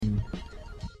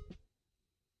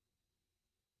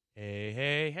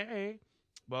Hey.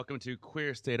 Welcome to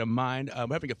Queer State of Mind. We're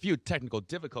having a few technical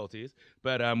difficulties,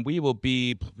 but we will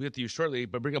be with you shortly.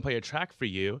 But we're going to play a track for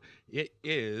you. It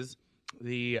is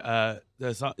the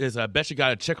song is Bet You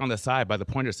Got a Chick on the Side by the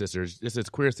Pointer Sisters. This is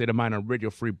Queer State of Mind on Radio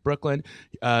Free Brooklyn.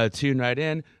 Tune right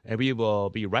in, and we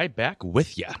will be right back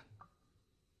with you.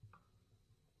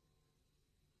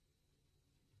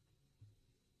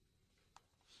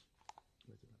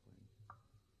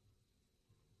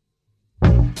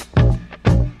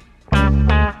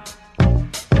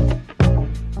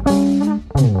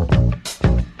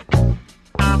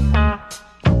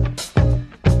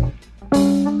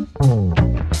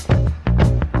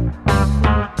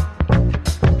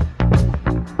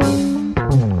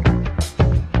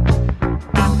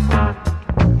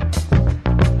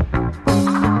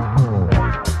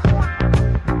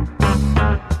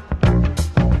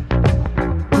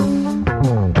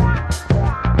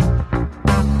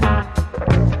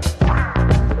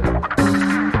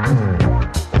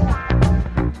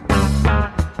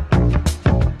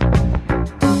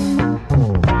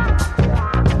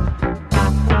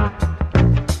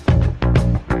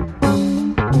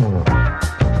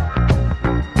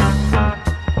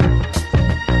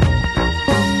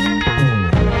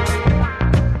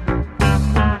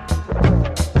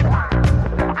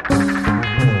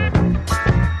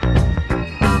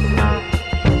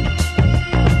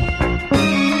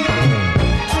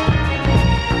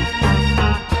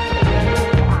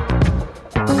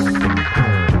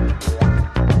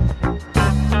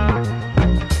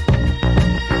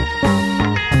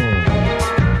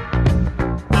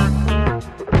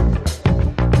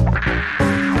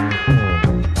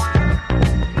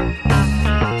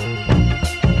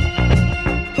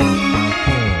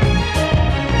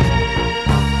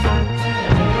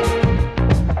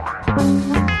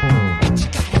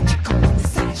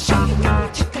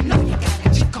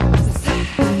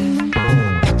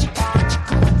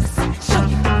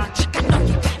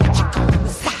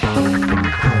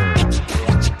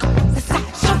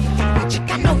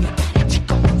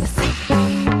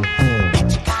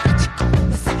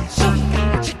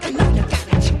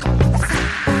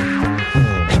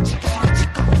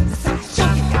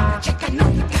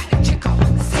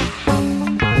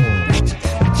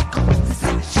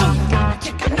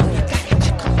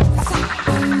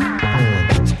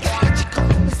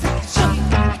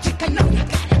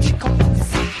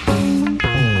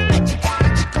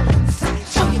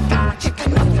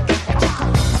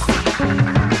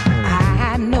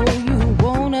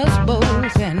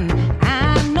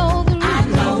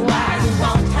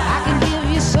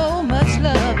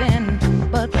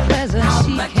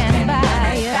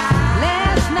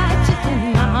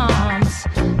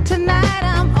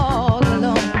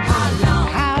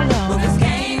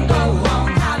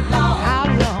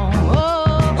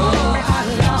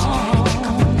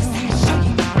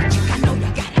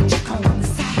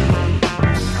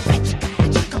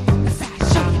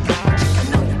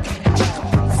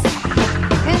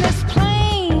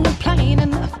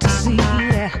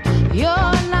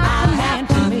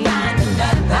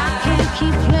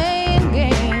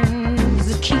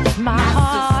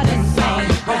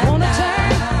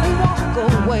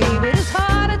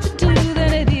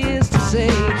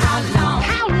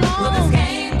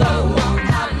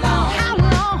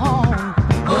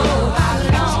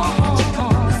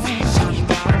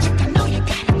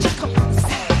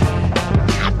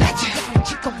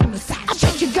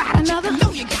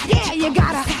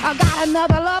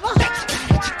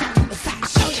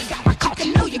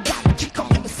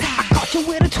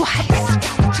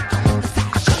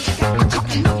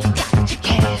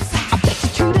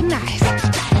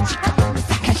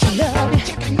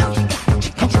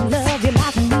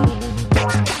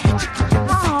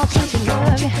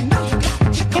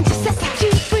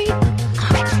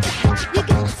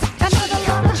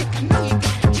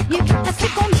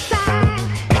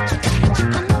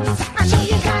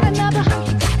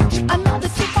 Another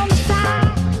chick on the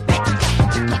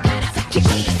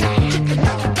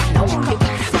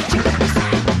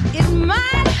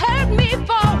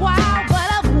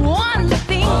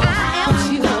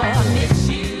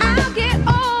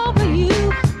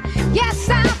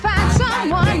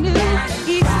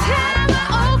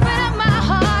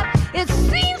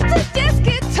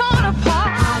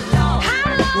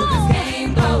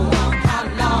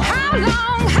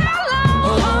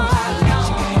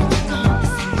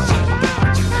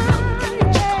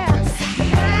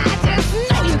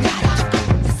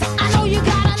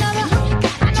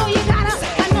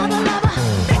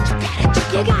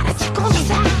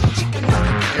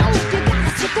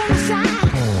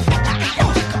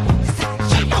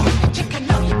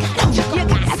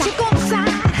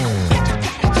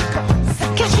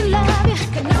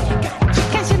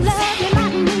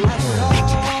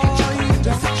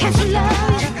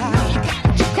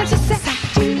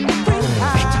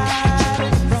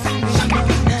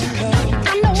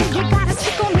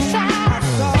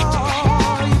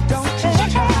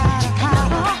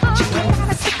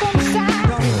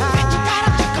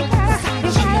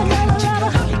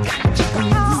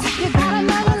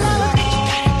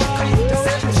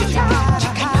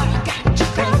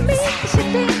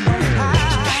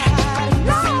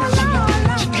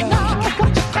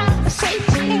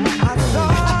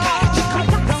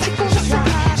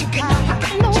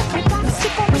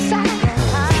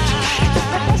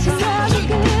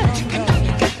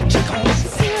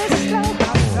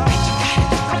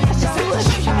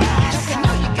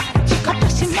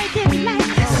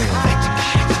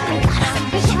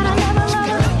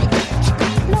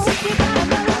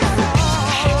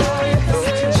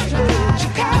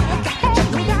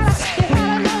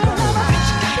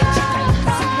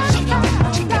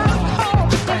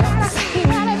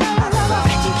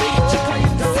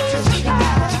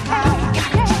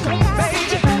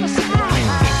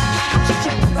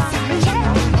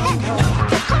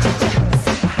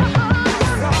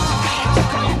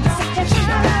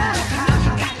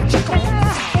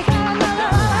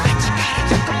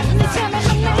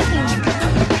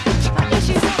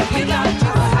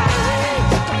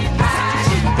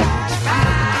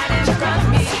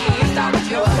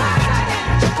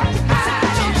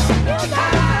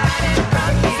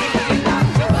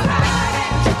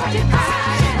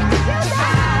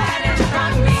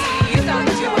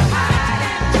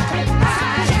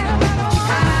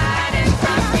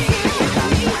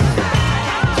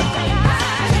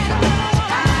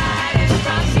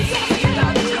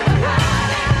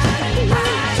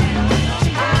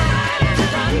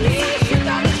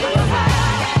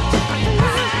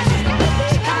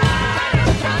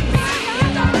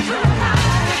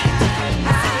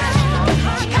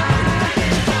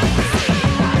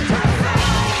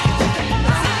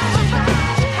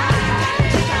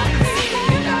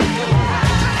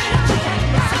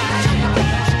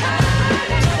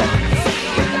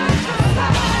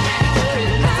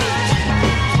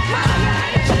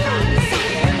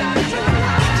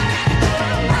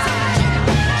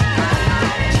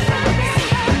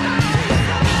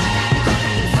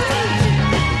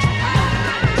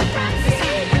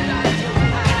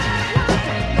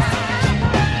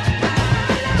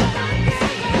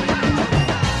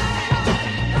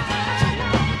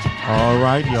All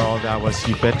right, y'all. That was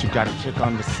You Bet You Got a Chick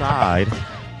on the Side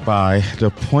by the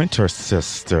Pointer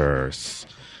Sisters.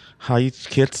 How you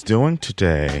kids doing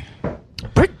today?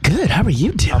 Pretty good. How are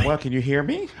you doing? Well, can you hear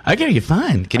me? I can hear you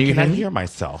fine. Can you hear me? hear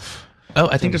myself? Oh,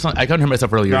 I think there's something. I couldn't hear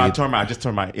myself earlier. No, I just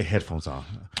turned my headphones on.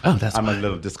 Oh, that's I'm fine. a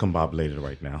little discombobulated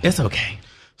right now. It's okay.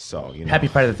 So, you know. Happy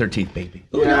Friday the 13th, baby.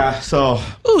 Ooh, Yeah, so.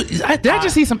 Ooh, did I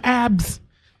just see some abs?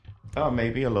 Oh,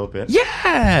 maybe a little bit.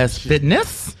 Yes.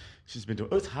 Fitness. She's been doing.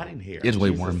 Oh, it's hot in here. It's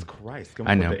really Jesus warm. Christ.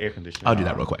 I know. The air conditioner I'll do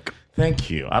that on. real quick. Thank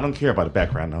you. I don't care about the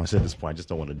background noise at this point. I just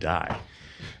don't want to die.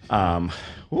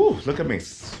 Look at me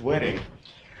sweating.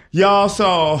 Y'all,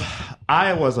 so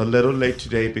I was a little late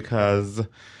today because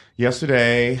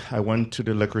yesterday I went to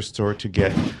the liquor store to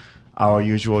get our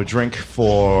usual drink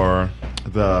for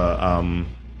the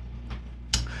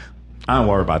I don't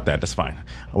worry about that. That's fine.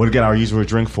 I went to get our usual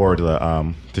drink for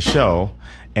the show,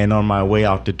 and on my way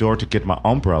out the door to get my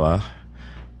umbrella,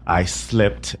 I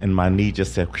slipped and my knee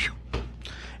just said, whew.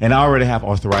 And I already have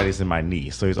arthritis in my knee,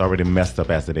 so it's already messed up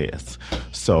as it is.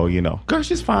 So, you know, girl,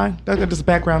 she's fine. That's just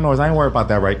background noise. I ain't worried about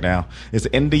that right now. It's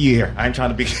the end of the year. I ain't trying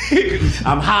to be...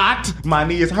 I'm hot. My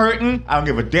knee is hurting. I don't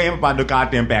give a damn about the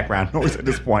goddamn background noise at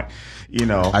this point. You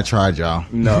know. I tried, y'all.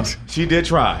 No, she did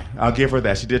try. I'll give her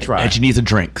that. She did try. And she needs a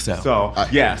drink, so. So,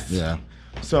 yes. Yeah.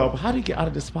 So, how do you get out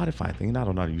of the Spotify thing? I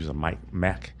don't know how to use a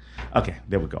Mac. Okay,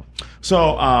 there we go.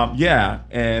 So, yeah,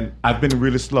 and I've been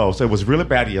really slow. So, it was really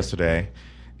bad yesterday.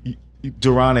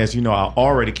 Duran, as you know, I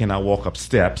already cannot walk up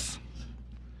steps.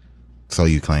 So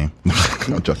you claim.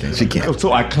 I'm joking. She can't.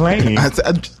 So I claim.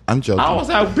 I'm joking. I was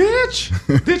like,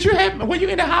 bitch, were you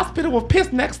in the hospital with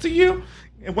piss next to you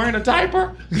and wearing a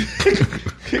diaper?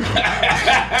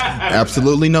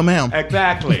 Absolutely no, ma'am.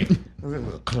 Exactly.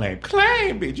 Claim,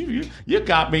 bitch. You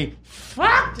got me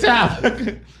fucked up.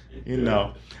 You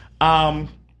know.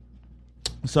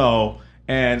 So,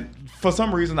 and for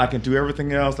some reason, I can do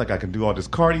everything else. Like I can do all this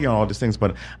cardio and all these things,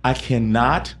 but I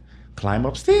cannot climb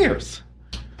upstairs.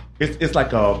 It's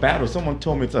like a battle. Someone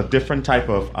told me it's a different type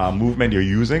of movement you're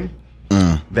using.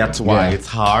 That's why it's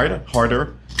harder.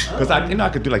 Because I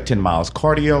could do like 10 miles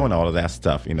cardio and all of that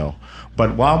stuff, you know.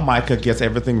 But while Micah gets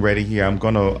everything ready here, I'm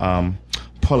going to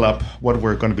pull up what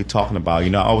we're going to be talking about.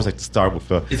 You know, I always like to start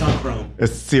with It's on Chrome. a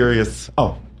serious...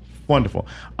 Oh, wonderful.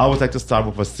 I always like to start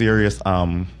with a serious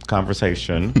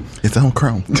conversation. It's on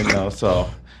Chrome. You know, so...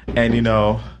 And, you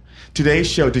know, today's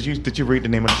show... Did you read the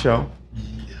name of the show?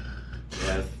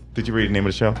 Yes. Did you read the name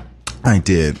of the show? I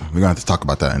did. We're going to have to talk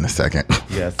about that in a second.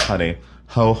 Yes, honey.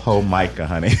 Ho, ho, Micah,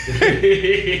 honey.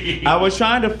 I was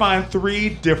trying to find 3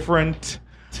 different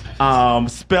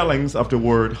spellings of the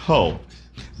word ho.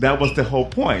 That was the whole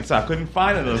point. So I couldn't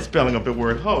find another spelling of the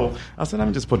word ho. I said, let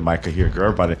me just put Micah here,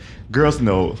 girl. Everybody, girls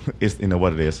know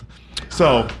what it is.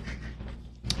 So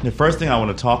the first thing I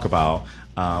want to talk about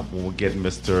when we get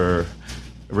Mr.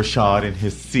 Rashad in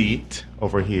his seat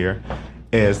over here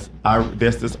is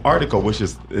there's this article, which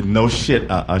is no shit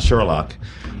Sherlock.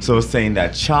 So it's saying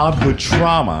that childhood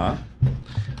trauma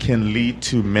can lead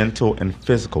to mental and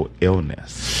physical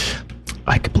illness.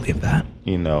 I could believe that.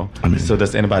 You know, so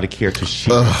does anybody care to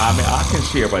share? I mean, I can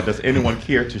share, but does anyone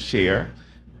care to share?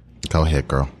 Go ahead,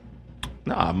 girl.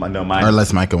 No, mine. Or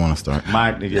unless Micah want to start.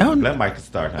 Let Micah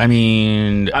start. I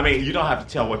mean, you don't have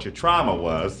to tell what your trauma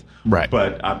was, right?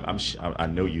 But I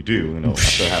know you do. You know, I'm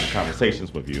still having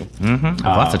conversations with you. Mm-hmm.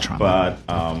 Lots of trauma.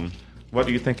 But what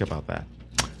do you think about that?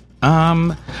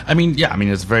 I mean, yeah. I mean,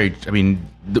 it's very. I mean,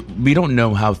 we don't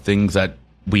know how things that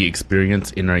we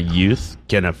experience in our youth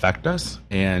can affect us.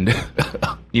 And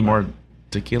need more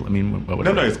tequila? I mean, what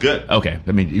No, it's good. Okay.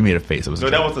 I mean, you made a face. It was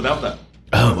that was a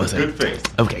was good it? face.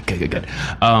 Okay, good.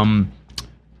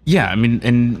 Yeah, I mean,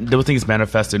 and those things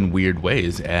manifest in weird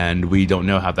ways, and we don't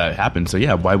know how that happens. So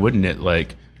yeah, why wouldn't it?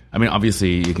 Like, I mean,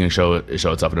 obviously, you can show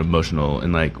itself in emotional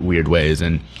and like weird ways,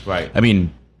 and right. I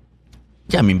mean,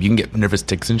 yeah, I mean, you can get nervous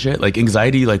tics and shit. Like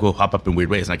anxiety, like will pop up in weird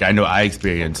ways. Like I know I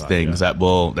experience things that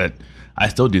I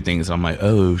still do things. And I'm like,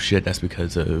 oh shit, that's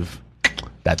because of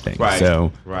that thing. Right.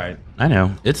 So right. I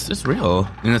know it's real,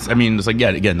 and it's like, yeah,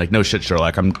 again, like no shit,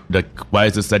 Sherlock. I'm like, why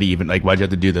is this study even like? Why'd you have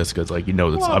to do this? Because like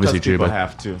it's obviously true. People But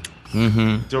have to.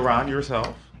 Mm-hmm. Duran,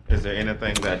 yourself, is there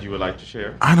anything that you would like to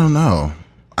share? I don't know.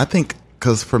 I think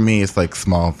because for me, it's like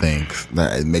small things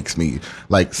that it makes me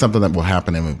like something that will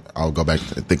happen, and I'll go back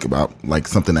to think about like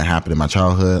something that happened in my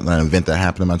childhood, an event that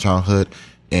happened in my childhood,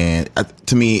 and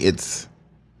to me, it's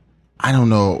I don't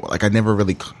know. Like I never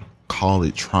really call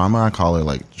it trauma. I call it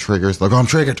like triggers. Like, oh, I'm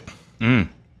triggered.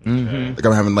 Mm-hmm. Like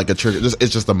I'm having like a trigger.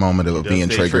 It's just a moment of being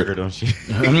triggered. Don't you?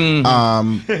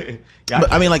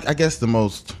 But I mean, like I guess the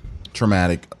most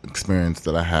traumatic experience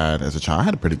that I had as a child. I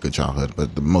had a pretty good childhood,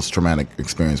 but the most traumatic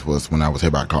experience was when I was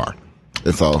hit by a car.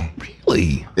 And so,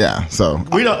 Really? yeah. So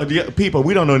We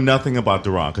don't know nothing about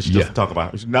Duran because she doesn't talk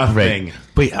about it. Nothing. Right.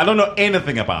 But- I don't know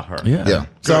anything about her. yeah.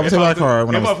 So I was hit by a car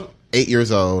when I if was 8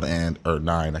 years old or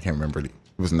 9. I can't remember. It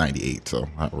was 98. So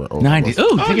 90.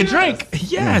 Oh, take a yes. drink.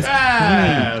 Yes.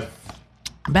 Yes.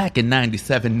 Back in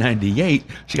 97, 98,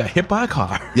 she got hit by a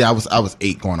car. Yeah, I was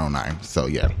 8 going on 9. So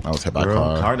yeah, I was hit by a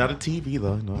car. Car, not a TV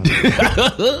though.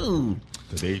 No.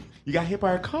 You got hit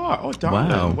by a car. Oh, darn.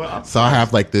 Wow. Well, So I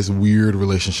have like this weird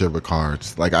relationship with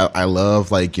cars. Like I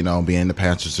love like being in the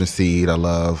passenger seat. I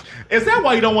love. is that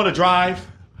why you don't want to drive?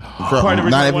 Part of the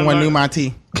reason Not I everyone wanna knew learn- my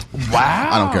T. Wow.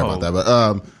 I don't care about that,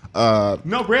 but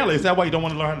No, really. Is that why you don't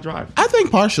want to learn how to drive? I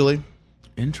think partially.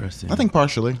 Interesting. I think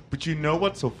partially. But you know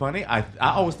what's so funny? I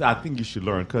think you should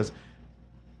learn because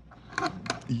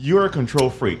you're a control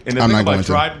freak, and the I'm thing not about going to.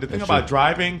 driving, the thing That's about true.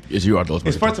 driving Is you are those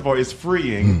is first of all, it's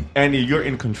freeing, and you're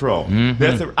in control.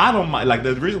 I don't mind. Like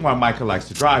the reason why Michael likes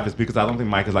to drive is because I don't think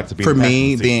Michael likes to be For in the me,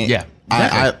 passenger seat. being Yeah,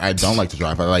 exactly. I don't like to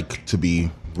drive. I like to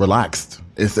be relaxed.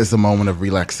 It's a moment of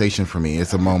relaxation for me.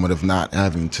 It's a moment of not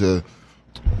having to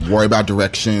worry about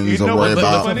directions You know or worry what's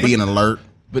about funny? being alert.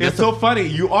 But It's so funny.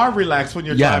 You are relaxed when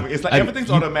you're Yeah. driving. It's like I- everything's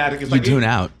you- automatic. It's you like tune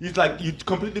out. It's like you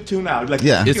completely tune out. Like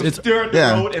Yeah. you It's- can it's- steer the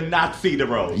yeah. road and not see the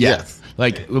road. Yes.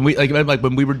 Like when we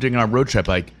when we were doing our road trip,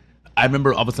 like I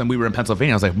remember all of a sudden we were in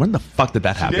Pennsylvania. I was like, when the fuck did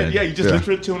that happen? Yeah, you just Yeah.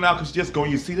 literally tune out because you just go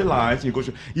and you see the lines. You go.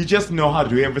 You just know how to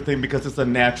do everything because it's a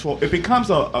natural. It becomes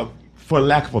a for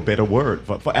lack of a better word,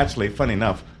 for actually, funny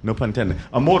enough, no pun intended,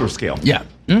 a motor scale. Yeah.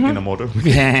 In a motor. I see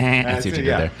what you did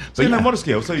there. So But in a yeah. motor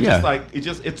scale. So you Yeah. just like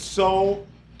it's so.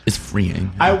 It's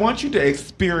freeing. I want you to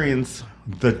experience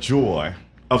the joy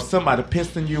of somebody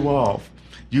pissing you off.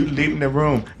 You leaving the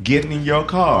room, getting in your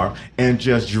car, and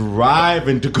just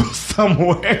driving to go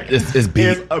somewhere. It's beat.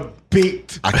 It's a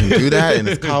beat. I can do that, and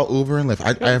it's called Uber and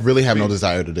Lyft. I really have no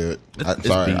desire to do it. It's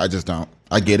Sorry, beat. I just don't.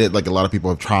 I get it. Like a lot of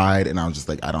people have tried, and I was just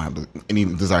like, I don't have any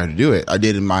desire to do it. I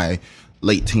did in my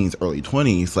late teens, early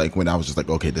 20s, like when I was just like,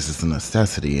 okay, this is a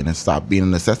necessity, and it stopped being a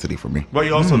necessity for me. But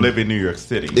you also live in New York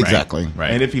City. Right? Exactly.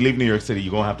 Right. And if you leave New York City, you're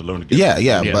going to have to learn to get Yeah,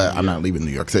 Yeah. but I'm not leaving New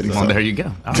York City. Well, so. there you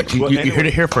go. Well, You heard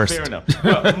it here first. Fair enough.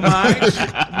 Well,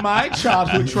 my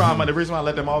childhood trauma, the reason why I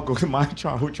let them all go, my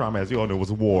childhood trauma, as you all know,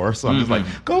 was war. So I'm just like,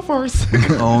 go first.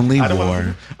 Only I don't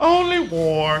wanna- war. Only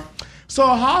war. So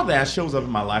how that shows up in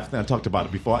my life, I talked about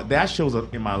it before, that shows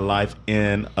up in my life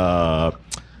in a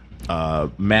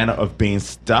manner of being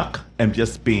stuck and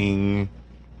just being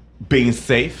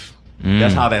safe.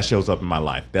 That's how that shows up in my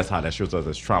life. That's how that shows up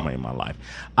as trauma in my life.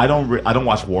 I don't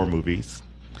watch war movies.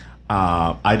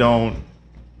 I don't.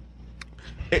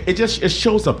 It just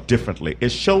shows up differently. It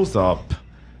shows up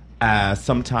as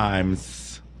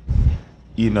sometimes,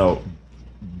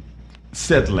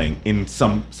 settling in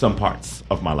some parts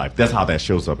of my life. That's how that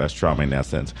shows up as trauma in that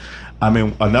sense. I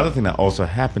mean, another thing that also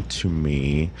happened to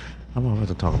me. I'm not going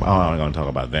to talk about. I'm not going to talk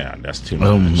about that. That's too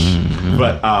much.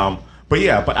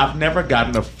 But I've never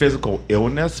gotten a physical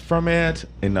illness from it.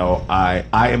 I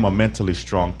am a mentally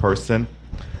strong person.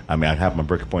 I mean, I have my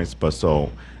breaking points, but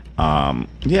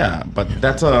but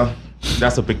that's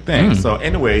a big thing. So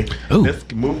anyway, Ooh. let's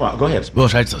move on. Go ahead. Well,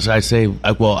 should I say?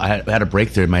 I had a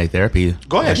breakthrough in my therapy.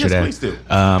 Go ahead. Yes, yesterday. please do.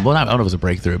 I don't know if it was a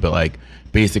breakthrough, but like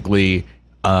basically,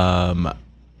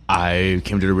 I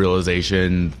came to the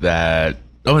realization that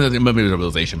maybe it was a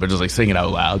realization, but just like saying it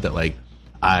out loud that like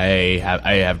I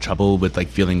have trouble with like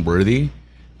feeling worthy,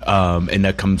 and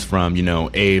that comes from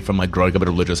from like growing up in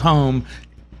a religious home,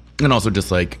 and also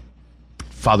just like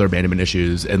father abandonment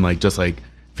issues, and like just like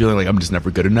feeling like I'm just never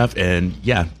good enough. And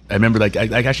yeah, I remember like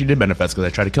I actually did manifest because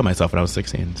I tried to kill myself when I was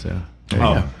 16. So there you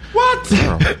go. What?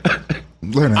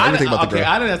 Learning everything about the girl.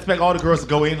 I didn't expect all the girls to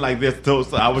go in like this. So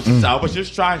I was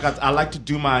just trying. Cause I like to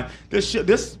do my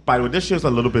this. By the way, this show's a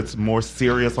little bit more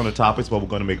serious on the topics, but we're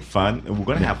going to make fun and we're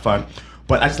going to have fun.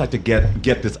 But I just like to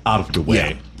get this out of the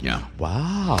way. Yeah.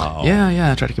 Wow.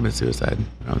 Yeah. I tried to commit suicide.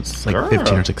 I was like Girl.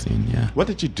 15 or 16. Yeah. What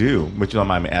did you do? But you don't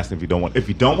mind me asking if you don't want. If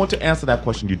you don't want to answer that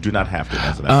question, you do not have to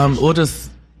answer that. Question. We'll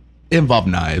just involve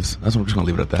knives. That's what we're just gonna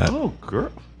leave it at that. Oh,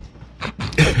 girl.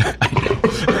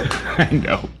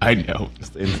 I know.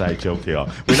 It's an inside joke here.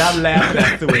 We're not laughing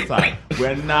at suicide.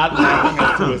 We're not laughing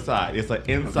at suicide. It's an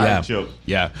inside joke.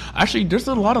 Yeah. Actually, there's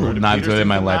a lot of the knives Peter in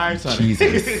my Singer life. knives, honey.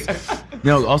 Jesus.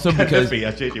 No, also because That's me,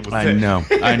 as JJ was I saying.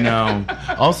 know.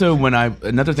 Also, another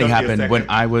thing Don't be a happened second. when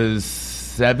I was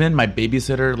 7. My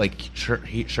babysitter, like, sure,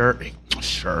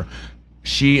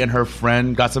 she and her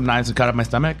friend got some knives and cut up my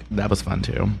stomach. That was fun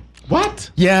too. What?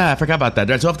 Yeah, I forgot about that.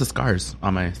 I still have the scars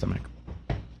on my stomach.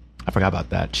 I forgot about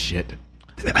that shit.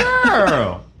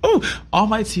 Girl. Oh, all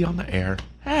my tea on the air.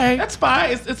 Hey. That's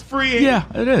fine. It's free. Yeah,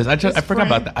 it is. I forgot free.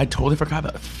 about that. I totally forgot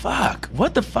about that. Fuck.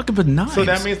 What the fuck of a knife? So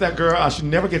that means that girl, I should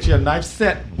never get you a knife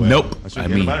set. Well, Nope. I should I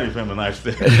get mean- a knife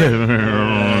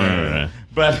set.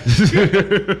 But,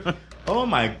 oh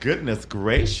my goodness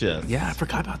gracious. Yeah, I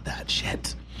forgot about that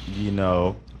shit. You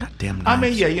know. Goddamn knives. I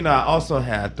mean, yeah, you know, I also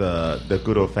had the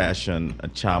good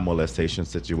old-fashioned child molestation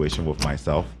situation with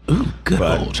myself. Ooh, good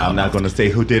But old child I'm not going to say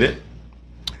who did it.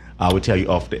 I will tell you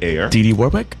off the air. Dee Dee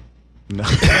Warwick? No.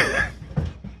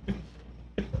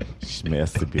 She's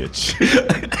messy, bitch.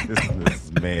 This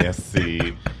is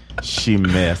messy. She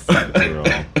messy, girl.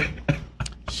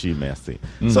 She messy.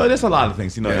 So there's a lot of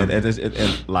things, you know, Yeah. there's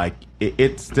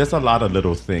a lot of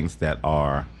little things that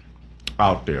are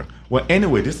out there. Well,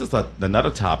 anyway, this is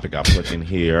another topic I put in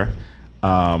here.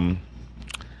 And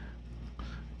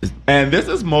this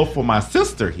is more for my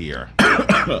sister here.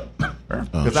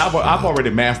 Because I've already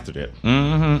mastered it.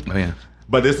 Mm-hmm. Oh, yeah.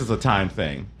 But this is a time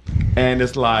thing. And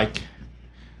it's like,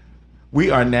 we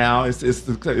are now, it's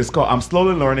called, I'm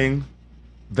slowly learning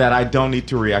that I don't need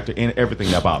to react to everything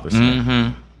that bothers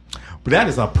me. But that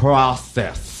is a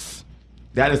process.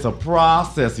 That is a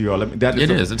process, y'all. It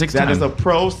is. It takes time. That is a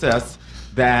process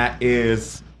that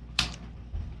is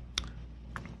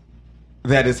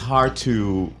hard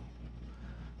to,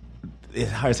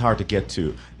 it's hard to get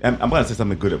to. And I'm going to say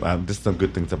something good about, just some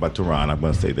good things about Tehran. I'm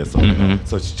going to say this.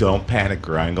 So don't panic,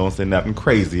 girl. I ain't going to say nothing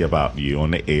crazy about you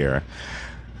on the air.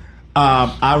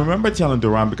 I remember telling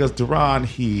Duran, because Duran,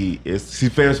 he's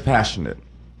very passionate,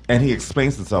 and he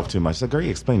explains himself too much. I said, girl, you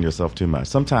explain yourself too much.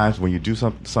 Sometimes when you do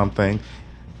something,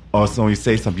 or when you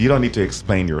say something, you don't need to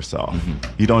explain yourself.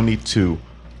 You don't need to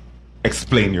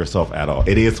explain yourself at all.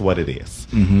 It is what it is.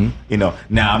 You know.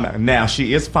 Now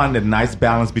she is finding a nice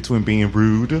balance between being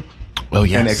rude. Oh,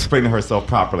 yes. And explaining herself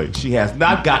properly. She has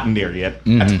not gotten there yet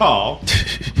at all.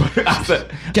 But I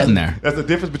said, Getting there. That's the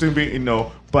difference between being, you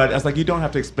know, but it's like you don't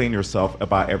have to explain yourself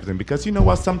about everything, because you know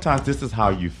what? Sometimes this is how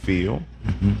you feel,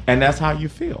 and that's how you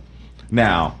feel.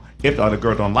 Now, if the other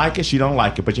girl don't like it, she don't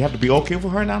like it, but you have to be okay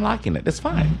with her not liking it. It's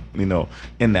fine, you know,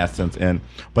 in that sense.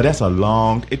 But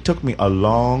it took me a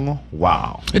long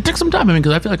while. It took some time. I mean,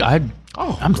 because I feel like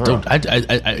I'm girl. still.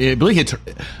 It really hit.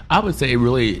 I would say it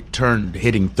really turned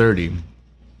hitting 30.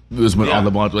 It was when all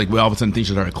of a sudden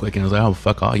things started clicking. I was like, oh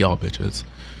fuck all y'all bitches,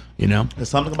 you know. There's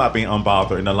something about being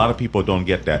unbothered, and a lot of people don't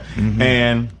get that.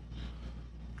 And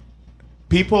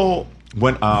people,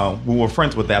 when we were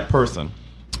friends with that person.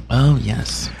 Oh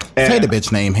yes. Say the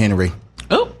bitch name, Henry.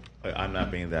 Oh, I'm not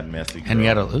being that messy, girl.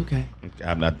 Henrietta. Okay.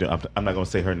 I'm not going to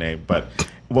say her name, but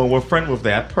when we're friends with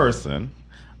that person,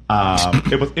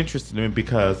 it was interesting to me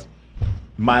because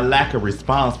my lack of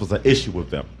response was an issue with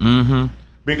them.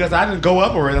 Because I didn't go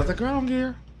up or I was like, girl, I don't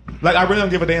care. Like, I really don't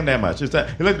give a damn that much. It's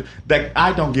like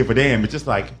I don't give a damn. It's just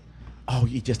like, oh,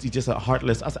 you just a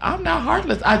heartless. I said, I'm not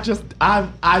heartless. I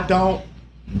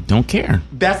Don't care.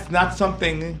 that's not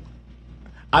something.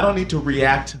 I don't need to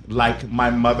react like my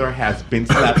mother has been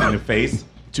slapped in the face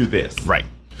to this. Right.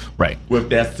 With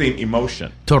that same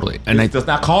emotion. Totally. And It does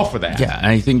not call for that. Yeah, and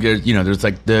I think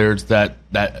there's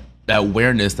that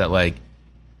awareness that like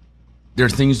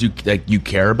there's things you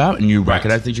care about and you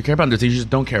recognize things you care about, and there's things you just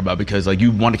don't care about because like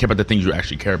you want to care about the things you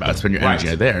actually care about. Spend your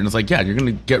energy there, and it's like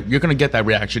you're gonna get that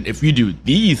reaction if you do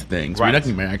these things. You're not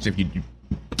gonna get a reaction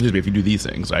if you do these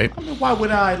things, right? I mean, why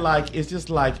would I like? It's just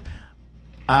like,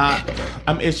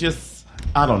 it's just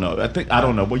I don't know. I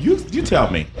don't know. Well, you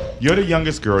tell me. You're the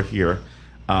youngest girl here.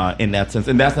 In that sense,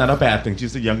 and that's not a bad thing.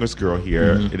 She's the youngest girl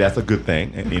here. That's a good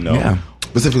thing, you know. Yeah.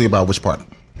 Specifically about which part?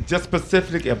 Just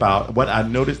specifically about what I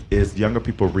noticed is younger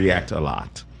people react a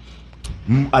lot,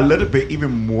 a little bit,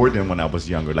 even more than when I was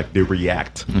younger. Like they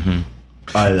react a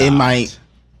lot. It might.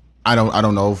 I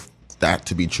don't know if that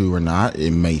to be true or not.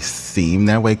 It may seem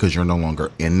that way because you're no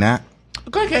longer in that.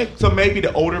 Okay, so maybe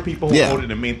the older people who are older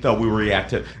than me thought we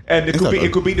reacted, and it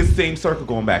could be the same circle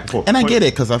going back and forth. And I get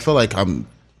it because I feel like I'm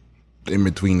in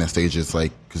between that stages,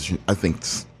 like because I think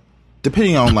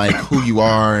depending on like who you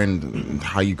are and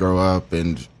how you grow up,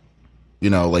 and you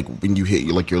know, like when you hit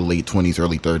like your late 20s,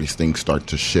 early 30s, things start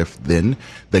to shift. Then,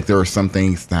 like there are some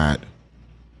things that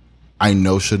I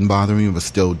know shouldn't bother me, but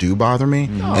still do bother me,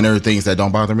 and there are things that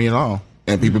don't bother me at all.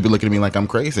 And people be looking at me like I'm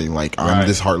crazy, like I'm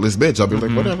this heartless bitch. I'll be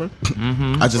like, whatever.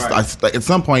 I at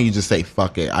some point you just say,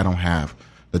 fuck it. I don't have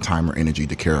the time or energy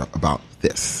to care about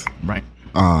this. Right.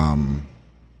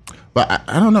 But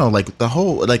I don't know, like the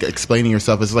whole like explaining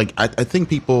yourself is like I think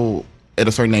people at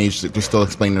a certain age they're still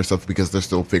explaining themselves because they're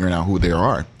still figuring out who they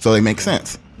are. So it makes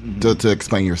sense to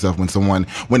explain yourself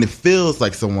when it feels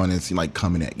like someone is like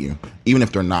coming at you, even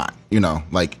if they're not. You know,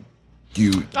 like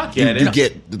I get it. you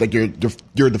get like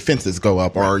your defenses go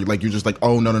up, or like you're just like,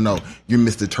 oh no, you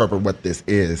misinterpret what this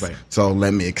is. Right. So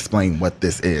let me explain what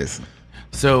this is.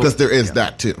 So Because there is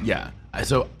that too. Yeah.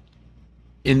 So,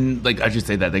 I should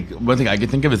say that. Like, one thing I could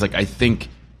think of is, like, I think,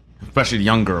 especially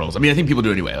young girls. I mean, I think people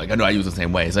do anyway. Like, I know I use the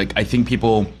same way. It's like, I think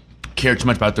people care too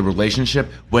much about the relationship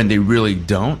when they really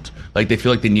don't. Like, they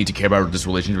feel like they need to care about this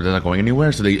relationship, but they're not going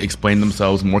anywhere. So they explain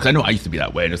themselves more. Because I know I used to be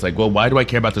that way. And it's like, well, why do I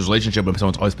care about this relationship when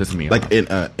someone's always pissing me off? Like in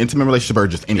intimate relationship or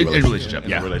just any In relationship? relationship,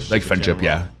 yeah. relationship Like in friendship,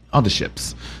 general. yeah. All the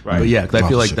ships. Right. But yeah, 'cause I All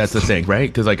feel the like that's the ships. thing, right?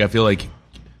 Because, like, I feel like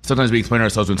sometimes we explain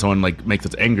ourselves when someone, like, makes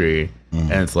us angry. And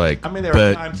it's like, I mean, there are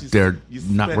but times they're you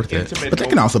not spend worth it. intimate But they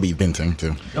can also be venting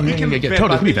too. I mean, spend-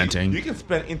 totally I be mean, venting. You can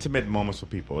spend intimate moments with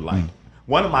people. Like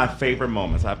one of my favorite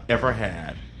moments I've ever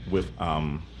had with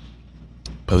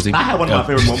Posing. I had one of my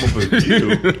Oh. favorite moments with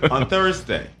you on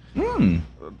Thursday.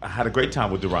 I had a great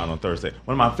time with Duran on Thursday.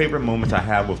 One of my favorite moments I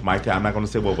had with Micah. I'm not going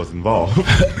to say what was involved.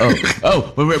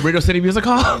 When we're at Radio City Music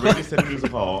Hall? Radio City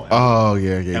Music Hall. Oh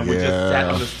yeah. And we just sat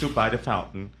on the stoop by the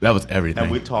fountain. That was everything.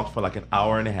 And we talked for like an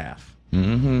hour and a half.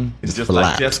 Mm-hmm. It's just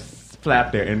flapped. just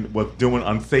flapped there and was doing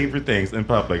unsavory things in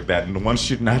public that one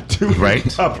should not do Right.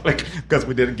 in public because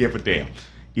we didn't give a damn,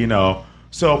 you know.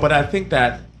 So, but I think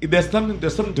that there's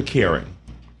something to caring,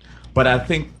 but I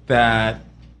think that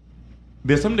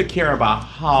there's something to care about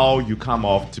how you come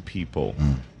off to people.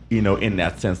 You know, in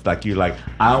that sense, like you're like,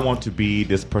 I want to be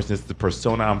this person. It's the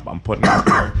persona I'm putting out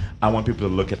there. I want people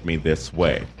to look at me this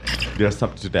way. There's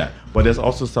something to that, but there's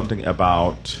also something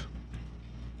about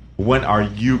when are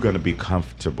you going to be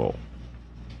comfortable?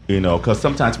 You know, because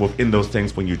sometimes within those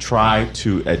things, when you try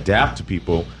to adapt to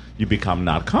people, you become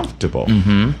not comfortable.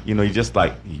 You know, you're just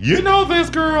like, you know this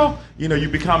girl. You know, you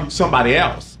become somebody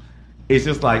else. It's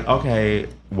just like, okay,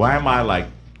 why am I like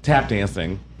tap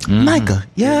dancing? Micah,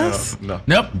 yes. No.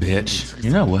 Nope, bitch.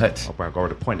 You know what? I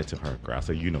already pointed to her, girl. I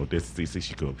said, you know this. See,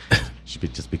 she could, she be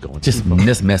just be going. Just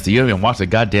this messy. You don't even watch the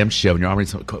goddamn show and you're already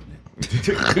so.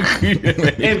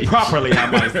 Improperly, I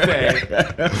might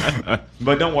say.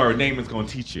 But don't worry, Naaman's going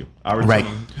to teach you. I already Right.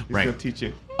 told him he's Right. going to teach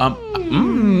you.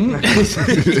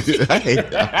 I hate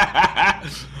that.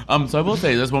 So I will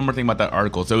say there's one more thing about that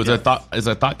article. So it's a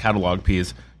thought catalog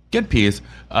piece, good piece.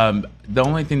 The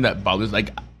only thing that bothers,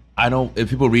 like, if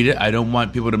people read it, I don't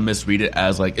want people to misread it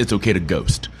as like it's okay to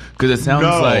ghost, because it sounds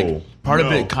like part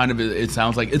of it kind of it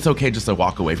sounds like it's okay just to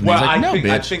walk away from. Well, It's like, I no, think, bitch.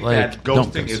 I think like, that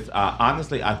don't ghosting ghost. is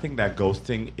honestly. I think that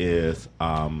ghosting is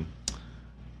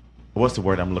what's the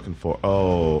word I'm looking for?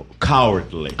 Oh,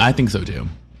 cowardly. I think so too.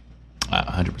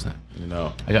 100%. You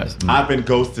know, I've been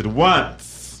ghosted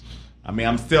once. I mean,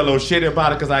 I'm still a little shitty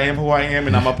about it because I am who I am,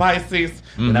 and I'm a Pisces.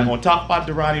 We're not going to talk about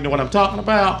Duran. You know what I'm talking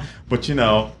about? But you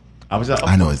know, I was just.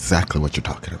 I know exactly what you're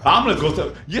talking about. I'm gonna go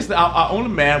to. Yes, I only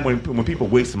mad when people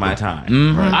waste my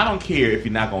time. I don't care if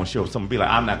you're not gonna show up. Someone be like,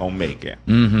 I'm not gonna make it.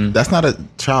 That's not a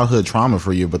childhood trauma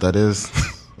for you, but that is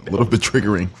a little bit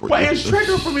triggering for Well, you. it's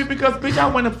triggering for me because bitch, I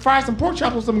went to fry some pork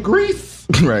chops with some grease.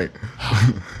 Right.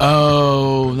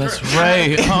 Oh, that's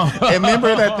right. And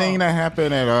remember that thing that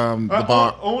happened at the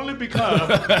bar? Only because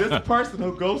this person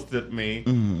who ghosted me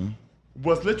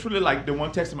was literally like the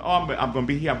one texting me, oh, I'm going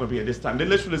to be here, I'm going to be here this time. They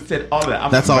literally said all of that.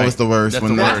 That's always the worst That's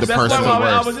when the the, worst. the That's person's why the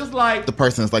I worst. was just like, The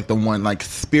person's like the one like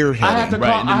spearheading. I had to call,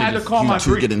 Right, and then I they had to just- call you my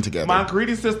two getting together. My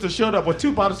greedy sister showed up with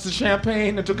 2 bottles of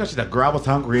champagne and took her. She's like, girl, I was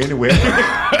hungry anyway. And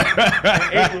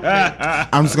ate with me.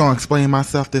 I'm just gonna explain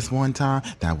myself this one time.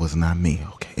 That was not me.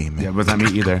 Okay, amen. Yeah, it was not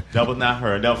me either. That was not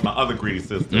her. That was my other greedy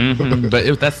sister. But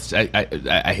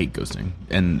I hate ghosting,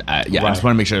 and I just Right. want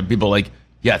to make sure that people like,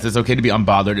 yes, it's okay to be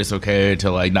unbothered. It's okay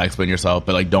to like not explain yourself,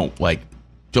 but like don't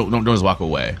just walk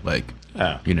away. Like,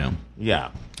 Yeah. you know, Yeah.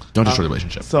 don't destroy the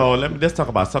relationship. So let's talk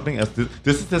about something else.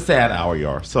 This is the sad hour,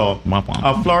 y'all. So Womp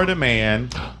womp. a Florida man,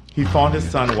 he found his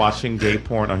son watching gay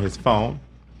porn on his phone,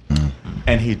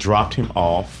 and he dropped him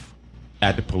off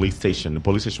at the police station. The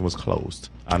police station was closed.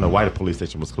 I don't know why the police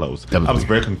station was closed. I was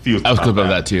very confused. I was about close about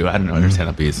that too. I don't understand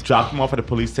that piece. Dropped him off at the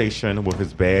police station with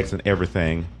his bags and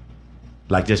everything.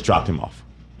 Like, just dropped him off.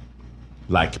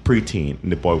 Like, preteen.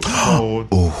 And the boy was cold.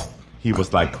 Oh, He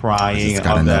was, like, crying. just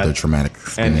got and all another that. traumatic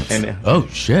And, experience. and Oh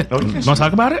shit! Oh, You yeah, want to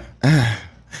talk about it?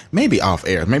 Maybe off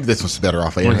air. Maybe this was better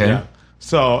off air. Okay. yeah.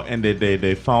 So, and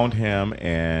they found him,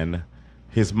 and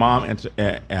his mom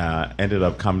ended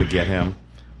up coming to get him.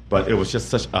 But it was just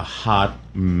such a hot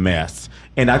mess.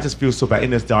 And I just feel so bad in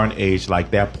this darn age,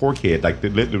 like that poor kid, like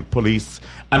the police.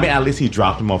 I mean, at least he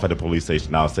dropped him off at the police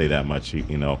station. I'll say that much,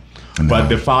 you know. But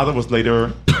the father was later,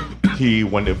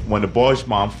 when the boy's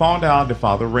mom found out, the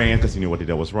father ran because he knew what he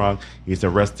did was wrong. He's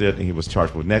arrested and he was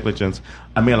charged with negligence.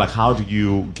 I mean, like, how do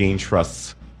you gain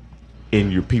trust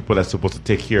in your people that's supposed to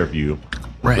take care of you,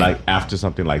 Right. like after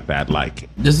something like that. Like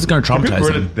This is going to people traumatize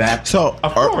were him. that. So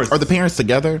of course, are the parents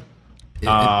together?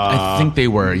 I think they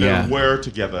were, yeah. They were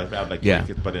together. They have like Yeah.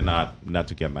 kids, but they're not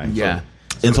together. Yeah.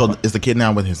 And so is the kid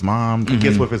now with his mom? He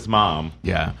gets with his mom.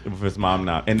 Yeah. With his mom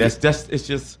now, and that's it's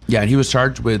just. Yeah, and he was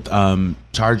charged with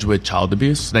child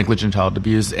abuse, negligent child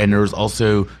abuse, and there was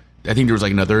also, I think there was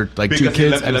like another like Because two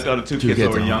kids. he left the other two kids who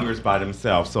were uh-huh. younger by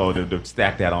themselves, so to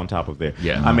stack that on top of there.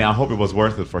 Yeah. I mean, I hope it was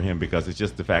worth it for him because it's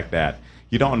just the fact that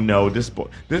you don't know this boy.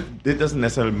 This doesn't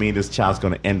necessarily mean this child's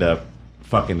going to end up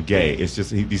fucking gay. It's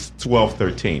just he's 12,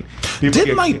 13.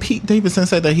 Didn't like Pete Davidson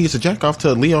say that he's a jack off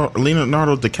to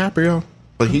Leonardo DiCaprio?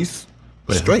 But he's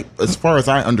straight, as far as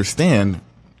I understand.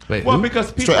 Wait, Well, who?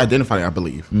 because people, Straight identifying, I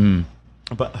believe.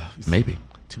 but Maybe.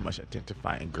 too much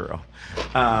identifying, girl.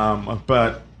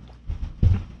 But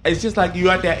it's just like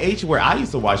you at that age where I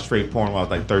used to watch straight porn when I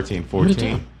was like 13,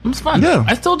 14. It's fun. Yeah.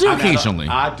 I still do occasionally.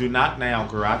 I do not now,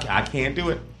 girl. I can't do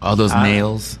it. All those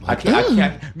nails. I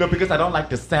can't. No, because I don't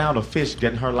like the sound of fish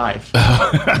getting her life.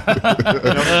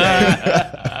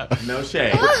 No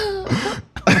shade.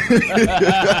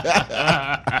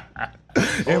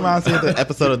 It reminds me of the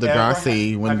episode of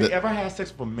Degrassi when have you the ever had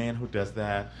sex with a man who does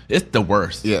that? It's the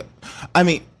worst. yeah. I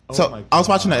mean, so my I was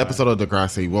watching that God. episode of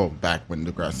Degrassi. Well, back when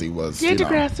Degrassi was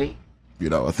Degrassi.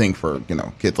 a thing for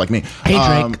kids like me.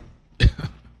 Hey, Drake.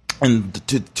 And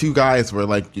two guys were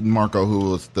like Marco, who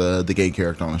was the gay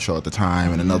character on the show at the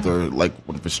time, and another like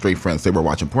one of his straight friends. They were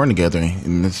watching porn together,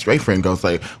 and the straight friend goes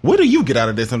like, "What do you get out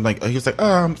of this?" I'm like, he was like,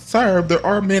 "Sir, there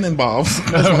are men involved."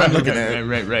 That's what I'm looking at.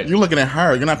 Right. You're looking at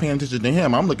her. You're not paying attention to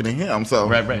him. I'm looking at him. So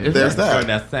Right. there's Girl, that.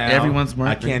 that sound. Everyone's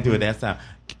I can't do it. That sound.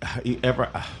 You ever?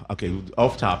 Okay,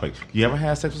 off topic. You ever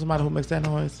had sex with somebody who makes that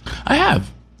noise? I have.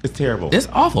 It's terrible. It's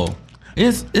awful.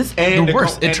 It's And the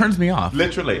worst. It and turns me off.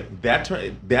 Literally, that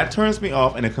turns me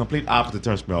off, and the complete opposite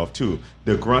turns me off too.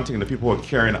 The grunting, the people who are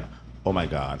carrying. Oh my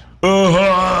god.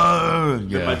 The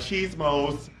Yeah.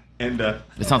 machismos and the.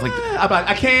 It sounds like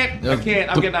I can't. I'm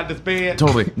getting out of this bed.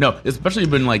 totally no. Especially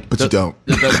when like. But you don't.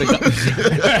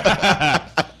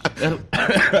 No,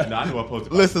 I know I'm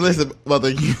supposed to. Listen,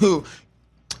 mother, you.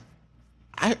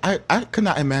 I could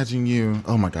not imagine you.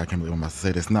 Oh my god, I can't believe I'm about to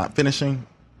say this. Not finishing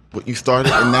what you started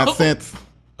in that sense.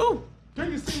 Oh, girl,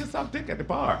 you see yourself dick at the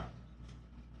bar.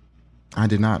 I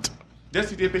did not. Yes,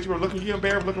 you did, bitch. You were looking. You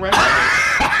embarrassed looking right at me.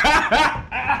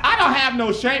 I don't have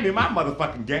no shame in my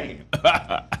motherfucking game.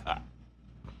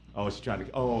 Oh, she's trying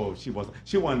to. Oh, she wasn't.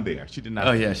 She wasn't there. She did not.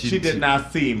 Oh, yeah, She she- did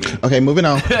not see me. Okay, moving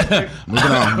on.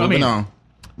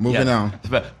 Moving Yeah. on.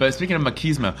 But speaking of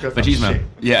machismo, That's some shit.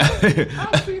 yeah,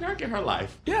 I've seen her get her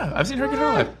life. yeah, I've seen her get her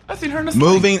life. I've seen her in a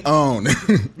Moving on.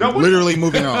 No, what- Literally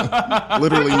moving on.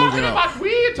 Literally moving on.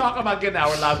 We talking about getting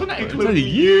our lives. We're not including you.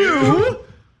 You,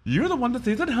 you're the one that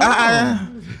stays at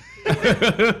home.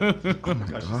 Oh my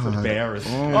gosh, she's embarrassed.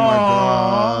 Oh my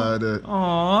god.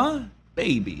 Aw,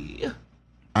 baby.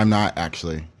 I'm not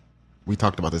actually. We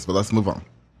talked about this, but let's move on.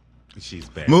 She's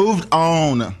bad. Moved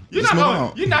on. You're Just not move gonna.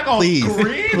 on. You're not gonna Please.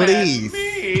 scream Please. at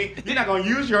me. You're not gonna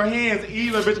use your hands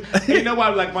either, bitch. You know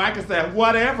what? Like Micah said,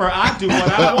 whatever. I do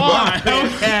what I want.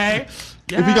 Okay. If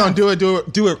you're gonna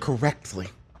do it correctly.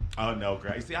 Oh no,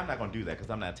 girl. You see, I'm not gonna do that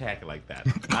because I'm not attacking like that.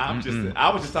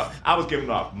 I was giving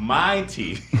off my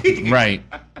tea. Right.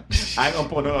 I ain't gonna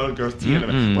put no other girl's tea in it.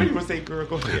 What do you want to say, girl?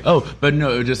 Go ahead. Oh, but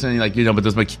no, just saying like but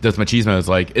those machismo is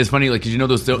like it's funny like 'cause you know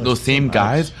those same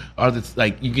guys are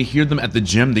like you can hear them at the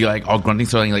gym. They like all grunting,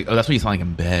 so like oh that's what you sound like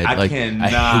in bed. I like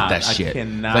cannot. I hate that I shit.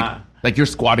 cannot. Like you're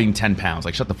squatting 10 pounds.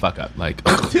 Like shut the fuck up. Like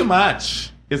It's too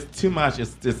much. It's too much.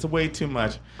 It's way too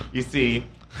much. You see.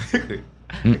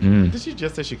 Did she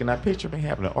just say she cannot picture me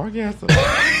having an orgasm?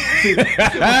 see,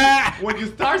 when you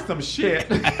start some shit,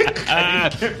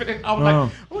 I'm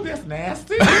like, oh, that's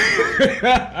nasty.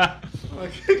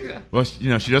 well, you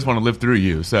know she does want to live through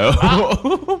you. So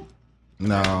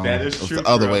No. That is it's true, the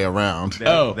other girl. way around.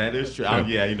 That is true. Oh,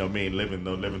 yeah, you know me living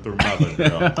through mother,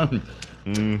 girl.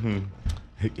 Mm-hmm.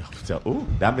 So, ooh,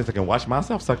 that means I can watch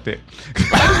myself suck dick.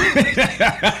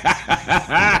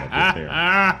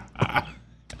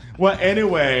 Well,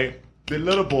 anyway, the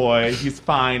little boy, he's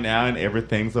fine now and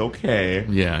everything's okay.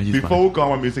 Yeah, he's Before fine. we go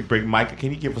on music break, Mike,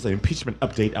 can you give us an impeachment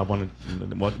update? I want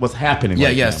to what's happening. Yeah,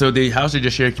 right yeah. now? So the House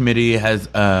Judiciary Committee has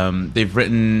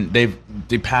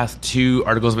they passed 2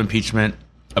 articles of impeachment,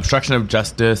 obstruction of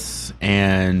justice,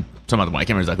 and some other one. I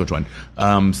can't remember exactly which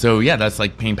one. So yeah, that's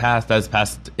like being passed. That's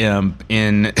passed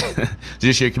in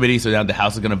Judiciary Committee. So now the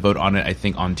House is going to vote on it. I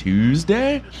think on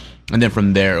Tuesday, and then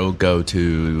from there it will go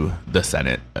to the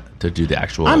Senate to do the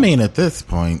actual. I mean, at this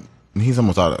point, he's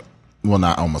almost out of, well,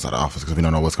 not almost out of office because we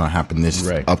don't know what's going to happen this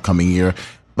Right. upcoming year.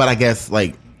 But I guess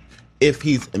like if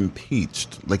he's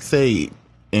impeached, like say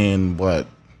in what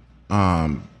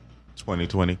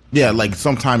 2020. yeah, like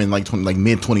sometime in like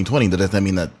mid 2020, does that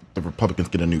mean that the Republicans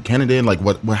get a new candidate? Like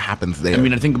what happens there? I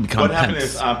mean, I think it becomes What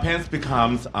Pence. happened is Pence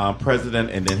becomes president,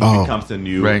 and then he Oh. becomes the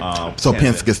new. Right. so Pence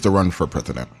candidate. gets to run for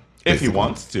president if he basically.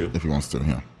 wants to. If he wants to,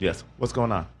 yeah. Yes. What's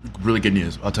going on? Really good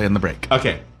news. I'll tell you on the break.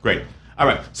 Okay, great. All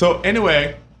right. So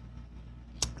anyway,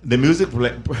 the music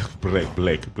Blake.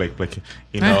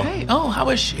 You know, Hey, oh, how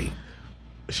is she?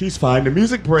 she's fine. The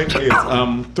music break is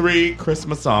 3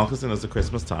 Christmas songs because it's the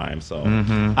Christmas time. So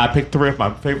I picked 3 of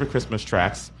my favorite Christmas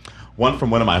tracks. One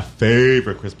from one of my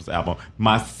favorite Christmas albums.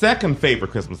 My second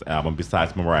favorite Christmas album,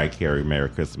 besides Mariah Carey, "Merry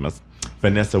Christmas,"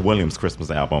 Vanessa Williams' Christmas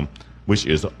album, which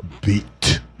is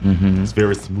Beat. It's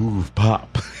very smooth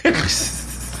pop.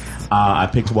 I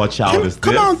picked "What Child Is This?"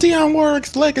 Come on, Dionne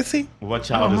Warwick's legacy. What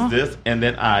Child Is This? And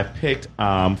then I picked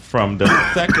from the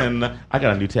second. I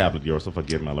got a new tablet, yours, so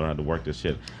forgive me. I learned how to work this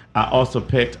shit. I also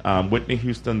picked Whitney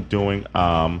Houston doing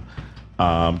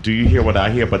 "Do You Hear What I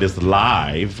Hear?" But it's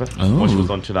live when she was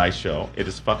on Tonight Show. It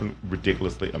is fucking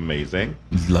ridiculously amazing.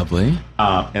 Lovely.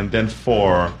 And then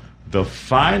for the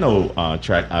final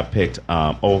track, I picked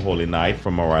 "Oh Holy Night"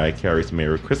 from Mariah Carey's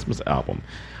 "Merry Christmas" album.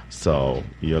 So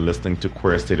you're listening to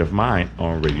Queer State of Mind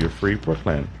on Radio Free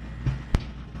Brooklyn.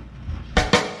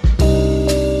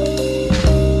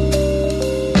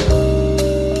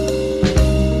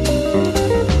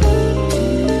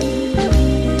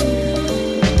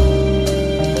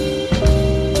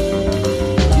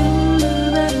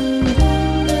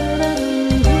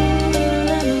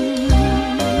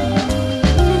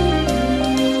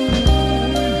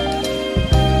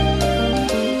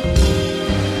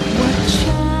 What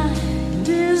child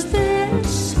is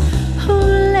this who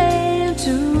lay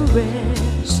into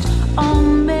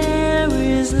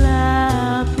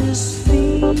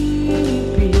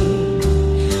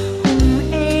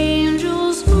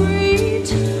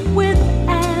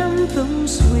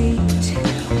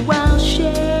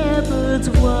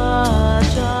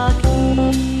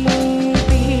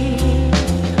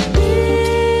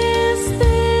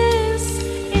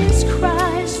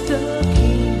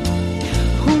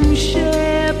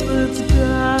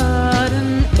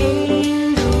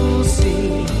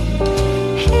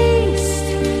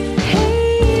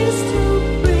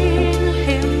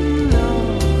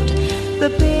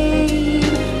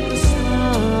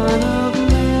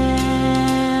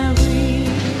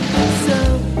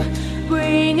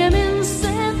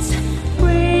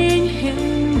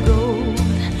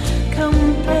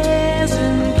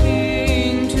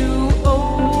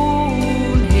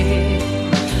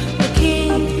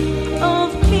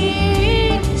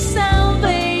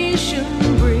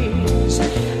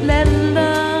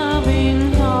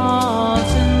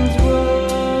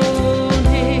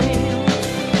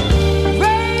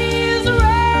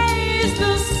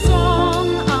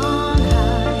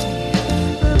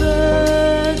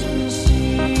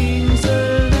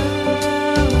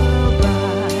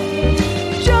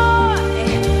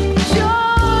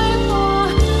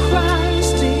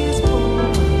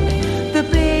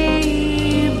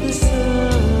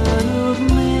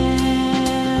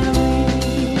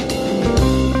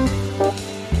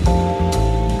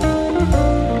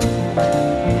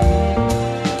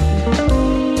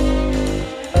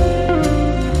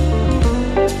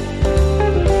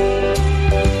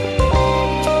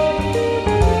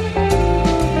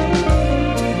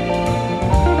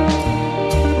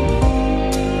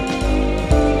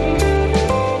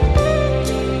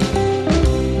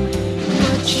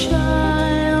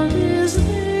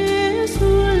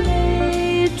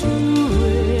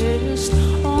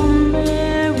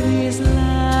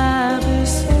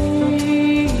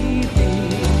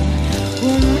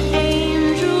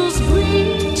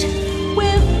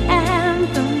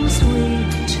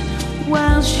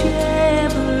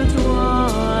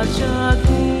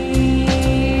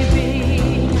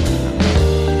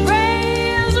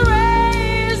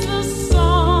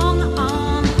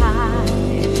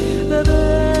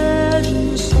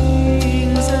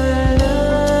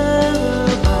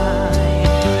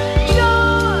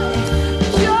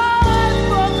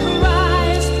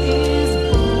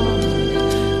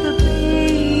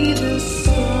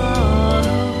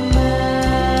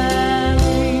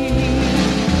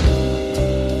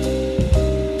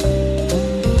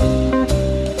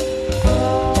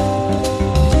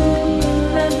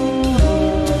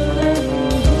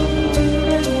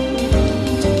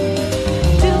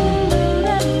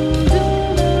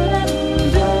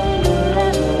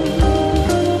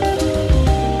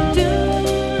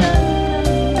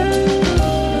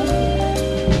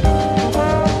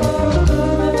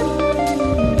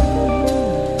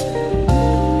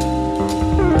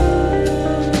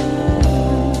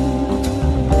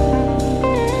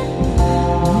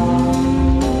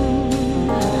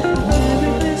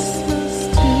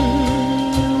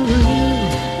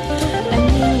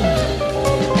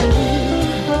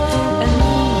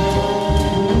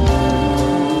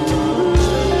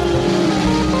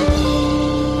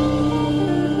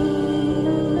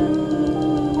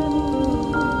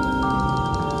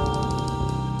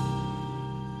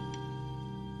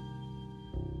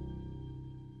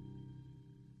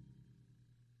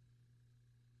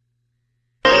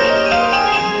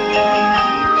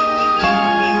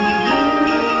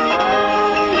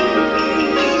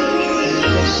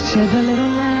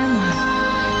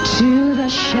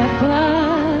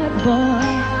shepherd boy.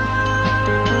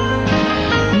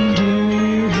 Do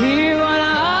you hear what I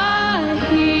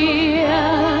hear?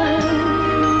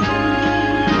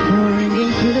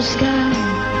 Ringing through the sky,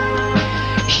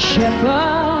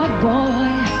 shepherd boy.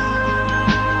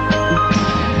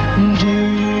 Do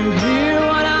you hear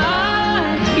what I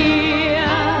hear?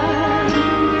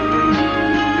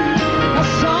 A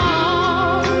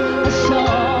song,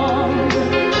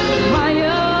 high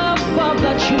above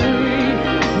the tree,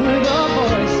 with a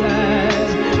voice says,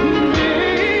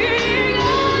 "Bring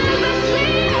on the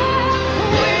sea."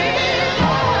 With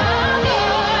a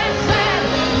voice says,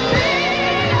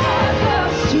 "Bring on the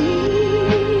sea."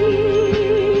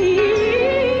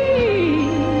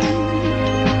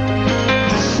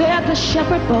 Said the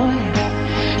shepherd boy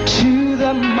to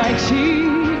the mighty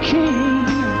king.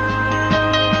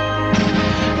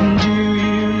 Do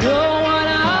you know what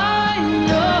I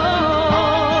know?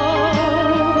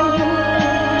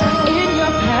 In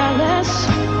your palace,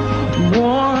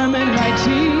 warm and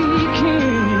mighty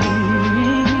king.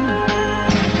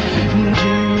 Do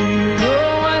you know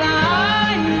what I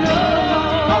know?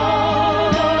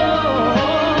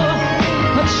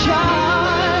 A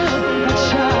child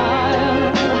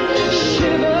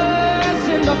shivers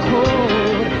in the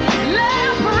cold. Let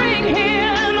us bring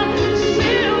him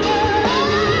silver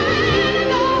and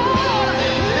gold.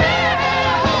 Let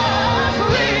us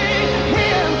bring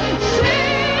him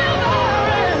silver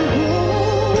and gold.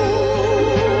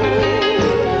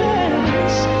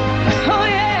 Oh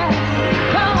yeah,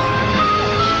 come on.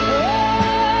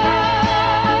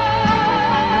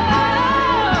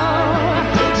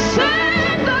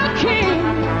 Send the king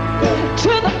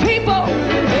to the people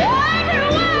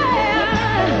everywhere.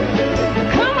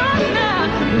 Come on now,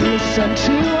 listen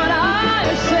to what I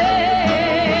say.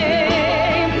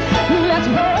 Let's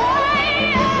pray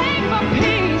for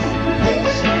peace.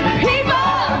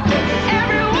 People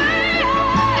everywhere.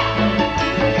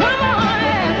 Come on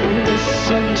and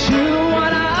listen to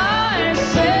what I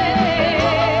say.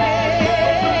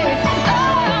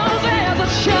 Oh, there's a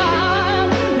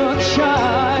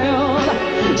child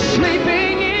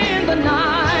sleeping in the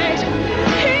night.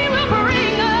 He will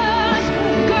bring us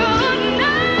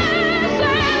goodness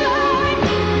and light.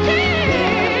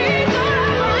 He's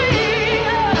gonna bring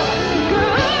us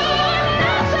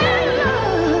goodness and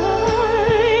light.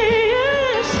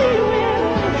 Yes, he will.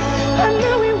 I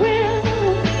know he will.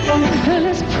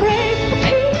 Let's pray for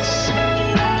peace.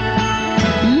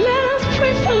 Let us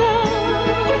pray for love.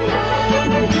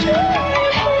 Do you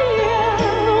hear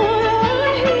what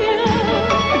I hear?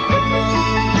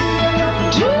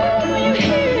 Do you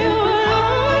hear what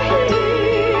I hear?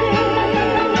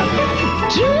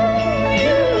 Do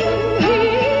you hear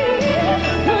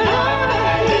what I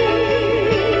hear?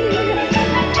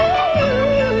 Do you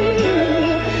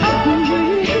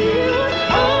hear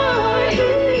what I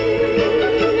hear?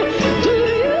 Do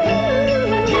you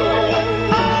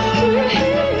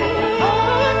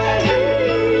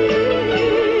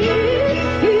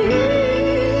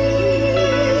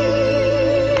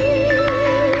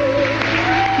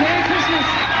Merry Christmas.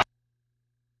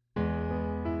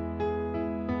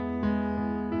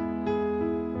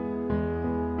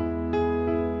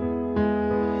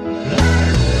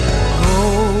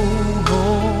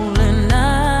 Holy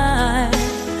night,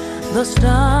 the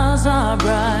stars are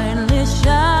brightly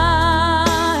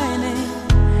shining.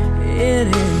 It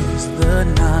is the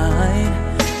night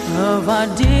of our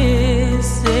dear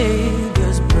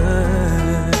Savior's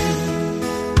birth.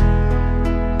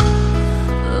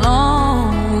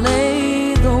 Long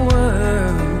lay the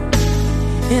world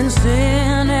in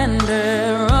sin and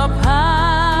error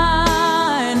pining,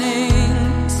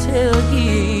 till he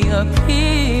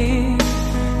appeared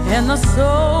and the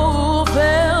soul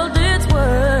felt its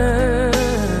worth.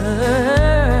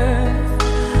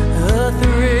 A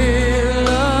thrill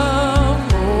of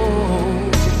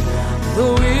hope, the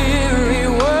weary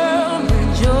world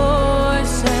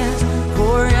rejoices,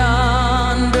 for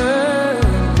yonder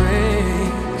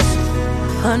breaks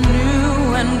a new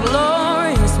and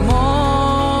glorious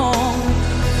morn.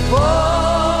 Fall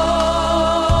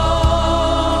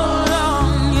on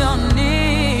your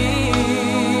knees,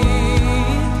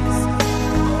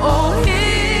 oh,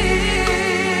 hear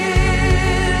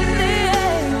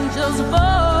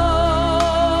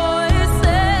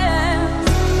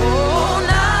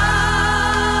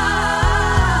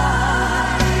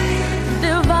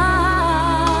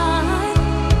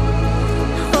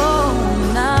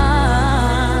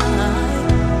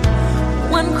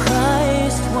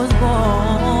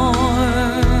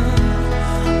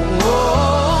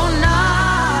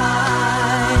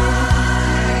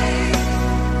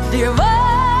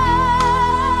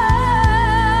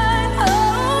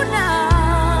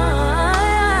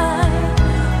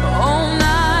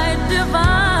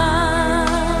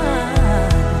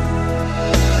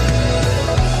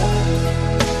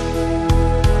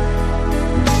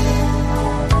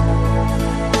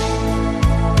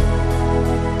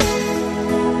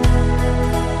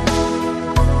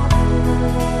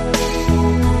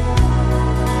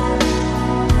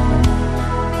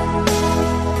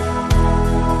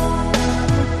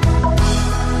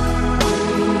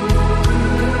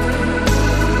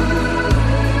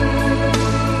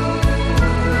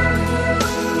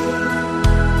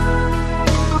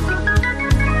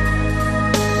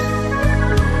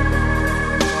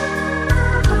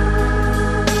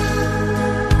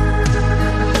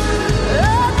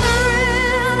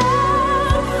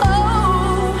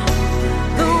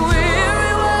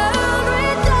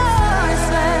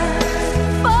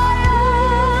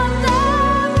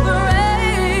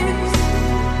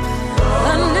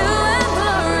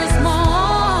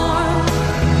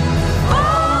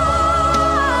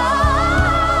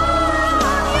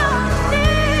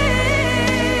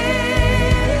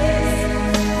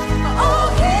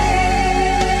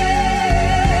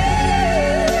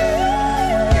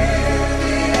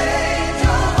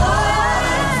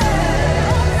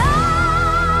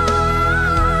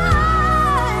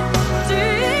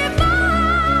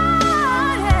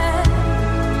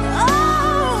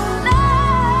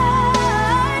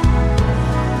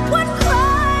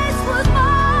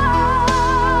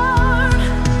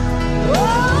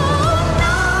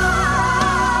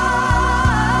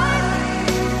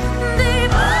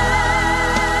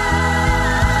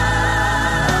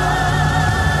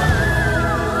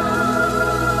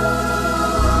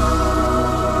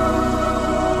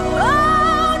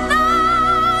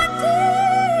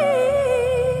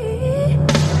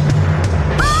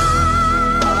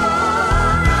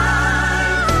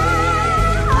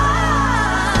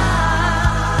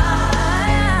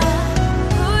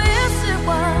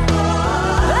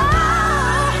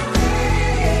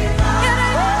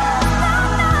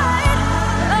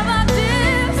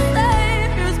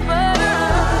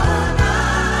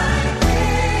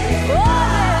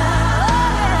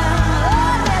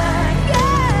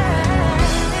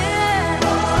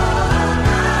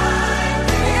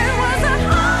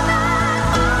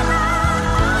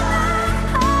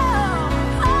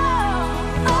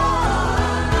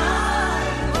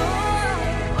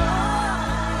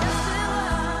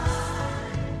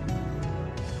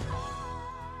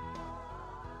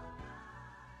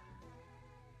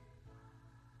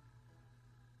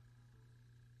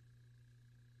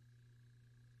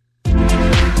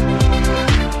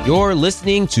You're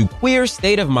listening to Queer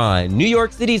State of Mind, New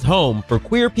York City's home for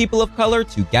queer people of color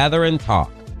to gather and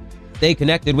talk. Stay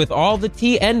connected with all the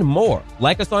tea and more.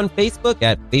 Like us on Facebook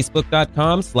at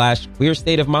facebook.com/Queer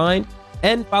State of Mind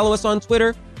and follow us on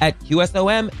Twitter at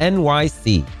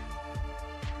QSOMNYC.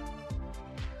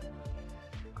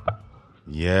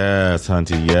 Yes,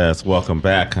 Hunty. Yes, welcome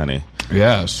back, honey.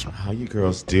 Yes. How you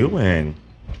girls doing?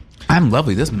 I'm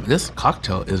lovely. This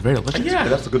cocktail is very delicious. Yeah,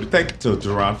 that's a good. Thank you to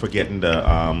Jerron for getting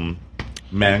the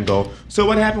mango. So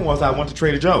what happened was I went to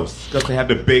Trader Joe's because they have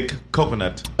the big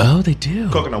coconut Oh, they do.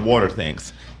 water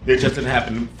things. It just didn't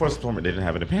happen. First of all, they didn't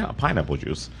have any pineapple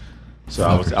juice. So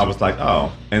I was like,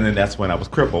 oh, and then that's when I was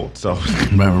crippled. So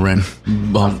Ren.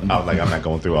 I was like, I'm not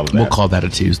going through all of that. We'll call that a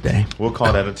Tuesday. We'll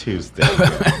call that a Tuesday.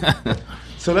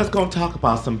 So let's go and talk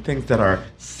about some things that are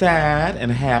sad and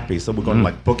happy. So we're going to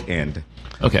like bookend.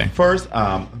 Okay. First,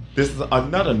 this is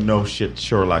another no shit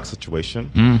Sherlock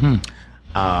situation.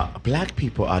 Black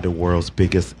people are the world's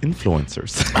biggest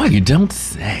influencers. Oh, you don't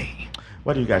say.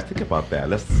 What do you guys think about that?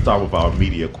 Let's start with our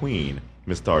media queen,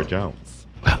 Miss Star Jones.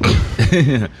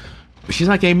 She's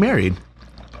not getting married.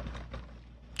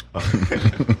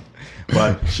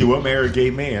 But she will marry a gay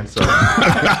man, so.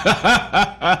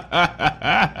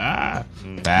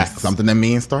 That's something that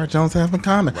me and Star Jones have in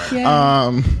common.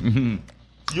 Right.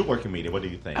 You work in media. What do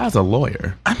you think? As a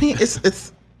lawyer. I mean,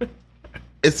 it's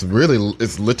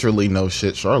literally no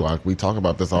shit Sherlock. We talk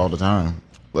about this all the time.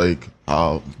 Like,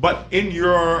 But in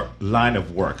your line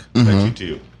of work that you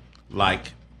do,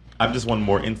 like, I just want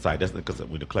more insight. That's because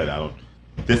we declared out.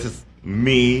 This is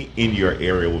me in your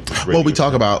area with this radio well, we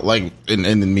talk show. about, like, in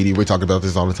the media, we talk about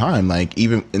this all the time. Like,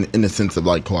 even in the sense of,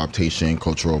 like, co-optation,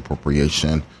 cultural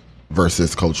appropriation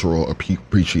versus cultural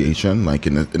appreciation. Like,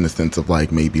 in the sense of,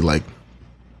 like, maybe, like,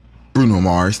 Bruno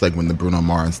Mars, like when the Bruno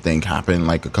Mars thing happened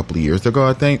like a couple of years ago,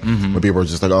 I think, where people were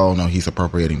just like, oh, no, he's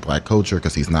appropriating black culture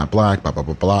because he's not black, blah, blah,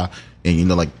 blah, blah. And, you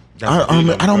know, like, I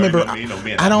don't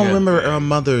remember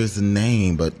Mother's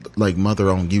name, but like Mother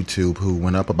on YouTube who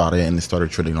went up about it and it started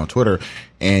trending on Twitter.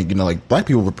 And, you know, like black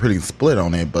people were pretty split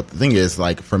on it. But the thing is,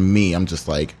 like, for me, I'm just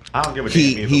like, I don't give a damn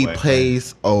either he way.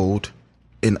 pays ode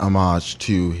in homage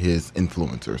to his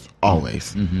influencers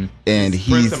always, and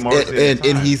Prince and Marcy at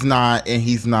the time.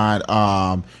 he's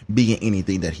not being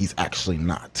anything that he's actually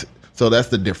not. So that's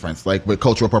the difference. Like with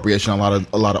cultural appropriation, a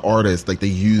lot of artists like they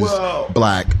use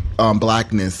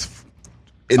blackness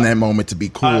in that moment to be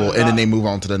cool, and then they move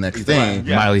on to the next thing.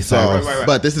 Yeah. Miley So, Cyrus.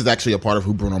 but this is actually a part of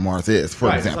who Bruno Mars is, for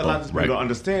Right. example. So a lot of people don't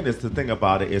understand this. The thing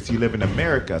about it is you live in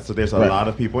America, so there's a lot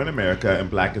of people in America, and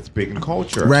black is big in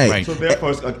culture. Right. So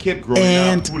therefore, a kid growing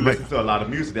And- up who listens to a lot of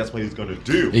music, that's what he's going to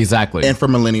do. Exactly. And for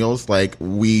millennials, like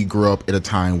we grew up at a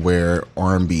time where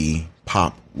R&B,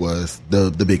 pop was the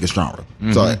biggest genre.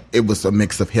 So it was a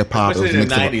mix of hip hop. Especially in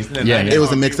the 90s. It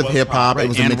was a mix of hip hop. It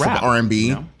was a And mix rap, of R&B.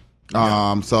 you know?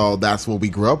 So that's what we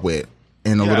grew up with,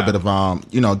 and a little bit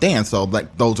of dance. So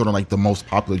like those are like the most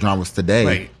popular genres today,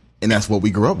 Right. and that's what we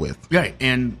grew up with. Right,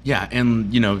 and you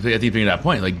know, I think at that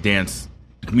point, like dance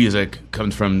music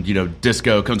comes from, you know,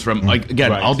 disco comes from like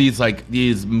again Right. all these like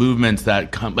these movements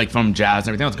that come like from jazz and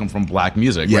everything else come from black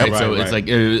music, Yeah, right? right, So right. it's like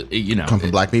you know, Come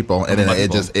from black people, and then black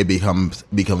it people.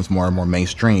 becomes more and more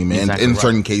mainstream, and Exactly in right.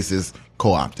 certain cases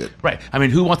co-opted. right. I mean,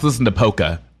 who wants to listen to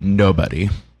polka? Nobody.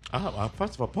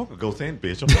 First of all, poker goes in,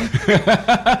 bitch.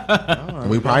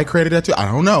 We probably created that too. I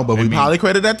don't know, but we probably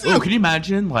created that too. Oh, can you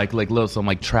imagine like little some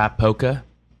like trap polka?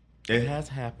 It has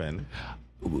happened.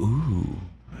 Ooh.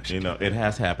 You know, it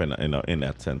has happened, you know, in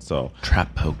that sense. So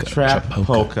Trap polka. Trap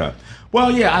polka.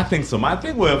 Well, yeah, I think so. My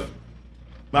big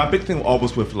thing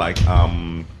always with like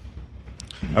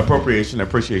appropriation,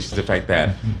 appreciation is the fact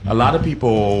that a lot of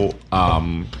people,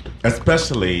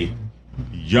 especially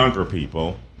younger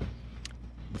people,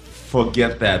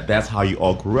 forget that that's how you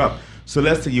all grew up. So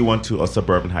let's say you went to a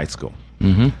suburban high school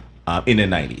in the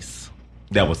 90s.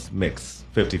 That was mixed,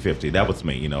 50-50. That was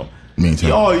me, you know. Me too.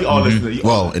 You all listen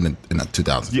to... in the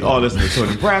 2000s. You all listen to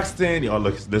Tony Braxton. You all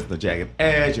listen to Jagged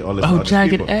Edge. You all listen to all these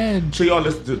Jagged people. Edge. So you all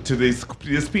listen to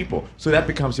these people. So that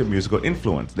becomes your musical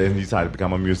influence. Then you decide to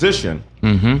become a musician.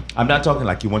 I'm not talking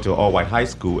like you went to an all-white high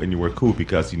school and you were cool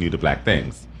because you knew the black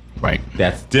things. Right.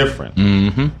 That's different.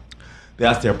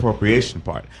 That's the appropriation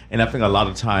part. And I think a lot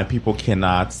of time people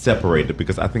cannot separate it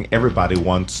because I think everybody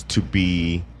wants to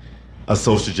be a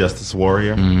social justice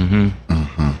warrior.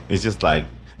 It's just like...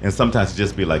 And sometimes it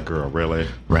just be like, girl, really?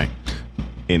 Right.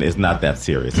 And it's not that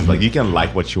serious. It's like you can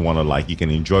like what you want to like. You can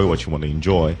enjoy what you want to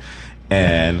enjoy.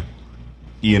 And,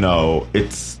 you know,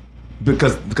 it's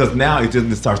because now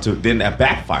it starts to, then that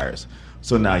backfires.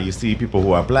 So now you see people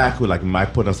who are black who like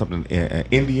might put on something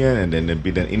Indian, and then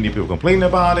Indian people complaining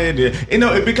about it. You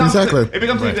know, it becomes Exactly. It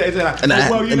becomes Right. it's like, And,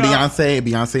 well, you know, Beyonce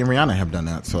and Rihanna have done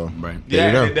that. So Right.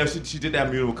 there you yeah, go. and she did that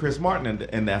music with Chris Martin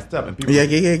and that stuff. And people, Yeah.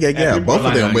 and people Both were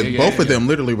of them like, with both of them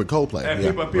literally with Coldplay. And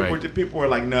Yeah. people were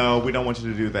like, no, we don't want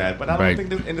you to do that. But I don't Right. think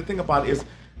that, and the thing about it is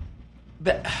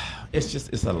that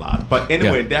it's a lot. But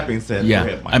anyway, Yeah. that being said, Yeah, go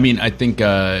ahead, Mike. I mean, I think,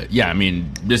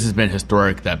 this has been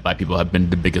historic that black people have been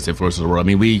the biggest influencers in the world. I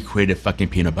mean, we created fucking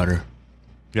peanut butter.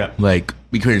 yeah, Like,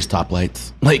 we created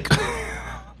stoplights. Like,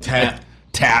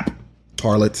 tap.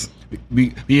 Harlots.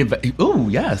 Oh,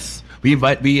 yes.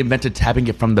 We invented tapping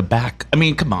it from the back. I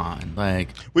mean, come on. Like,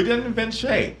 we didn't invent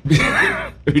shade. we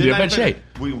didn't invent shade.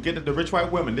 We get the rich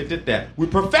white women. They did that. We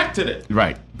perfected it.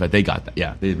 Right. But they got that.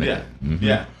 Yeah. They Yeah, invented it.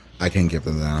 yeah. I can't give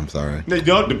them that. I'm sorry. They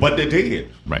don't, but they did.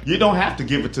 Right. You don't have to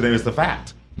give it to them. It's a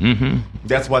fact. Mm-hmm.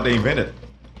 That's what they invented.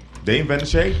 They invented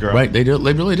shade, girl. Right. They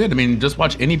really did. I mean, just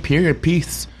watch any period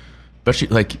piece, especially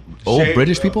like old Shade,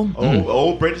 British people.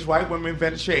 Old British white women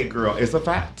invented shade, girl. It's a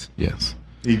fact. Yes.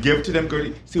 You give it to them, girl.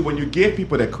 See, when you give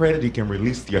people that credit, you can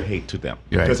release your hate to them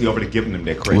Right. because you already given them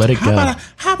their credit. Let it How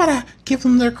go. about I give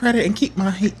them their credit and keep my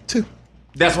hate too?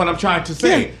 That's what I'm trying to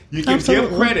say. Yeah, You can absolutely.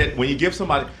 give credit when you give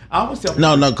somebody. I always tell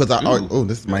No, people- because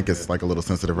this mic is like a little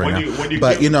sensitive right When now. you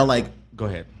But give- you know, like Go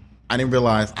ahead. I didn't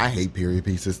realize I hate period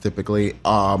pieces typically.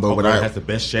 But But when it I has the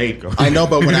best shade, girl. I know,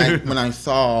 but when I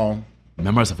saw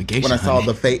Memorization. when I saw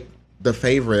honey. the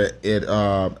favorite, it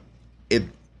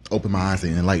opened my eyes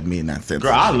and enlightened me in that sense.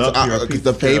 Girl, I love period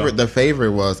because pieces, the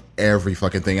favorite was every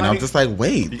fucking thing, and I was Honey, just like,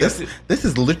 wait, you this got to- this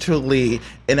is literally.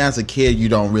 And as a kid, you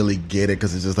don't really get it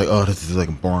because it's just like, oh, this is like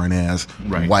a boring ass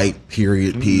Right. white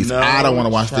period piece. No, I don't want to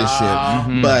watch this child.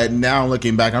 shit. But now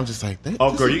looking back, I'm just like,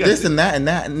 Oh, girl, you gotta this see- and that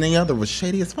and the other was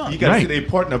shady as fuck. You gotta Right. see the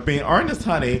importance of being earnest,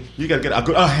 honey. You gotta get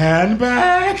a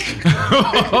handbag.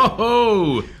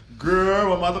 Oh, Girl,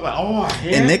 my mother like, oh, a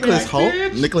handbag, And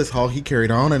bitch. Nicholas Holt, he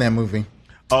carried on in that movie.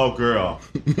 Oh, girl.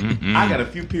 I got a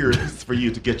few period pieces for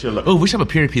you to get your look. oh, we should have a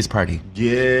period piece party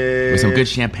Yeah. with some good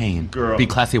champagne. Girl. Be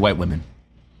classy white women.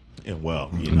 Yeah, well,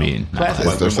 you I know. mean, classy is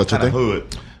white there women such a kinda thing?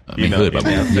 hood. I mean, You know, hood, but in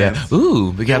that yeah. sense. Ooh,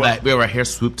 we got Well- that. We have our hair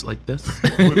swooped like this.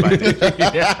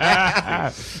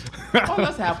 Oh,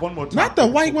 let's have one more time. Not the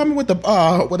white woman with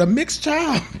a mixed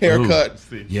child haircut.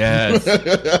 Yes.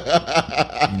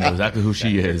 You know exactly who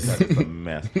she is. It's a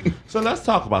mess. So let's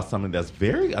talk about something that's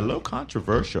a little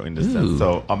controversial in this Ooh. sense.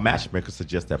 So a matchmaker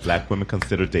suggests that black women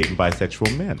consider dating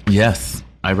bisexual men. Yes,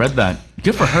 I read that.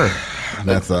 Good for her.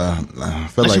 That's I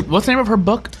feel Actually, like what's the name of her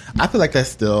book? I feel like that's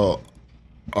still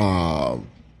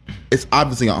it's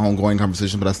obviously an ongoing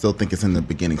conversation, but I still think it's in the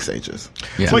beginning stages.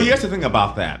 Yeah. Well, here's the thing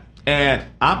about that. And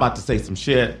I'm about to say some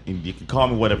shit, and you can call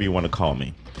me whatever you want to call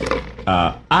me.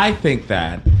 I think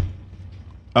that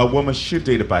a woman should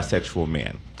date a bisexual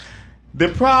man. The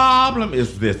problem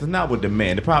is this. It's not with the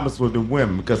man. The problem is with the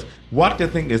women. Because what they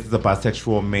think is a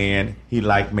bisexual man, he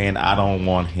like man, I don't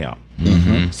want him.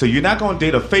 So you're not going to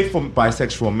date a faithful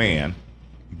bisexual man,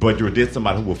 but you'll date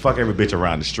somebody who will fuck every bitch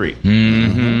around the street.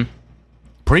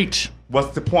 Preach.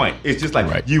 What's the point? It's just like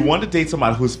Right. you want to date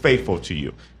somebody who's faithful to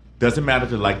you. Doesn't matter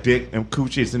to like dick and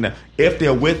coochies and that. If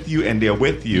they're with you and they're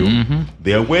with you,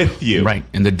 they're with you. Right.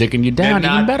 And they're dicking you They're down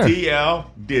even not better.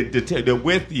 DL. They're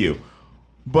with you.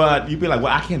 But you'd be like,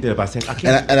 well, I can't date a bisexual. I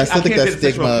can't. And I still think can't that date a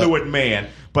sexual stigma- fluid man.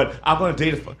 But I'm going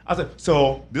to date a. I said,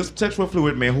 so this sexual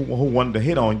fluid man who wanted to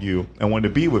hit on you and wanted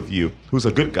to be with you, who's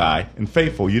a good guy and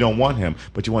faithful, you don't want him,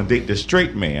 but you want to date this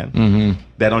straight man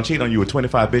that don't cheat on you with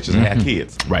 25 bitches and have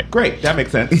kids. Right. Great. That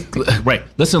makes sense. Right.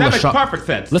 Listen, That makes LaShawn- perfect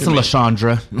sense. Listen, to me.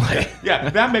 LaShandra. Yeah,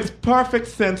 that makes perfect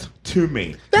sense to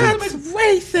me. That's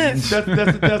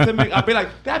racist. Does it make? I'll be like,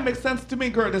 that makes sense to me,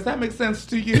 girl. Does that make sense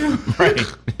to you? Right.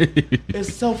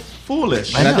 It's so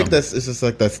foolish. And I know. think it's just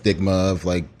like that stigma of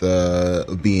like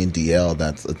the being DL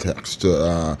that's attached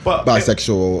to But-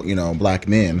 bisexual, black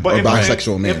men or if a man-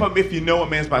 bisexual men. If you know a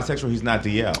man's bisexual, he's not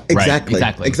DL. Exactly,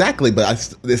 exactly. exactly.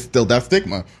 But it's still that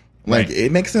stigma. Like Right.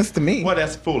 it makes sense to me. Well,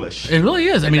 that's foolish. It really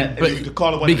is. I mean, that- but you could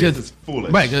call it what it is, it's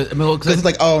foolish. Right. 'Cause, I mean, well, 'cause Because it's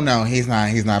like, oh no, he's not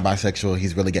bisexual.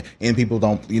 He's really gay. And people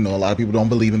don't, a lot of people don't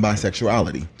believe in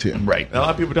bisexuality too. right. A lot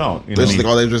of people don't. You know? They're just like,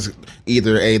 oh, they're just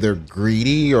either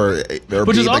greedy or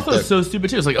Which is like also so stupid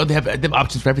too. It's like, oh, they have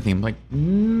options for everything. I'm like,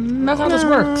 that's how this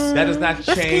works. That does not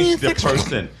change the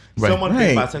person. Right. Someone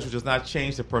being Right. bisexual does not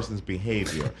change the person's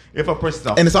behavior. If a person's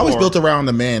a And it's always whore- built around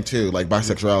the man too. Like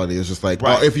bisexuality is just like,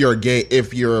 Right. oh, if you're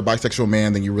a bisexual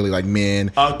man, then you really like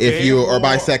men. A If gay you are a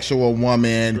whore- bisexual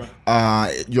woman,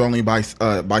 you're only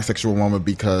bisexual woman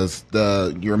because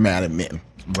you're mad at men.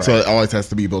 So it always has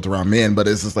to be built around men. But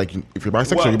it's just like if you're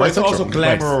bisexual, Well, you're but it's bisexual. also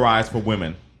glamorized for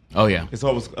women. Oh yeah. It's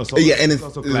always Yeah, and it's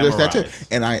also there's that too. glamorized.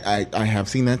 And I have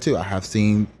seen that too. I have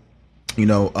seen,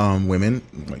 women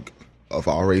like of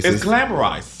all races. It's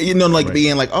glamorized.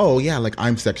 Being like, oh yeah, like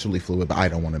I'm sexually fluid, but I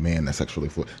don't want a man that's sexually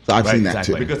fluid. So I've seen that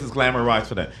exactly. too. Because it's glamorized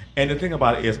for that. And the thing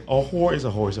about it is, a whore is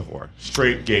a whore is a whore.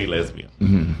 Straight, gay, lesbian.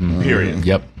 Period.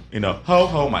 Yep.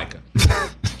 Ho, Micah.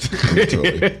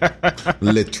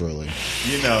 Literally.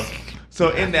 So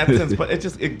in that sense, but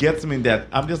it gets me that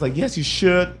I'm just like, yes, you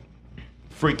should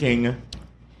freaking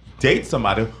date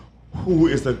somebody who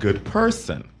is a good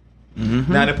person.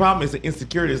 Now the problem is the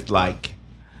insecurity is like,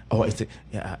 oh,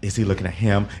 is he looking at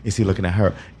him? Is he looking at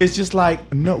her? It's just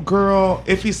like, no, girl,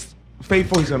 if he's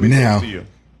faithful, he's gonna be faithful to you.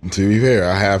 To be fair,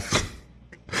 I have.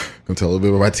 Gonna tell a little bit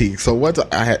about my tea. So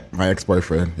I had my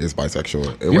ex-boyfriend is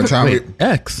bisexual. At one time,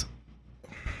 ex.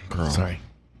 girl, Sorry.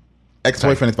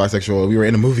 ex-boyfriend is bisexual. We were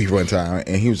in a movie one time,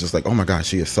 and he was just like, "Oh my god,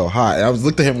 she is so hot." And I was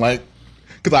looked at him like,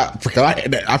 because I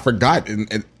forgot,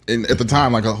 and at the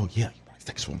time, like, oh yeah, you're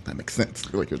bisexual. That makes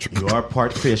sense. Like, You are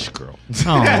part fish, girl.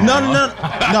 no,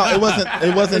 it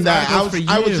wasn't that.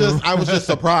 I was just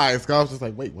surprised. 'Cause I was just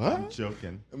like, wait, what? I'm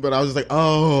joking. But I was just like,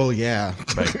 oh yeah,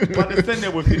 But the thing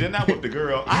that with you, not with the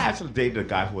girl. I actually dated a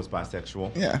guy who was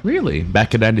bisexual. yeah. Really?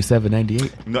 Back in 97,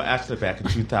 98? No, actually back in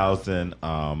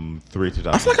 2003,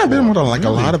 2004. I feel like I've been with a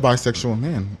lot of bisexual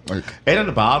men. Like, It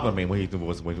didn't bother me when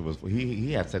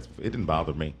he had sex. It didn't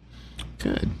bother me.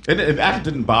 Good. It actually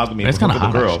didn't bother me. It's with kinda the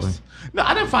hot, girls. actually. No,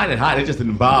 I didn't find it hot. It just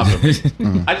didn't bother me.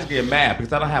 I just get mad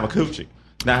because I don't have a coochie.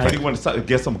 Now, if you want to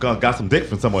get got some dick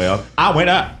from somewhere else, I went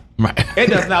up. Right. It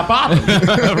does not bother me.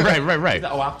 right.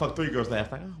 Oh, I fucked 3 girls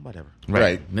last night. Oh, whatever.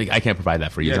 Right. I can't provide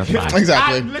that for you. Yeah. That's fine.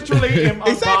 Exactly. I literally am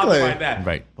Exactly. unbothered by that.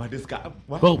 Right. But this guy.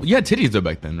 What? Well, you had titties though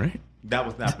back then, right? That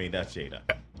was not me. That's Jada.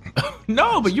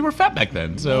 No, but you were fat back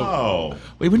then. So Oh.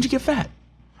 wait, when did you get fat?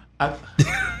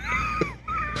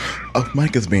 oh,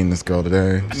 Mike is being this girl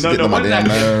today. She's No, getting on my what did damn I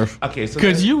do? nerve. Okay, so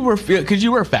Because you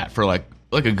were fat for like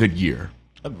a good year.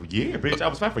 a year, bitch. I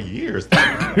was fat for years. She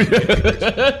Thank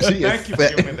is you for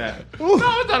fat. giving me that. No,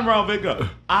 it's nothing wrong, big girl.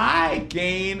 I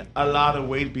gained a lot of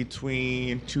weight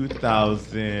between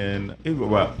 2000.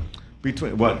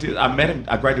 I met him.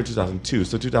 I graduated 2002.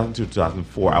 So 2002,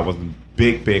 2004, I wasn't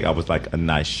big. I was like a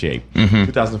nice shape.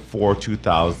 2004,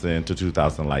 2000 to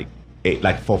 2008,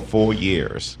 like for 4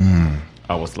 years,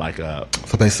 I was like a.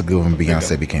 So basically, when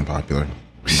Beyonce became popular,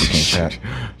 she became fat.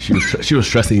 She was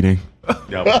stress eating.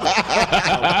 Yeah,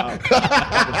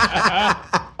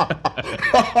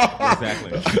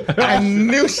 exactly. I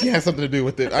knew she had something to do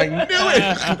with it. I knew it.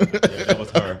 Yeah, that was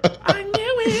her. I knew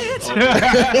it.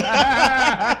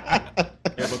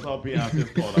 It was all Beyonce's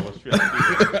fault. I was stressed.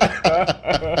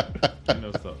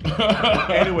 So.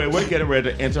 Anyway, we're getting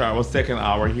ready to enter our second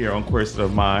hour here on Queer State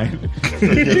of Mind. So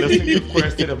you're listening to Queer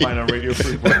State of Mind on Radio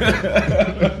Free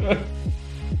Brooklyn.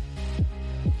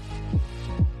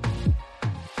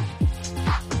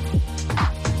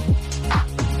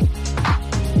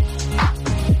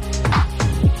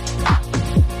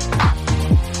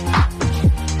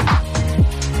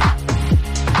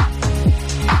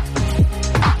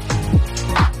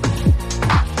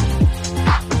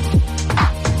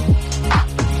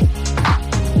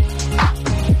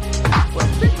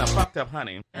 Up,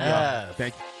 honey. Yeah.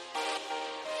 Thank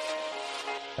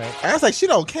you. I was like, she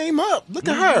don't came up. Look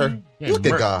at her. Look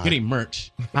at God. Getting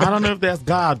merch. I don't know if that's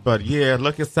God, but yeah,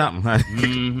 look at something,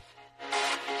 honey.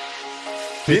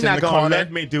 They're in not the going to corner.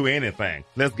 let me do anything.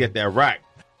 Let's get that right.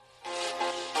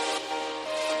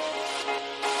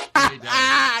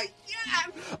 Yes!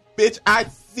 Bitch, I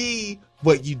see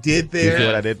what you did there. You see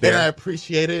what I did there? And I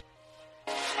appreciate it.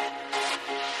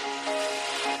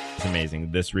 It's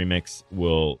amazing. This remix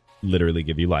will literally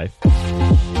give you life.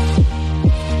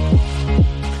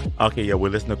 Okay, yeah, we're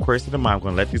listening to Queer State of Mind. I'm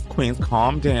going to let these queens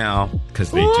calm down.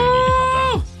 Because they do need to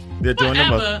calm down. They're doing the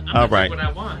most. All right.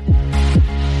 I want.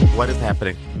 What is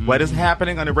happening? What is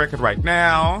happening on the record right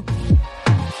now?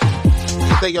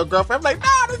 You say your girlfriend, I'm like,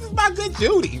 nah, this is my good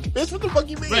Judy. Bitch, what the fuck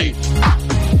you mean?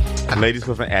 Right. Ladies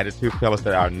with an attitude, fellas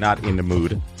that are not in the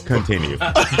mood. Continue.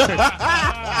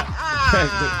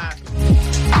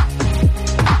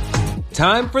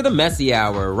 Time for the Messy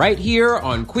Hour, right here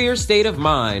on Queer State of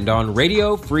Mind on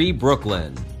Radio Free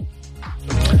Brooklyn.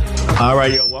 All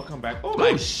right, yo, welcome back. Oh,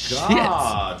 my shit.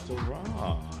 God. So wrong.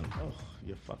 Oh,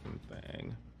 your fucking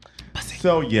thing.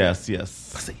 So, yes.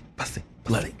 Pussy,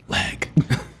 bloody leg.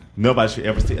 Nobody should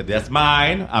ever see it. That's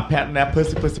mine. I'm patting that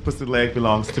pussy leg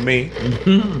belongs to me.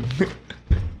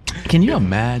 Can you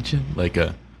imagine like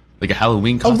a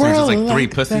Halloween costume? It's just like world three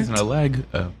like pussies that. and a leg.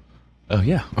 Oh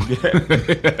yeah.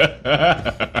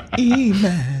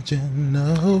 Imagine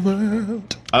a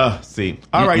world. See.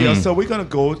 All right, yo. So we're going to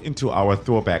go into our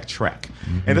throwback track.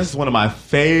 And this is one of my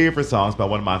favorite songs by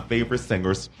one of my favorite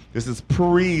singers. This is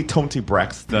pre-Toni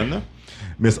Braxton,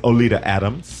 Miss Oleta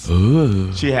Adams.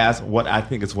 Ooh. She has what I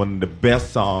think is one of the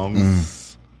best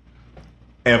songs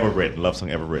ever written, love song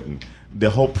ever written. The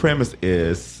whole premise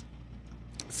is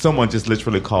someone just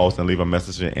literally calls and leave a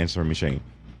message in an answering machine.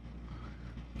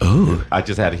 Oh. I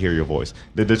just had to hear your voice.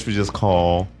 They literally just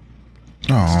call,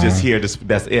 Aw. just hear this.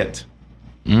 That's it.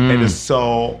 And it's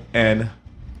so, and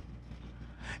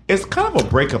it's kind of a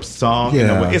breakup song. Yeah. In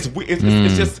a way. It's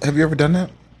just Have you ever done that?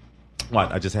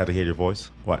 what I just had to hear your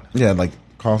voice. What? Yeah, like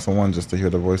call someone just to hear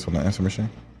the voice on the answer machine.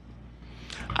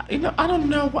 I don't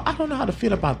know. I don't know how to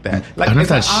feel about that. Like, I don't know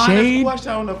if it's that's an honest shade.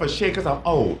 question. I don't know if it's shade because I'm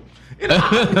old. You know,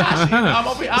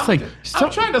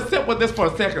 I'm trying to sit with this for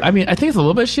a second. I mean, I think it's a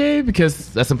little bit shade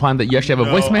because that's implying that you actually have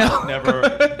a voicemail. I never.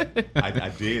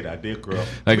 I did, girl.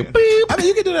 Like, beep. I mean,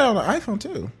 you can do that on an iPhone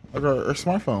too, or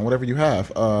smartphone, whatever you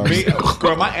have.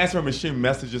 Girl, my answering machine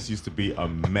messages used to be a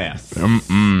mess.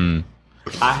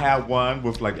 I had one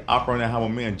with like the opera and how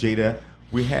me and Jada,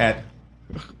 we had.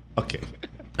 Okay.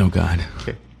 Oh, God.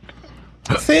 Okay.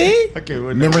 See? Okay.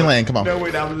 Wait, Memory lane, come on. No,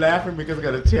 wait. I'm laughing because I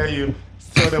got to tell you.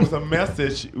 So there was a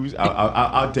message.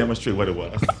 I'll demonstrate what it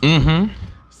was. Mm-hmm.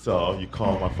 So you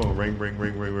call my phone, ring, ring,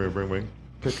 ring, ring, ring, ring, ring.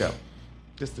 Pick up.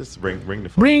 Just ring the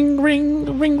phone. Ring,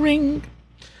 ring, ring, ring.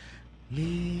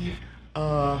 Leave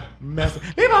a message.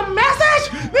 Leave a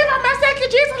message. Leave a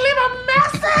message. Jesus, leave a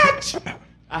message.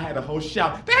 I had a whole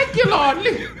shout. Thank you, Lord.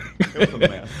 It was a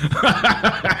mess.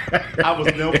 I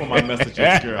was known for my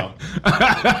messages, girl.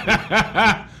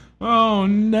 Oh,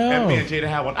 no. And me and Jada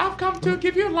had one. I've come to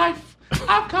give you life.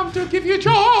 I've come to give you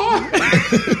joy.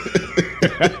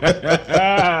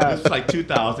 It's like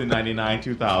 2000, 99,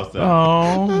 2000.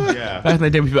 Oh. Yeah. Back in the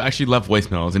day when people actually left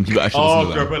voicemails and people actually Oh,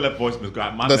 listened to girl, them. but let voicemails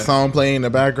go. My The message- song playing in the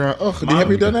background. Oh,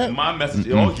 have you done that? My message.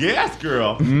 Oh, yes,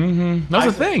 girl. That was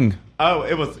a thing. Oh,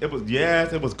 it was.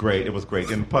 Yes, it was great. It was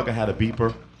great. And Pugga had a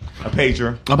beeper, a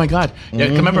pager. Oh my God! Yeah, I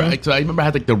remember I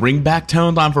had like the ringback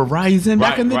tones on Verizon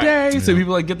back Right, in the right. day, so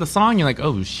people like get the song. You're like,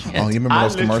 oh shit! Oh, you remember I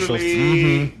those commercials?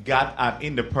 literally I'm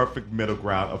in the perfect middle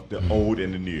ground of the old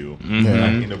and the new.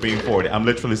 Yeah. Like, being 40, I'm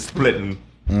literally splitting.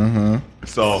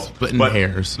 So Splitting but-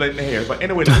 hairs. Splitting the hairs. But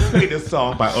anyway, let's play this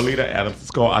song by Oleta Adams. It's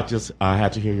called I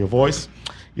Had to Hear Your Voice.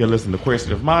 You're listening to Queer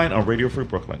State of Mind on Radio Free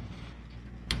Brooklyn.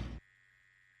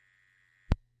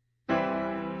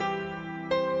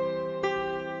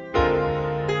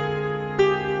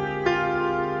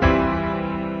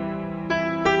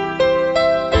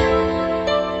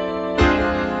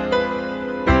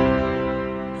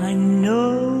 I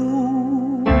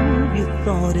know you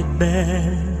thought it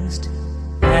best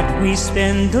that we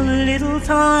spend a little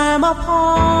time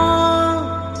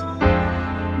apart,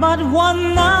 but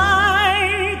one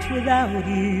night without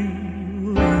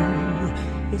you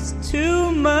is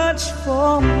too much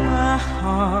for my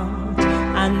heart.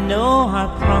 I know I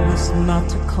promised not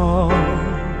to call.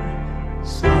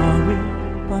 Sorry,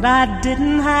 but I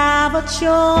didn't have a choice.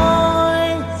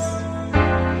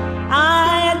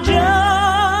 I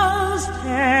just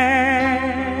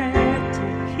had to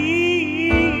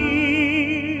hear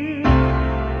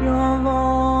your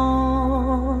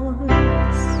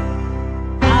voice.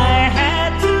 I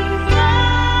had to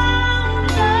know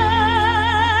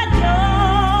that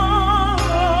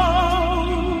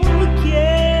you're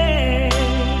okay.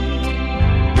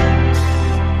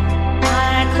 I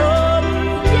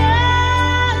couldn't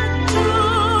get to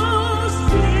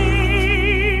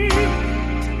sleep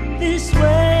this way.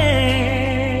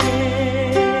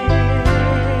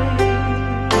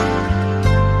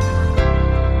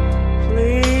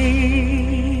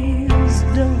 Please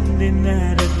don't be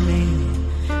mad at me,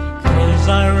 'cause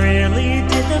I really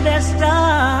did the best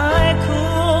I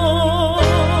could.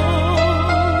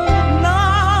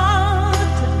 Not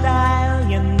to dial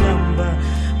your number,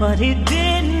 but it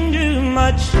didn't do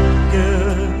much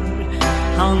good.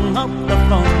 Hung up the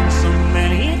phone so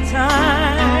many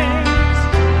times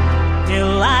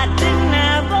till I didn't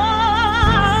have a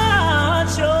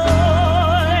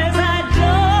choice. I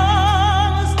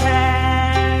just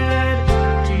had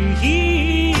to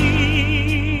hear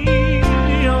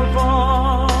your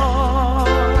voice.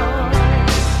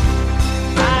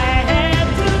 I had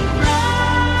to know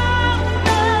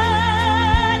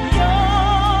that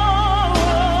you're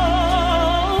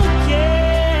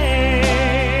okay.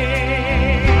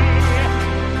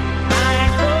 I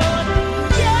couldn't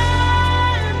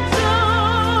get to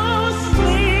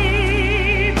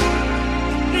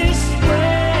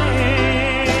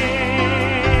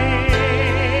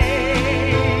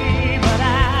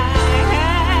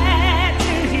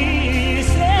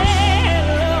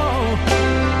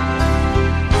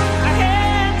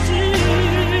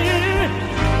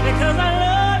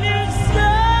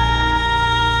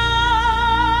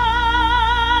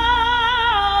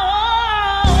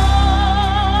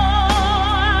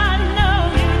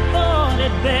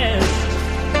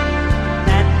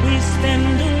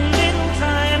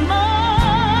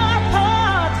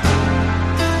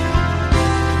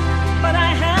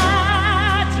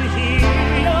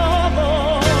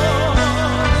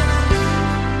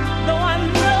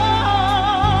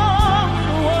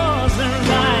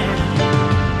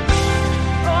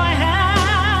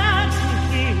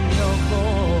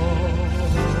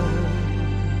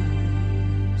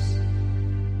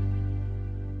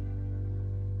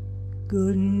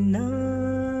good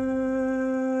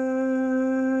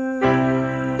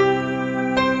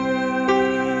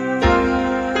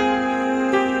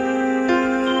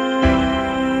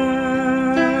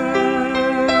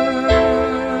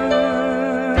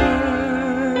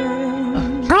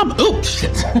Oh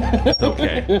shit! It's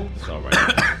okay. It's all right.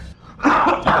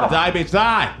 Die, bitch,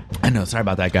 die. I know. Sorry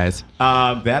about that, guys.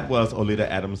 That was Olita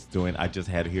Adams doing I Just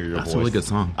Had to Hear Your Voice. That's a really good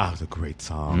song. Oh, it's a great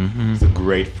song. It's a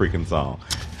great freaking song.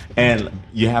 And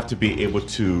you have to be able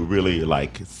to really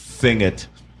like sing it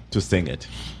to sing it.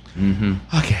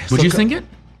 Okay. Would you sing it?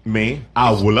 Me?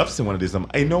 I would love to sing one of these.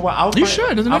 You know what? You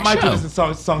should. There's a I next might show. do this in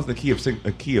songs in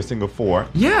the key of single 4.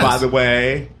 Yes. By the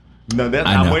way, no, that's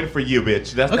I I'm know. waiting for you,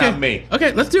 bitch. That's Okay. not me.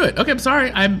 Okay, let's do it. Okay, I'm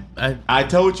sorry. I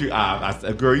told you, I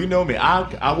said, girl, you know me.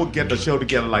 I will get the show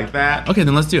together like that. Okay,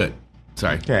 then let's do it.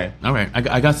 Sorry. Okay. All right.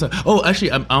 I got some. Oh,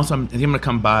 actually, I think I'm gonna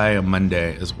come by on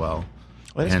Monday as well,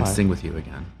 Oh, that's and fine. sing with you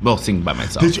again. Well, sing by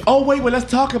myself. Did you? Oh wait, let's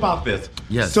talk about this.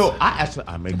 Yes. So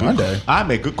I make good. Monday. I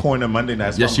make good coin on Monday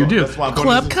nights. Yes, you do. That's why I'm going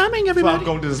Club to this, coming, that's why everybody. I'm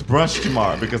going to this brunch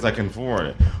tomorrow because I can afford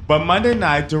it. But Monday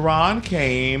night, Duran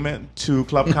came to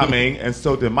Club Coming, and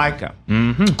so did Micah.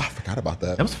 I forgot about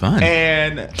that. That was fun.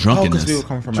 And Oh, Drunkenness. because we were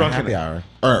coming from a Drunkenness. happy hour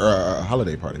or a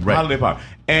holiday party. Right. holiday party.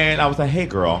 And I was like, hey,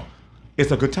 girl,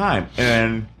 it's a good time.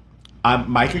 And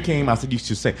Micah came. I said, you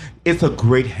should sing. It's a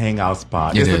great hangout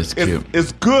spot. It It's is cute.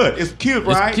 It's good. It's cute,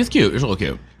 right? It's cute. It's real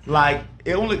cute. Like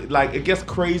it gets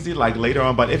crazy like later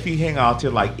on, but if you hang out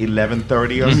till like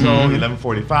 11:30 or so, Mm-hmm.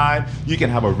 11:45, you can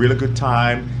have a really good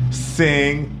time.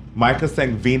 Sing. Micah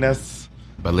sang Venus,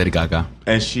 But Lady Gaga.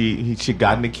 and she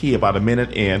got in the key about a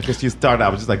minute in because she started. I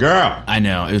was just like, girl. I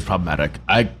know it was problematic.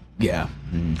 Yeah.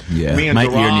 Me and My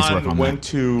ear needs to work Duran on went that.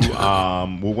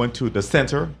 to we went to the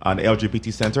center, on the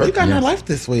LGBT center. What you got in Yes. your life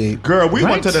this week? Girl, we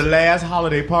Right. went to the last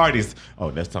holiday parties. Oh,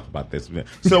 let's talk about this.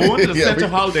 So we went to the Yeah, center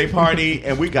we- holiday party,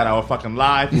 and we got our fucking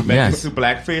live. We met Yes. two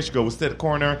Blackfish, go sit the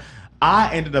corner.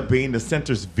 I ended up being the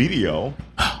center's video.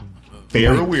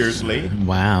 Very weirdly.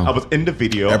 Wow. I was in the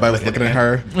video. Everybody was looking at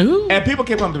her. Ooh. And people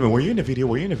kept coming to me, were you in the video?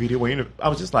 Were you in the video? Were you in the... I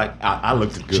was just like, I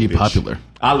looked at good, She bitch. popular.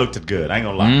 I looked at good. I ain't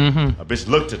gonna lie. A bitch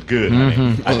looked at good,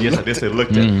 honey. I did say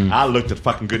looked at. I looked at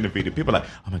fucking good in the video. People are like,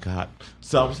 oh my God.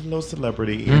 So I was a little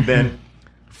celebrity. And then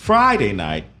Friday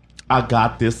night, I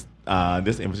got this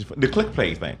invitation, the Click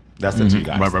Play thing. That's it to you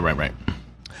guys. Right.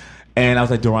 And I was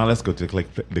like, Duran, let's go to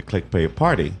the Click Play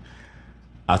party.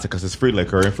 I said, because it's free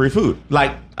liquor and free food.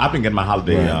 Like, I've been getting my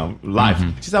holiday life.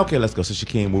 She said, okay, let's go. So she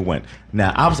came, we went.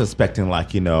 Now, I was expecting,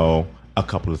 like, a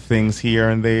couple of things here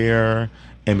and there,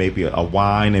 and maybe a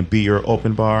wine and beer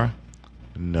open bar.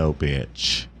 No,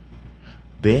 bitch.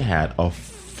 They had a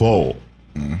full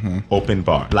open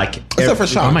bar. Like, Except for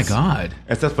shots. Oh my God.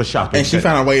 Except for shopping. And she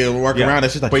found a way to work Yeah. around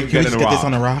it. She's like, But you can we get just in get the this raw.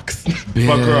 on the rocks?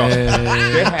 But girl,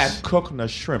 they had coconut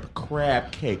shrimp,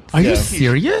 crab cakes. Are you cheese-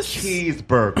 serious?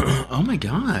 Cheeseburger. Oh my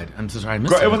God. I'm so sorry. I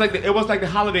missed Girl, it. it was like the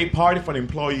holiday party for the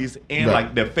employees and Right.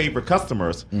 like their favorite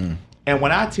customers. And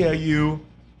when I tell you,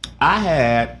 I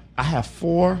have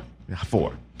four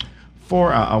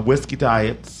whiskey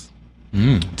diets,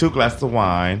 2 glasses of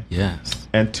wine, Yes.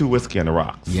 and 2 whiskey on the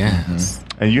rocks. Yes.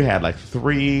 And you had like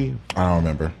 3. I don't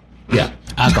remember. Yeah.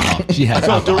 Alcohol. She had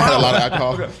So alcohol. I had a lot of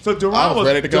alcohol. So Duran I was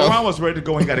ready to go. Duran was ready to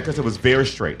go. He got it because it was very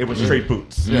straight. It was straight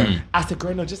boots. I said,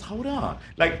 "Girl, no, just hold on."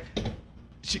 Like,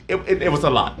 it was a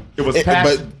lot. It was packed.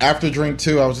 But after drink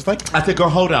 2, I was just like, I said, "Girl,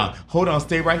 hold on,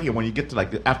 stay right here. When you get to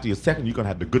like after your second, you're gonna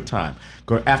have the good time."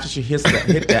 Girl, after she hit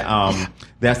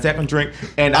that second drink,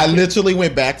 and I literally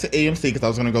went back to AMC because I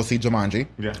was going to go see Jumanji.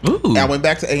 yeah. Ooh. I went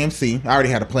back to AMC. I already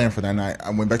had a plan for that night. I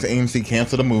went back to AMC,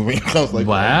 canceled the movie. I was like,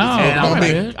 Wow. And I, All was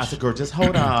right. like, I said, "Girl, just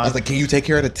hold on." I was like, can you take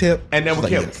care of the tip? and then She's we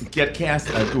like, kept yes. get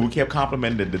cast. We kept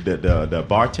complimenting the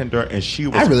bartender, and she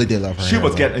was. I really did love her She hair,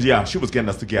 was though. she was getting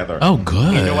us together. Oh,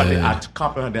 good. You know what? I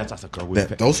complimented her. I said, "Girl, we're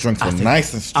Those drinks were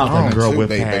nice and I was strong, like, "Girl, too, we're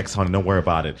baby." fags, honey. Don't worry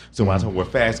about it." So when I told her we're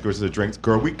fags, girls to the drinks,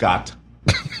 girl, we got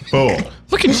full.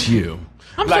 Look at you.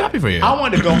 I'm so happy for you. I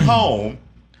wanted to go home.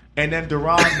 And then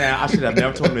Duran now, I should have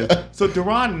never told him this. So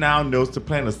Duran now knows to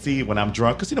plant a seed when I'm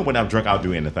drunk. Because when I'm drunk, I'll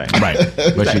do anything. Right.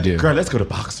 But you do. Girl, let's go to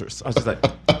Boxers. I was just like,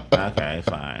 okay,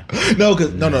 fine. No,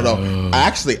 because no.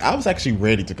 I was actually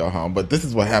ready to go home, but this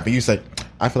is what happened. You said,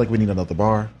 I feel like we need another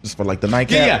bar just for like the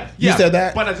nightcap. Yeah. You said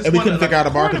that, But I just and we wanted, couldn't figure like,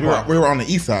 out a bar corner because bar. we were on the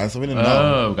east side, so we didn't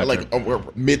Oh, know. gotcha. Like we're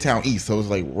Midtown East, so it was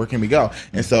like, where can we go?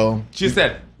 And so She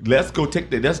said, let's go take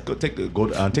the take the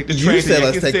train you said to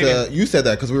let's Yankee take Stadium. you said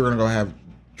that because we were gonna go have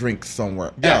drinks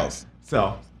somewhere else.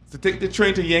 So take the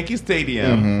train to Yankee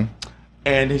Stadium.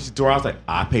 And Duran was like,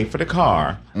 I paid for the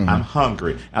car. I'm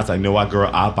hungry. I was like, no, what, girl,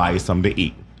 I'll buy you something to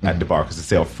eat. at the bar because they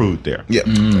sell food there. Yeah.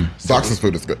 Boxer's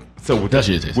food is good. So we got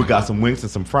some wings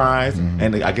and some fries,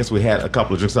 and I guess we had a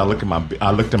couple of drinks. I looked at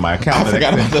my account. I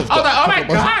forgot about I was this. like, oh my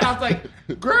god! I was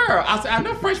like, girl, I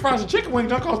know French fries and chicken wings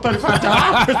don't cost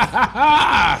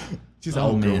 $35. She's like,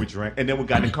 oh girl, we drank, and then we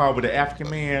got in the car with the African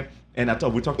man, and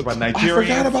we talked about Nigeria. I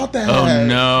forgot about that. Oh,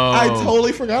 no. I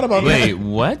totally forgot about Wait, that.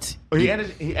 what? He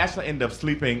actually ended up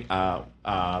sleeping.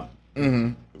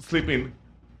 Sleeping.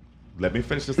 Let me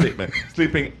finish the statement.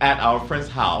 Sleeping at our friend's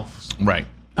house. Right.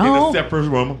 In a separate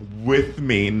room with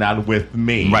me, not with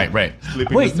me. Right.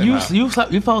 Sleeping Wait, in the same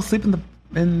house. you fell asleep in the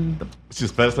She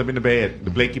just fell asleep in the bed,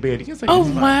 the blankie bed. You can say Oh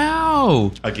it's fine.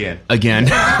 wow. Again.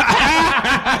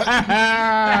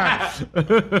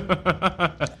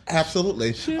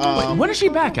 Absolutely. When is she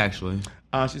back actually?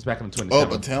 She's back on the 27th. Oh,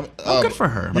 but tell me. Good for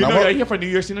her. You know, I you're here for New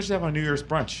Year's. You know, she have a New Year's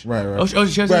brunch. Right. Oh,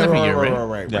 she has every year,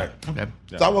 right? Right. Okay.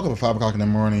 So I woke up at 5 o'clock in the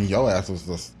morning. Your ass was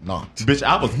just knocked. Bitch,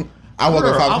 I was. I woke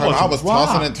up at 5 Girl, o'clock. I was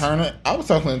tossing rocked. and turning.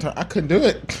 I couldn't do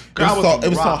it. Girl, It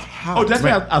was so rocked. hot. Oh, that's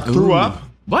why I threw up.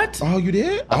 What? Oh, you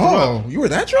did? threw Oh, you were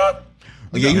that drunk?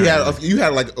 Yeah, you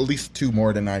had like at least 2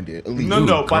 more than I did. At least. No,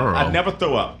 but girl. I never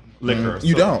throw up liquor.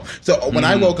 You don't. So when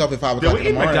I woke up at 5 Did o'clock we in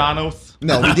the eat morning, McDonald's?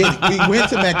 No, we didn't. We went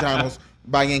to McDonald's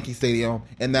by Yankee Stadium,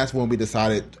 and that's when we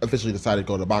officially decided to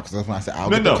go to the Boxers. That's when I said, I'll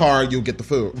get the car, you'll get the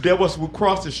food. We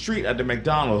crossed the street at the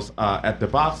McDonald's at the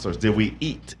Boxers. Did we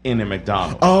eat in the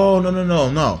McDonald's? Oh,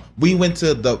 no. We went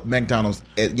to the McDonald's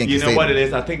at Yankee You know Stadium. what it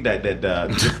is? I think that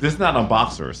this is not on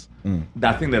Boxers.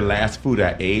 I think the last food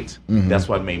I ate, that's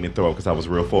what made me throw up because I was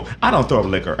real full. I don't throw up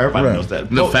liquor. Everybody Right. knows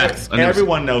that. No, facts. I never-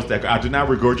 Everyone knows that. I do not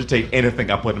regurgitate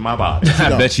anything I put in my body.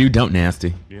 I bet you don't,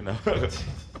 nasty. You know?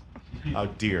 How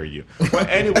dare you? But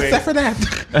anyway, Except for that.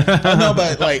 No,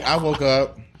 but like I woke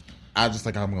up. I was just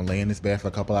like, I'm going to lay in this bed for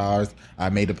a couple hours. I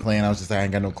made a plan. I was just like, I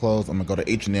ain't got no clothes. I'm going to go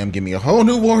to H&M, give me a whole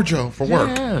new wardrobe for work.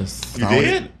 Yes. you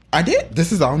did? I did.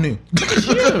 This is all new.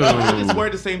 I just wear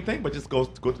the same thing, but just go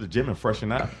to the gym and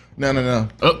freshen up. No.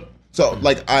 Oh. So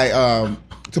like so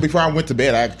before I went to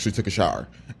bed, I actually took a shower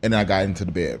and then I got into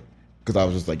the bed because I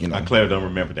was just like, I clearly don't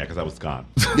remember that because I was gone.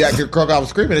 yeah, because I was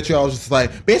screaming at you. I was just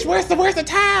like, bitch, where's the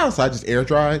towel? So I just air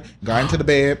dried, got into the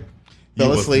bed, You fell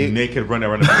was asleep. naked, running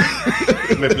around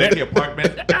the Blakey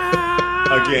apartment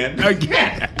again.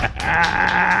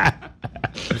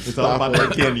 It's all about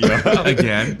that Kenya.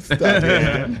 Again. Stop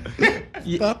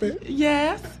it.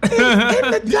 Yes.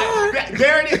 In the dark.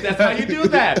 There it is. That's how you do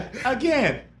that.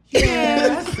 Again.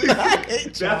 Yes. I hate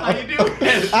That's y'all. how you do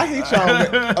it. I hate y'all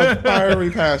with a fiery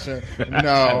passion.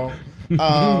 No. But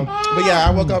yeah,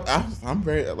 I woke up. I'm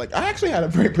very I actually had a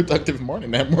very productive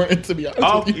morning that morning. To be honest,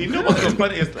 Oh, with you know what's so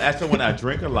funny is actually when I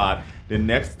drink a lot, the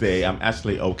next day I'm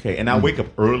actually okay, and I wake up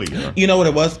earlier. You know what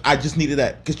it was? I just needed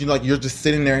that because you're just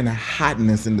sitting there in the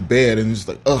hotness in the bed and just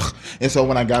like ugh. And so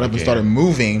when I got up and started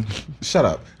moving, shut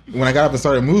up. When I got up and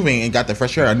started moving and got the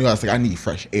fresh air, I knew I was like, I need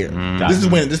fresh air.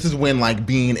 This is when like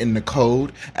being in the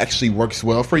cold actually works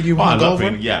well for you. Oh, I love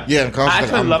hungover. being, yeah.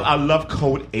 I love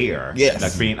cold air. Yes.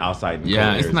 Like being outside. In Yeah,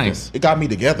 cold it's air. nice. It got me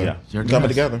together. Yeah. It got me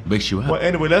together. Wakes you up. Well,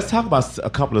 anyway, let's talk about a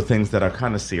couple of things that are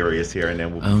kind of serious here, and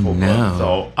then we'll Oh, move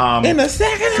no. on. So, In a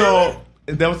second. So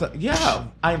there was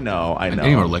I know.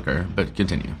 Any more liquor, but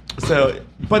continue. So,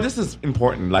 but this is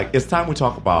important. Like, it's time we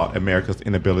talk about America's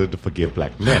inability to forgive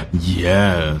black men.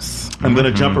 Yes. I'm going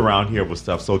to jump around here with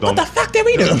stuff, so don't. What the fuck did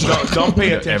we do? Don't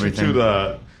pay attention Everything. to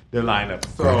the lineup.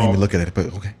 So I didn't even look at it, but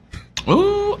okay.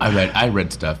 Ooh, I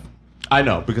read stuff. I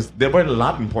know because there were a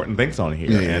lot of important things on here.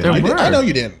 And There I- were. I know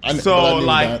you didn't. I, So, but I knew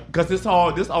like, that. because this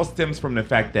all stems from the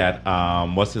fact that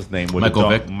what's his name? Michael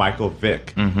Vick. Michael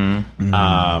Vick.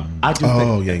 I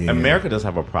do think yeah. America does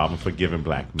have a problem forgiving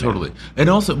black men. Totally. And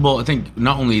also, well, I think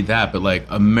not only that, but like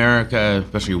America,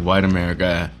 especially white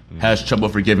America, has trouble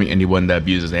forgiving anyone that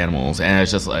abuses animals. And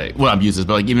it's just like, well, abuses,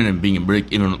 but like even in being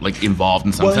even like involved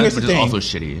in some Well, sense, here's which the is thing. also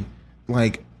shitty.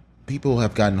 Like, people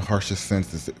have gotten harsher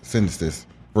sentences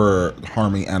for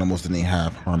harming animals than they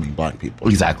have harming black people.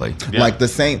 Exactly. Yeah. Like the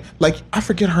same, like I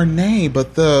forget her name,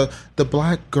 but the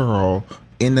black girl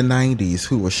in the 90s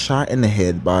who was shot in the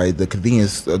head by the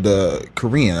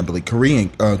Korean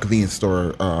convenience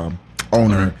store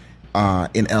owner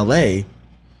in LA.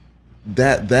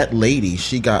 That lady,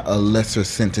 she got a lesser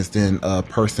sentence than a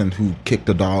person who kicked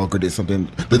a dog or did something.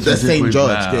 The same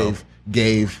judge Wow.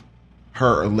 gave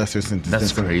her a lesser sentence.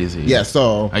 That's than- crazy. Yeah,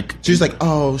 so Like- she's like,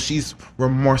 oh, she's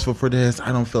remorseful for this.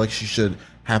 I don't feel like she should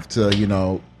have to,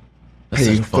 That's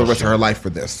pay such for the rest of her bullshit. life for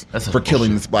this. That's such For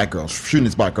killing bullshit. this black girl, shooting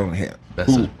this black girl in the head.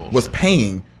 That's who such bullshit. was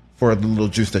paying for the little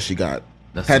juice that she got.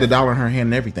 That's Had so- a dollar in her hand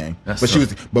and everything. That's But so-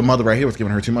 but mother right here was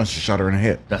giving her too much. She shot her in the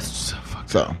head. That's so fucked.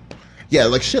 So, Yeah,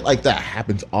 like shit like that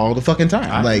happens all the fucking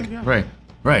time. Like,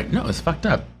 Right. No, it's fucked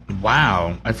up.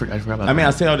 Wow. I forgot about that. I mean, I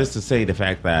say all this to say the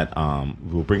fact that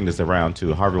we'll bring this around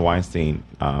to Harvey Weinstein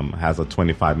has a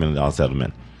 $25 million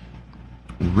settlement.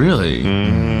 Really?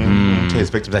 To his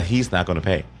victims that he's not going to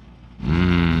pay.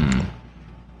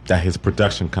 That his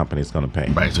production company is going to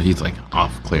pay. Right, so he's like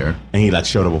off clear. And he like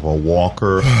showed up with a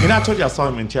walker. And I told you I saw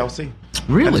him in Chelsea.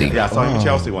 Really? Yeah, I saw him in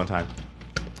Chelsea one time.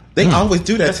 they always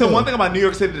do that. That's the too. one thing about New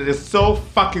York City that is so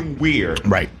fucking weird.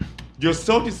 Right. You're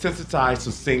so desensitized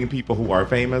to seeing people who are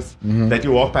famous that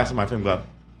you walk past my film and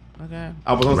go, okay.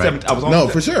 I was on Right. 17. I was on No,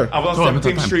 for sure. I was Oh, on all the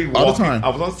 17th time. Street All the walking. time. I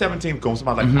was on 17th going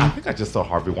somebody like, I think I just saw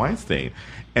Harvey Weinstein.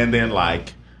 And then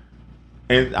like,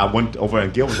 and I went over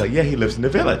and Gil was like, yeah, he lives in the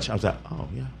Village. I was like, oh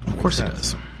yeah. Of course it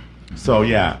does. So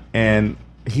yeah, and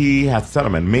he has a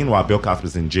settlement. Meanwhile, Bill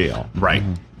Cosby's in jail. Right.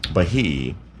 But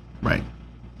he Right.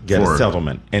 get For- a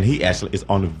settlement. And he actually is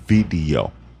on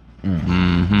video.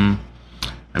 I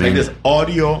Like mean, there's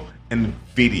audio and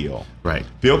video. right.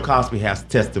 Bill Cosby has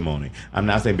testimony. I'm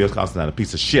not saying Bill Cosby's not a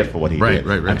piece of shit for what he Right, did.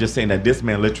 right, right. I'm just saying that this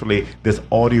man literally, there's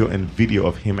audio and video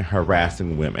of him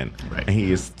harassing women. Right. And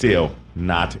he is still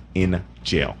not in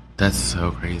jail. That's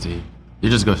so crazy. It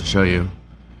just goes to show you,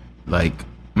 like,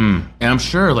 and I'm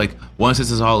sure, like, once this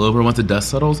is all over, once the dust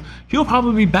settles, he'll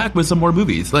probably be back with some more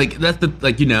movies. Like, that's the,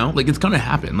 like, you know, like, it's gonna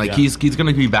happen. Like, Yeah. he's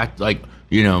gonna be back, like,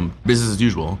 you know, business as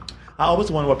usual. I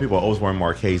always wonder why people are always wearing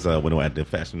Marquesa when they were at the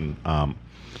fashion, when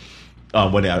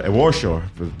they were at Warsaw.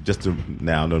 Just to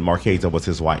now, the Marquesa was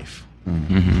his wife.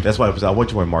 That's why I want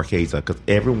you to wear Marquesa, because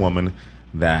every woman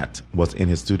that was in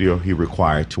his studio, he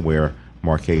required to wear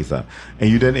Marquesa. And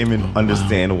you didn't even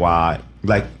understand why.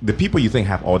 Like, the people you think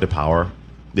have all the power,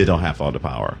 they don't have all the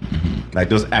power. Like,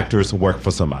 those actors work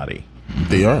for somebody.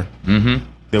 They are.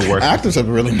 They work. Actors have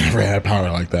really never had power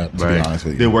like that, to be honest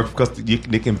with They you. work because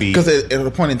they can be. Because at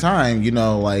a point in time, you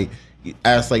know, like,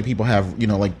 as like people have, you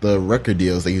know, like the record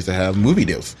deals, they used to have movie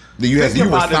deals. You were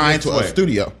about it signed this to a way.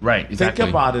 studio. Right, exactly. Think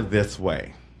about it this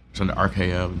way. It's on the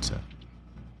RKO and stuff.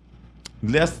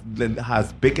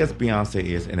 As big as Beyonce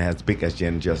is and as big as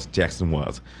Janet Jackson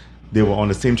was, they were on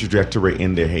the same trajectory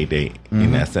in their heyday,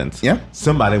 in that sense. Yeah.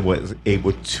 Somebody was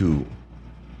able to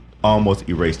almost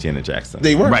erase Janet Jackson.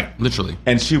 They were. Right, literally.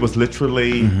 And she was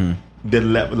literally the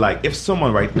level. Like, if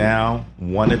someone right now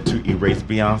wanted to erase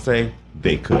Beyonce,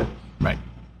 they could. Right.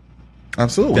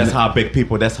 Absolutely. That's how big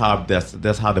people. That's how the powers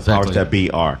Exactly. that be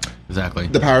are. Exactly.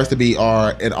 the powers to be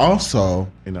are, and also,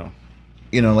 You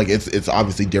know. like it's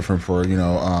obviously different for,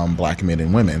 black men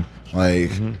and women.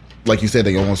 Like you said,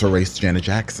 they almost erased Janet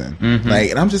Jackson. Like,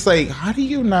 and I'm just like, how do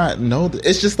you not know that?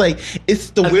 It's just like,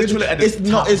 it's the weird. literally at the It's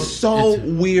top it's of- so it's-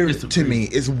 weird it's to me.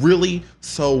 It's really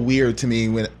so weird to me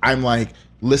when I'm like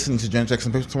listening to Janet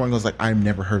Jackson. Someone goes like, I've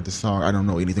never heard this song. I don't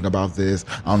know anything about this.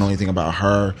 I don't know anything about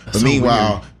her. But so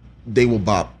meanwhile, they will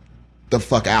bop the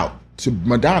fuck out to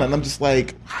Madonna, and I'm just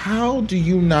like, how do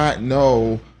you not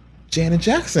know Janet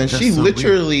Jackson? That's She so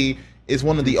literally is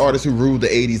one of the artists who ruled the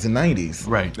 80s and 90s.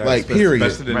 Right. Like, period.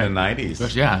 Especially in the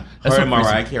 90s. Yeah. Her so and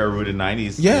Mariah crazy. Carey ruled the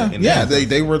 90s. Yeah, in yeah, that.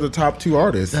 they were the top two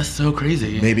artists. That's so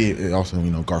crazy. Maybe also,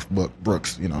 Garth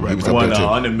Brooks, he was up Well, there too.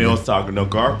 on the Mill Stalker,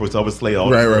 Garth was overslayed all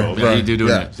Right, the right, girls. Yeah, he do do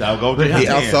Yeah. that. So I'll go to He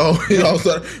the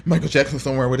also Michael Jackson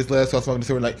somewhere with his last song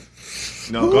to like,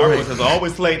 No, Garth has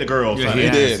always slayed the girls. Yeah, honey. he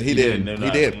did, has. he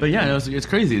did. But yeah, it's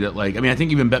crazy that, like, I mean, I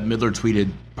think even Bette Midler tweeted,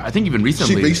 I think even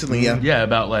recently. Yeah,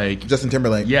 about like. Justin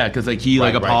Timberlake. Yeah, because like he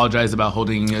like Right, right. apologized about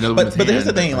holding another woman's But here's the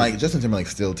hand. thing, like Justin Timberlake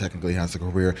still technically has a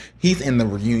career. He's in the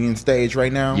reunion stage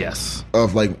right now. Yes.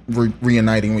 Of like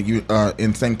reuniting with you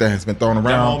NSYNC that has been thrown That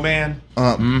around. old man.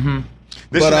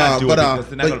 They But should not do it because but,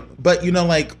 they're not gonna- but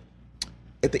like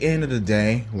at the end of the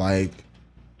day, like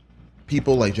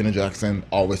people like Janet Jackson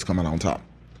always come out on top.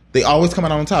 They always come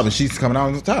out on top, and she's coming out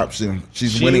on top. She's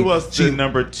She winning. was the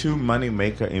number 2 money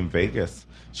maker in Vegas.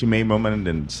 She made more money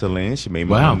than Celine. She made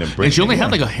more Wow. money than Britney. And she only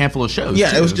had like a handful of shows.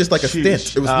 Yeah, too. it was just like a She-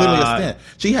 stint. It was literally a uh, stint.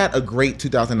 She had a great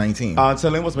 2019.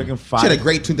 Celine was making She had a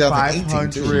great 2018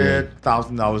 too.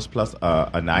 $500,000 plus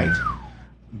a night.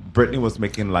 Britney was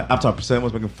making like, I'm sorry, Celine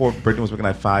was making 4. Britney was making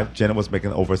like 5. Janet was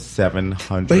making over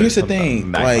 700. But here's the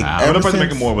thing, like, the ever only person since-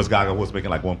 making more was Gaga, who was making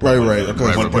like 1.1 Right, million. of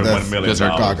course, $1.1 but that's- million. Because her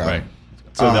dollars. Gaga. right.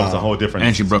 So that was a whole different.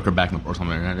 And she broke her back or something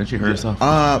like that. Did she hurt herself?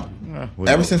 Well,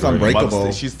 Ever since Unbreakable.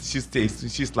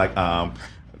 She's like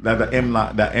the M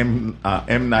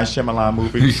Night Shyamalan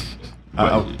movie.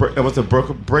 It was a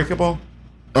Breakable.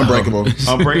 Unbreakable.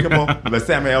 Unbreakable. The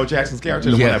Samuel L. Jackson's character,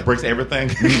 the one Yeah. that breaks everything.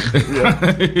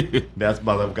 That's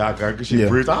Mother of God. Girl, 'cause she Yeah.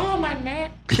 breathes. Oh, my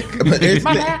neck. But it's,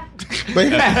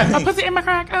 but, Pussy in my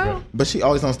crack. Oh. but she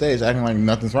always on stage acting like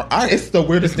nothing's wrong. It's the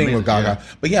weirdest thing with Gaga. Yeah.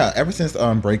 But yeah, ever since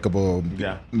Unbreakable,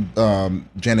 Yeah.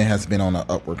 Janet has been on an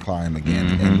upward climb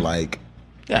again, and like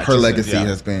Yeah, her just, legacy yeah.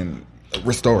 has been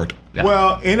restored. Yeah.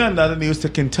 Well, in another news, the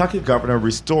Kentucky governor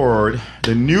restored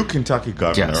the new Kentucky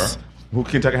governor. Yes. Who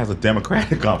Kentucky has a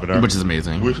Democratic governor, Which is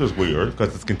amazing. Which is weird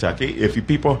because it's Kentucky. If you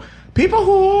people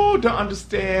who don't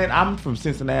understand, I'm from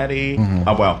Cincinnati.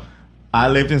 Well, I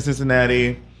lived in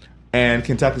Cincinnati, and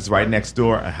Kentucky's right next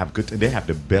door. I have They have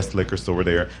the best liquor store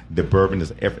there. The bourbon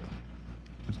is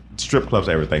strip clubs,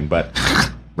 everything, but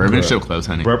Bourbon and strip clubs,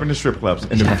 honey. bourbon and strip clubs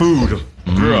and the food,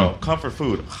 girl, comfort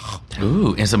food.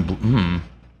 Ooh, and some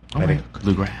And they-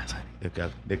 bluegrass.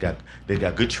 They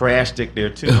got good trash stick there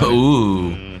too. Ooh,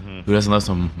 who doesn't love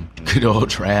some good old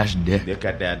trash dick? They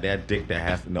got that dick that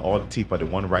has all the teeth, but the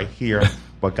one right here,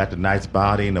 but got the nice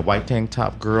body and the white tank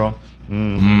top, girl.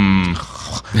 Do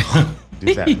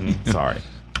that. Sorry.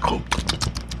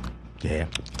 Yeah.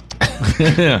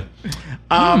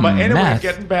 But anyway, math.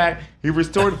 getting back, he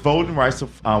restored voting rights of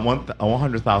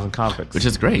 100,000 convicts. Which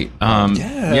is great. Yes.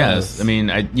 Yes, I mean,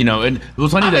 and it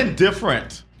was funny I'm that.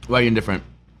 indifferent Why are you indifferent?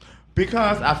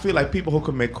 because I feel like people who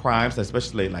commit crimes,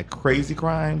 especially like crazy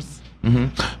crimes,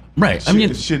 Right. I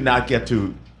mean, should not get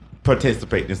to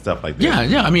participate in stuff like this.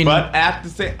 yeah. I mean, But at the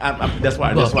same, that's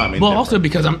why I'm indifferent. well, also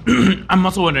because I'm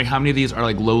also wondering how many of these are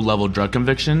like low level drug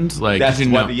convictions. Like, That's did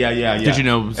you know? what, yeah. Did you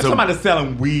know? If So, somebody's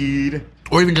selling weed,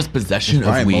 or even just possession of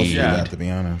Probably most weed. of Yeah. that, to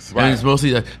be honest. And it's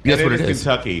mostly that's and what it it is is.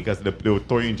 Kentucky because they will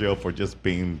throw you in jail for just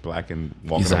being black and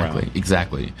walking around.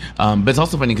 Exactly. But it's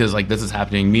also funny because like this is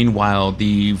happening. Meanwhile,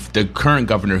 the current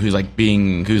governor who's like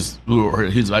who's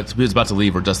about to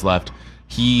leave or just left,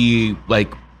 he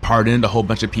like pardoned a whole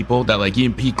bunch of people that like he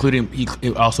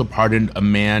also pardoned a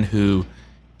man who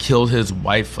killed his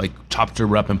wife, like chopped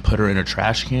her up and put her in a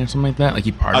trash can or something like that. Like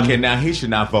he pardoned. Okay, now he should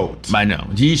not vote. I know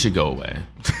he should go away.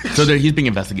 So he's being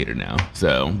investigated now.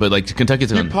 So, but like Kentucky's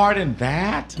You going. pardon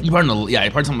that? He pardoned he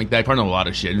pardoned something like that. He pardoned a lot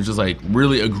of shit. It was just like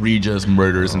really egregious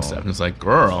murders and stuff. And it's like,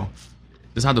 girl,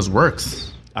 this is how this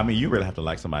works. I mean, you really have to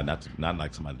like somebody not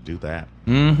like somebody to do that.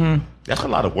 Mm-hmm. That's a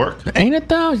lot of work. Ain't it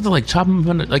though? You have to like chop them,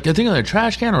 like I think in a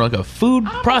trash can or like a food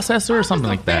processor or something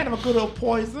like fan that. of a good old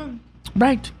poison.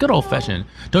 Right? Good old fashioned.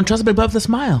 Don't trust me above the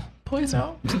smile. Poison.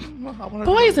 No. I want her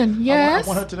Poison, To, yes. I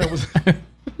want her to know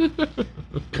it was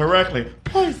correctly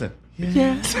poison.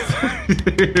 Yes.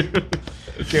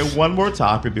 Okay, one more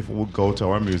topic before we go to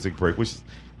our music break, which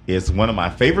is one of my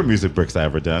favorite music breaks I've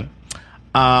ever done.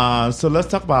 So let's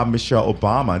talk about Michelle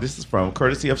Obama. This is from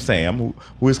courtesy of Sam,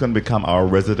 who is going to become our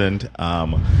resident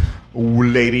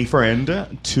lady friend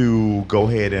to go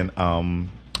ahead and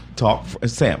talk.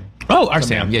 Sam. Oh, our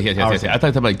Sam. Samantha. Yeah. Our I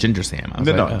thought you were like Ginger Sam. I was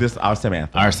No, like, this is our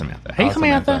Samantha. our Samantha. Hey, Our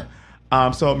Samantha.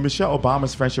 So Michelle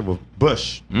Obama's friendship with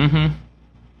Bush. Mm-hmm.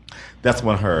 That's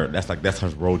her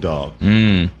road dog.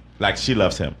 Like she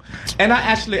loves him. And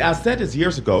I said this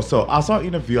years ago. So I saw an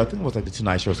interview. I think it was like the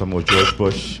Tonight Show or something with George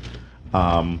Bush.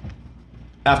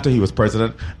 After he was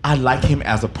president, I like him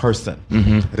as a person. I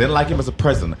didn't like him as a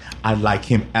president. I like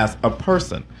him as a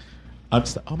person. I'm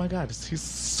just, oh my God, he's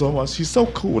so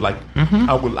cool. Like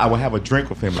I will have a drink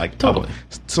with him. Like Totally.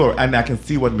 And I can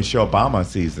see what Michelle Obama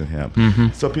sees in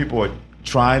him. So people were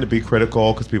trying to be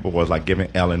critical because people was like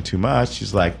giving Ellen too much.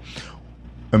 She's like,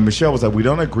 and Michelle was like, we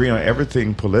don't agree on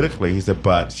everything politically. He said,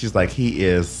 but she's like,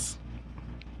 he's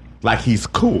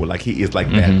cool. Like he is like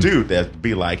that dude that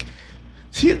be like,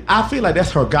 I feel like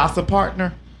that's her gossip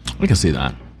partner. We can see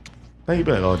that. Then you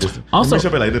be like, oh, this. Also-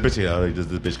 Michelle be like, this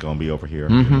bitch gonna be over here.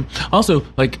 Also,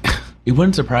 like, it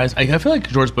wouldn't surprise. I feel like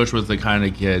George Bush was the kind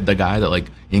of kid, the guy that,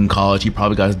 like, in college, he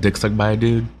probably got his dick sucked by a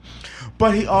dude.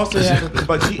 But he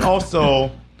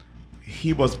also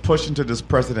he was pushed into this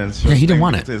presidency. Yeah, he didn't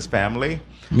want it. To his family.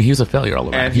 I mean, he was a failure all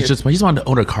around. And He just wanted to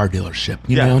own a car dealership.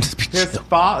 You know, just be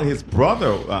His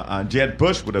brother, Jeb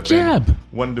Bush, would have been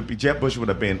wanted to be. Jeb Bush would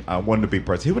have been wanted to be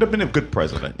president. He would have been a good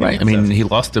president, in right. I that mean, sense. he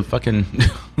lost to fucking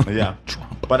Yeah,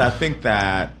 but I think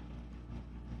that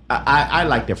I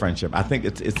like their friendship. I think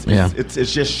it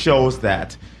just shows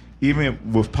that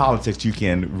even with politics, you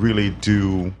can really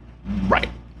do right.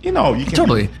 You know, you can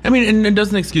Totally. I mean, and it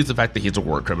doesn't excuse the fact that he's a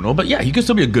war criminal, but yeah, he can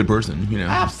still be a good person. You know,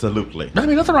 absolutely. I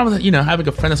mean, nothing wrong with it. You know, having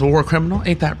a friend that's a war criminal,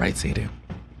 ain't that right, Sadie?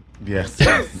 Yes.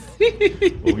 Well,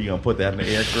 we gonna put that in the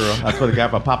air, girl. I swear to God,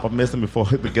 if I pop up missing before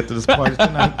we get to this party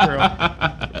tonight,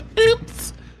 girl.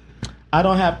 Oops. I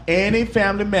don't have any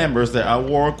family members that are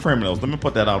war criminals. Let me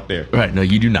put that out there. Right? No,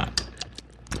 you do not.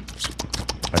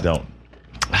 I don't.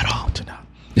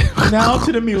 Now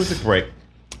to the music break.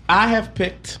 I have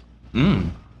picked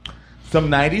some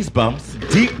 90s bumps,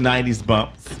 deep 90s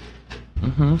bumps.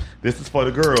 This is for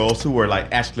the girls who were like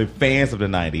actually fans of the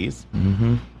 90s.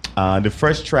 The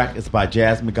first track is by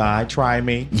Jasmine Guy, Try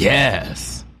Me.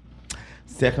 Yes.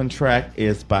 Second track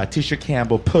is by Tisha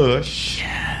Campbell, Push.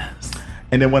 Yes.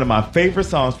 And then one of my favorite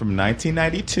songs from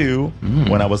 1992,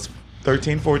 when I was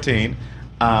 13, 14,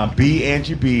 B.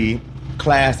 Angie B.,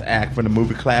 Class Act from the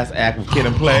movie Class Act with Kid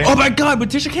and Play. Oh my God,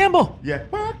 with Tisha Campbell. Yeah.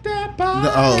 Work that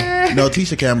body. No,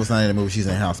 Tisha Campbell's not in the movie. She's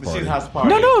in House Party. She's House Party.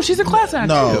 No, she's a Class Act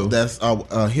No, too. that's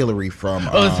Hillary from.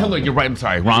 Oh, it's Hillary. You're right. I'm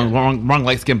sorry. Wrong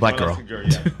light-skinned black girl.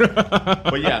 Yeah.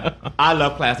 But yeah, I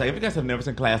love Class Act. If you guys have never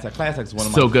seen Class Act is one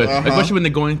of my So good. Especially when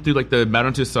they're going through like the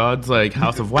Madame Tussauds, like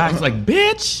House of Wax. Like,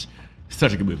 bitch.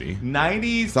 Such a good movie.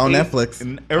 90s. It's on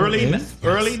Netflix. Early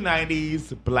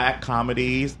 90s black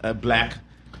comedies,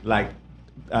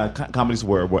 comedies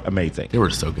were amazing. They were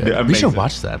so good. They're We should amazing.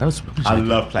 watch that. That was really I good.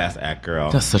 love Class Act,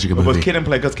 girl. That's such a good It was movie. Kid and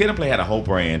Play, because Kid and Play had a whole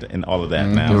brand and all of that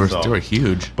now. They were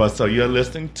huge. But so you're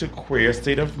listening to Queer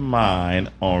State of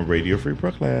Mind on Radio Free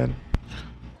Brooklyn.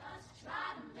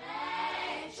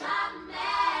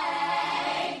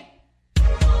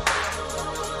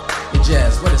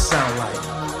 Jazz, what it sound like?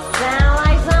 Sound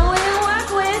like someone you work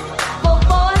with. Full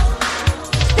force.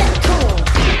 Step cool.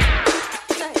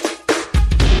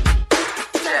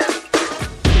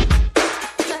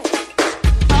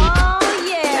 Oh,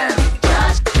 yeah.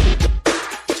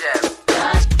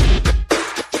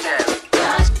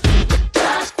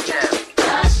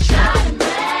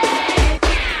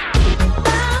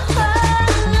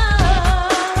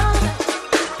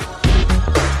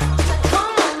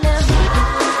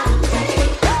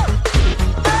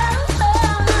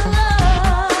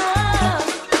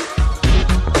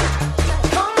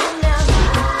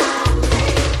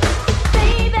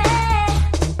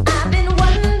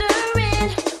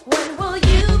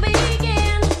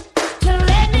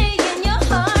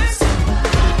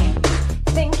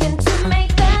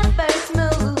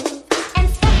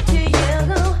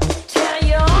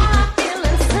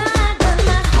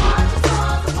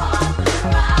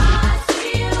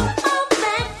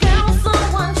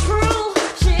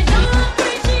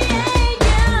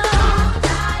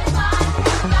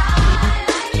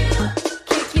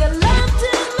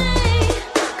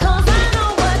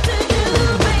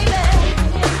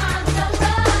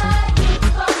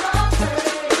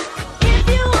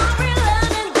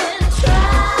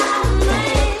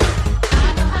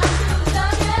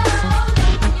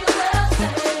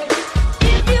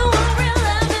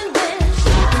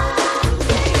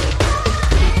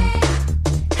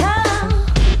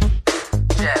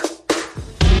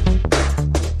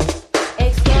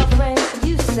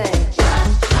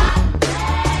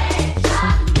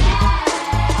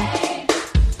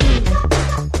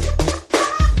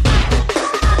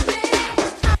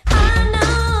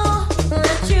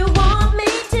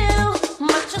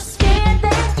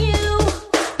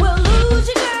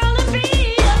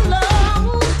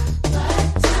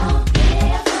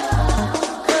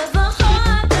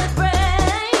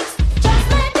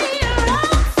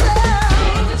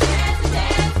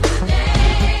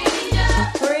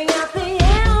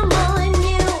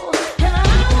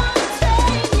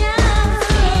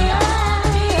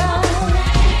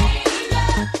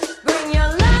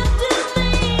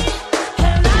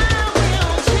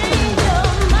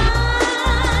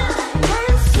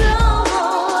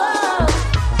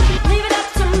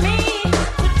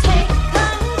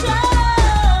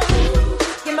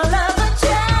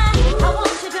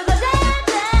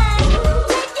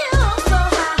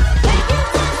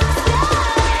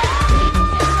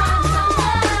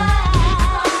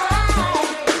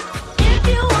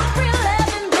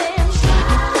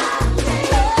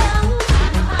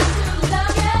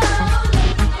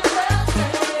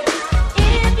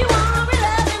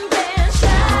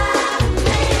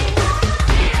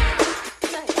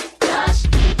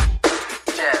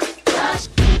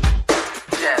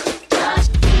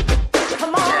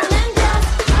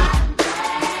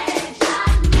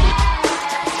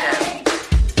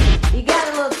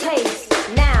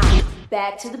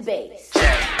 back to the base.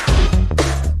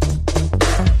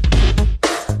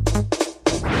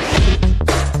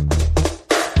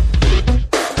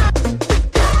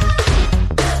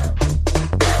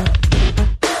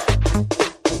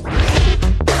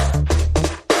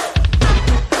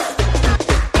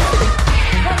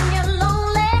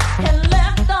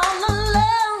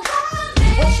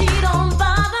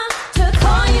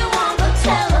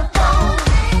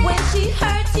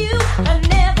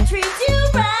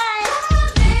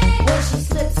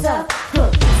 Slip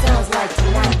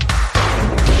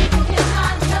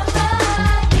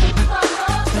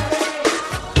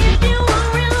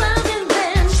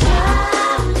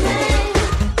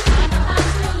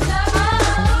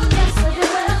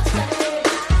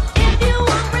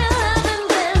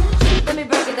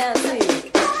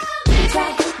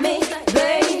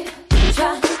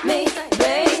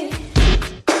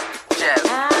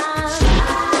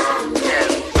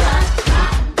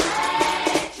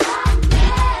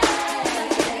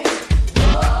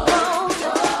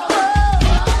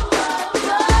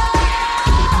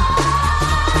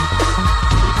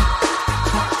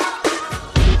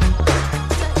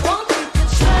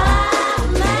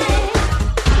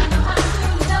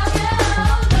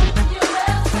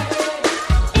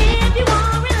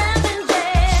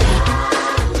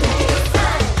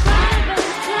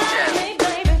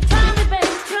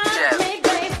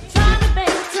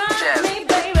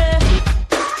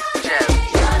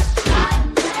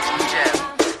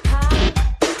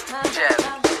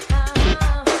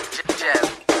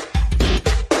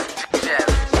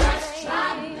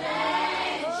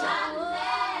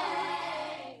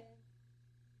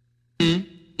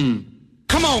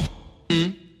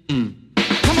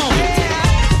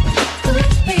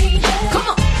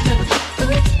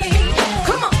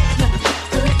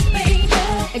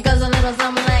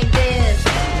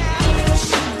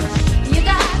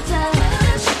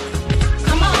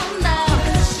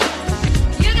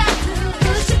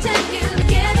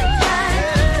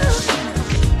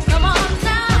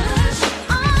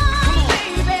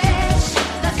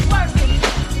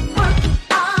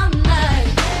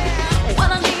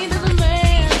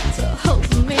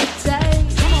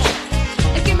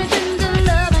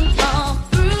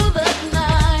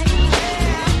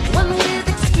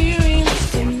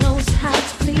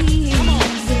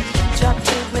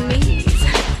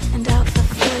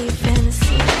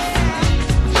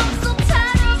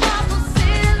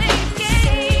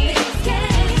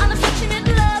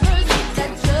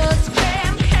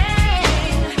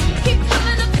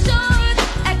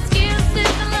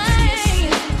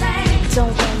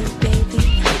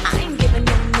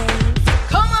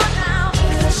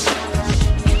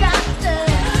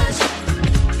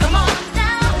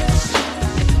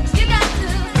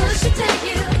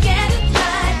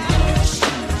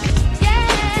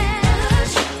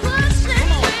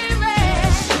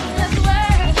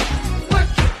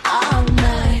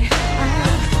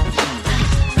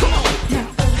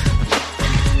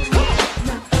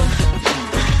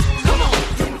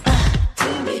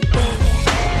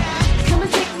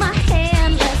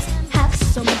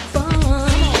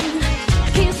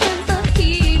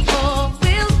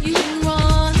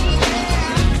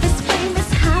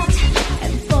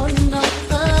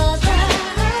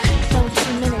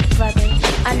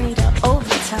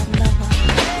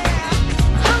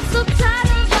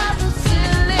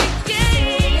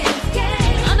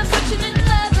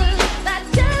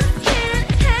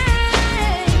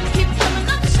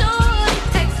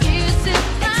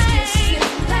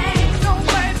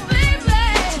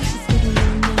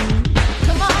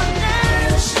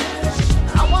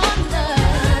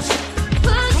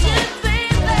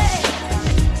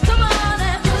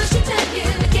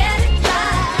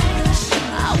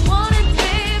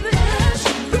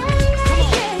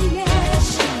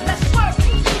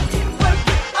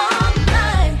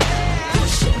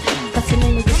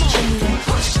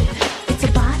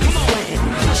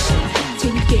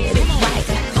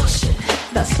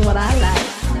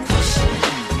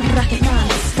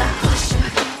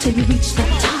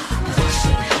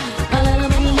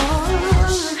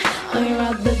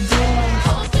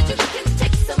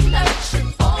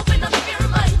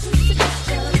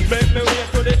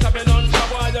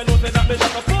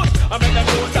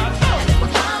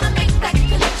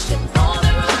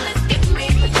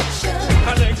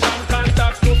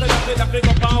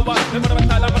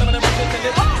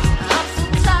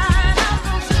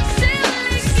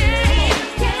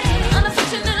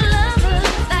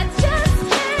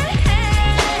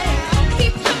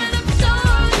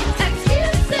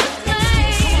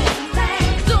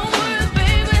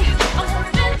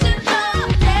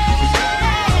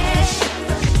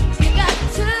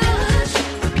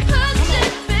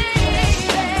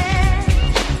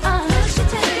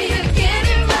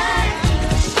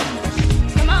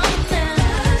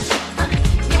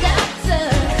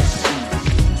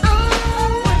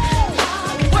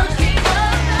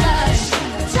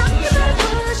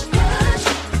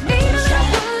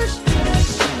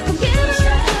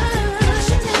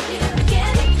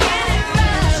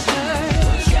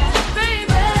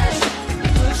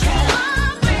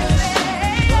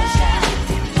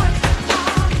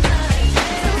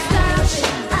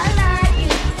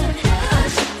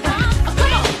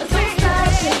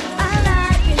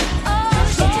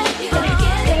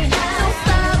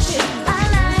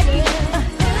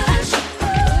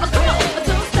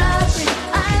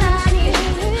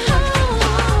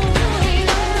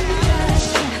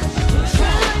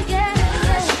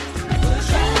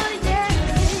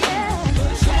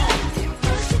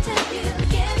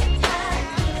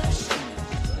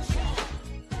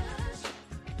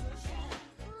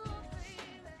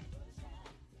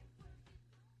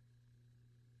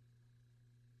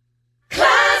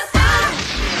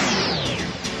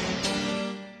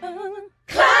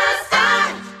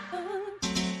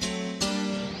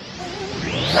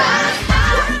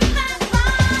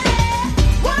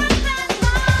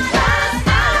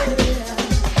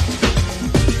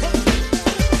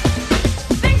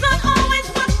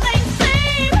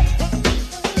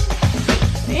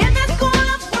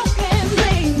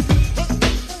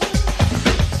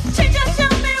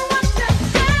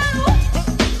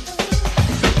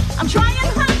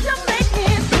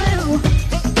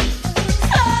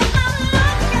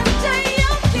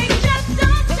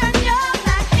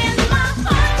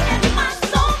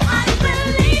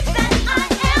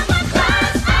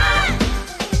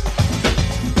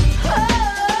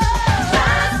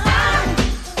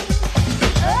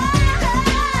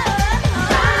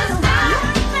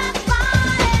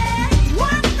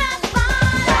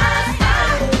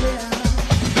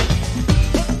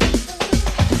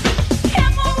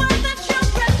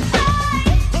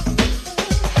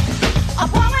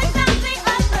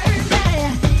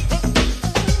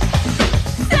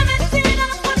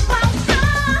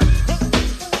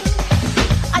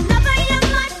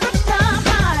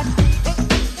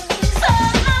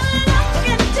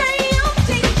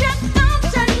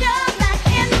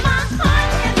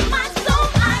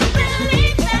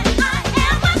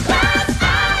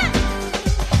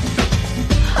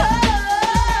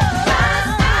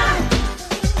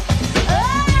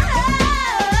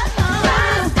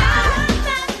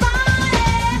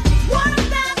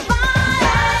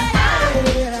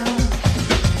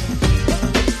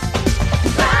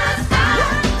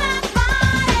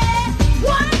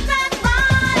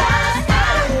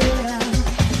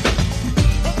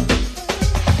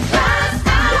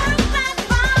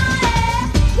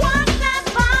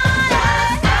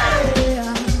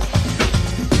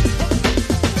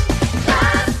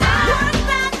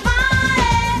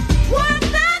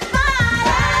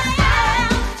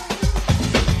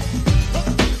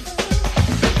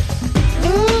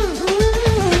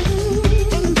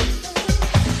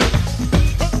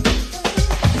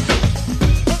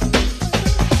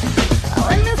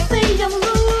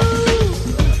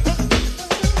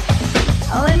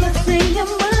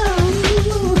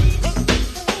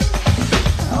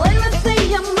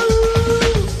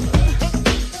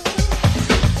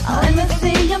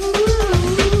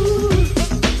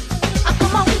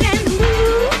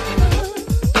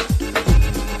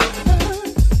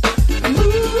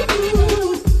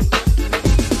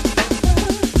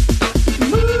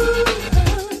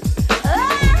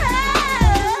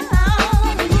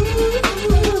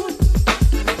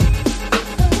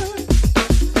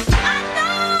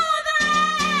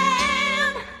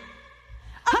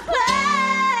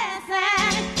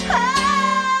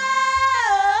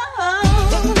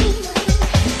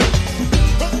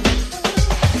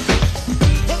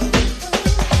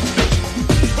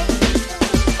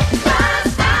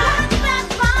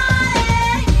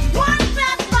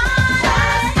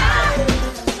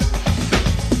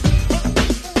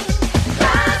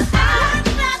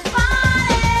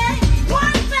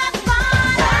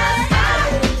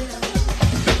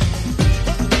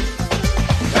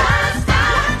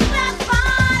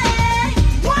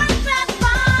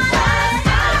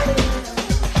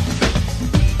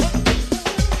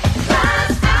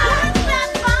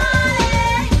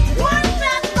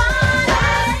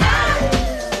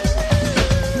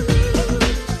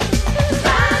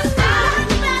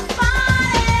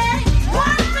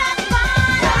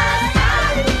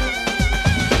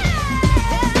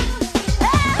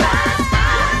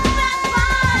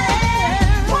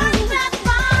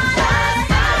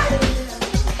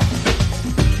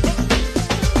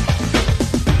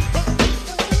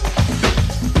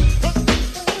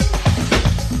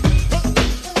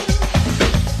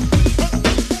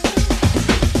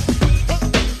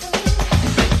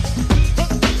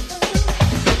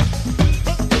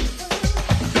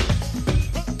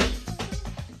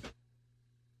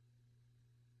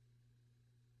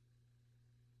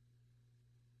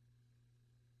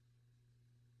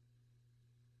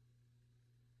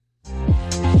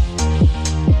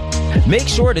Make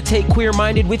sure to take Queer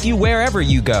Minded with you wherever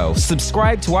you go.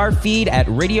 Subscribe to our feed at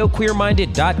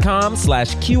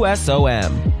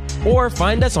radioqueerminded.com/QSOM. Or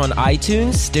find us on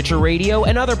iTunes, Stitcher Radio,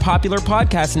 and other popular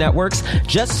podcast networks.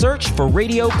 Just search for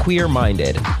Radio Queer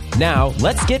Minded. Now,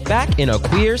 let's get back in a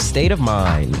queer state of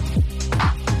mind.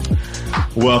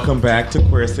 Welcome back to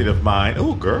Queer State of Mind.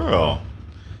 Oh, girl.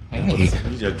 Hey.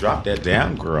 You just dropped that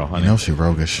down, girl, honey. You know she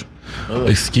roguish.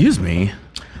 Excuse me.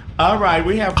 All right,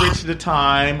 we have reached the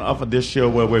time of this show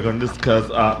where we're going to discuss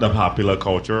the popular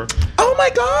culture. Oh,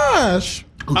 my gosh.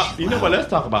 You know what?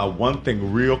 Let's talk about one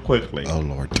thing real quickly. Oh,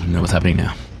 Lord. You know what's happening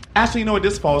now. Actually, you know what?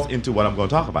 This falls into what I'm going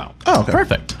to talk about. Oh, okay.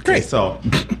 Perfect. Okay, so,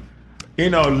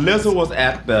 Lizzo was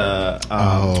at the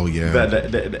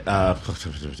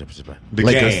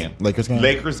Lakers game.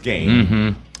 Lakers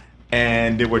game,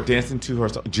 and they were dancing to her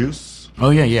song, Juice.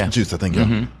 Oh, yeah. Juice, I think,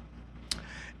 yeah.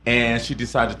 And she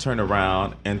decided to turn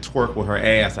around and twerk with her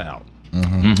ass out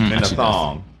in a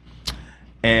thong.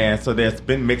 And so there's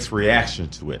been mixed reaction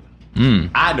to it.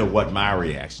 I know what my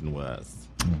reaction was.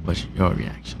 What's your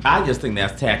reaction? I just think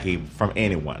that's tacky from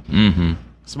anyone.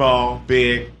 Small,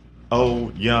 big,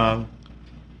 old, young.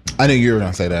 I knew you were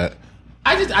going to say that.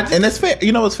 I just, and it's fair.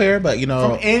 You know, it's fair, but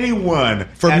from anyone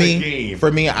for at me, a game.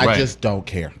 For me, I just don't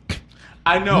care.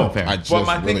 I know, No, I but my just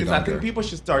thing really is, I don't think care. people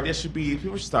should start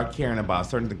caring about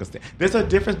certain things. There's a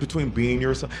difference between being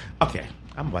yourself. Okay,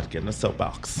 I'm about to get in a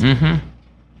soapbox.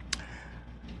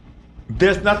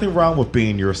 There's nothing wrong with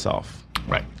being yourself,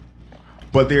 right?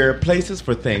 But there are places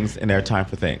for things and there are time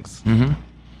for things.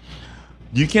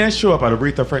 You can't show up at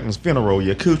Aretha Franklin's funeral,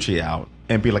 your coochie out,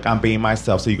 and be like, I'm being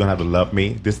myself, so you're going to have to love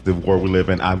me. This is the world we live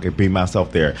in. I'm going to be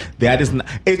myself there. That is not,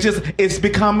 it's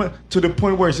become to the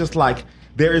point where it's just like,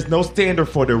 there is no standard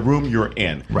for the room you're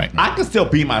in. Right. I can still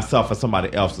be myself for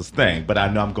somebody else's thing, but I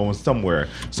know I'm going somewhere.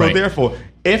 So therefore,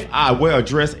 if I wear a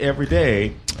dress every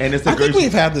day, and it's a I think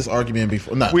we've had this argument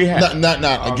before. Not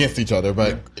against each other,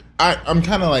 but I'm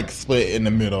kind of like split in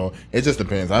the middle. It just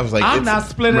depends. I was like, I'm not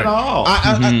split at all.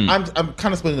 I'm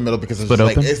kind of split in the middle because it's Split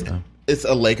just open? like it's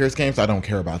a Lakers game, so I don't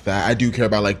care about that. I do care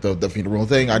about like the funeral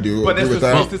thing. I do, But agree with it's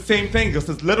that. the same thing. Because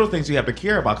there's little things you have to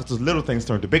care about. Because those little things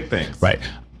turn to big things. Right.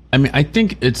 I mean, I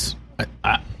think it's.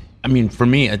 I mean, for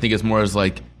me, I think it's more as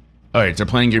like, all right, they're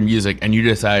playing your music, and you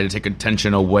decide to take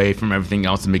attention away from everything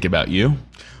else and make it about you.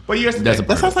 But here's the That's thing. a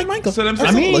part That sounds like Michael. So let's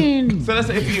I mean, so let's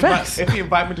say if you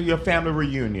invite me to your family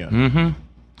reunion,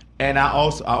 and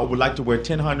I would like to wear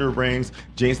 1,000 rings,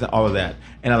 jeans, and all of that,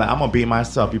 and I'm gonna be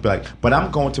myself. You'd be like, but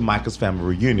I'm going to Michael's family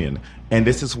reunion, and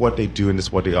this is what they do, and this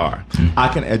is what they are. I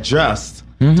can adjust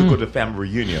to go to the family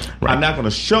reunion. Right. I'm not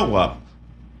gonna show up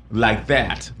like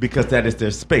that because that is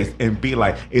their space and be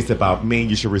like, it's about me,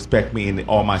 you should respect me in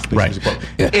all my space.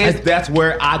 Right. That's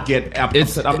where I get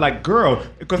upset. I'm like, girl,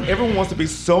 because everyone wants to be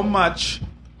so much,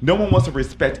 no one wants to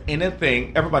respect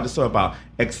anything. Everybody's so about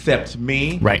accept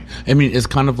me. Right. I mean, it's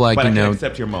kind of like, But I you can know,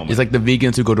 accept your moment. it's like the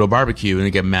vegans who go to a barbecue and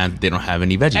they get mad that they don't have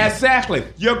any veggies. Exactly.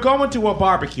 You're going to a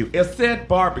barbecue. It said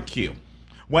barbecue.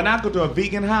 When I go to a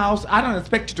vegan house, I don't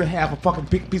expect you to have a fucking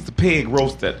piece of pig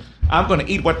roasted. I'm going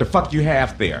to eat what the fuck you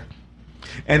have there.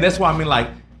 And that's why I mean, like,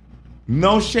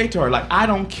 no shade to her. Like, I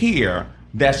don't care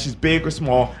that she's big or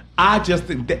small. I just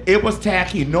think that it was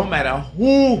tacky. No matter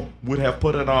who would have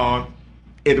put it on,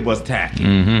 it was tacky.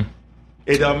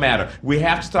 It doesn't matter. We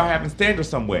have to start having standards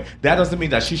somewhere. That doesn't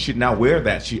mean that she should not wear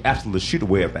that. She absolutely should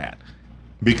wear that.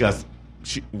 Because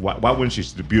why wouldn't she?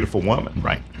 She's a beautiful woman.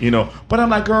 Right. You know, but I'm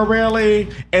like, girl, really?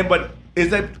 But is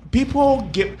that people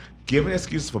giving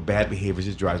excuses for bad behavior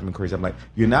just drives me crazy. I'm like,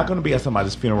 you're not going to be at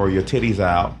somebody's funeral, your titties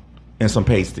out, and some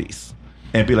pasties,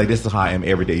 and be like, this is how I am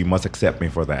every day. You must accept me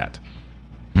for that.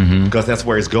 Because that's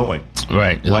where it's going.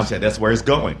 Right. Watch that. That's where it's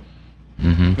going.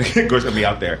 Girl's going to be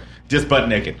out there, just butt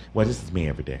naked. Well, this is me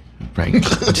every day. Right.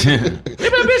 This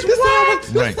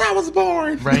is how I was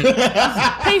born. Right.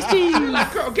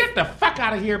 Like, girl, get the fuck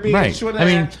out of here, bitch. Right. Sure I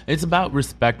mean, it's about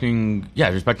respecting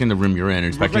the room you're in,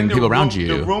 respecting the the people around room-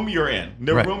 you. The room you're in.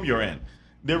 The Right. room you're in.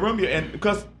 The room you're in.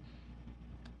 Because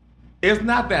it's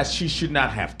not that she should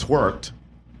not have twerked.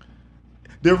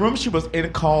 The room she was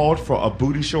in called for a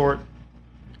booty short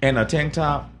and a tank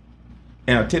top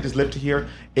and her titties lifted here.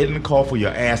 It didn't call for your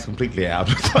ass completely out.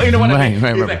 So, you know what I mean?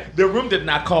 Right. It's like, the room did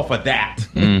not call for that.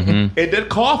 It did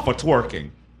call for twerking,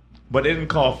 but it didn't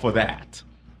call for that.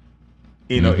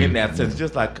 You know, in that sense,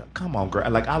 just like, come on, girl.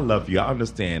 Like, I love you. I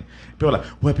understand. People are like,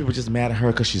 well, people just mad at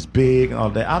her because she's big and all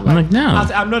that. I'm like, no.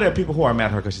 I know there are people who are mad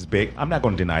at her because she's big. I'm not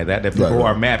going to deny that. There are people who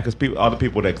are mad because other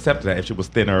people would accept that if she was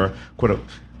thinner.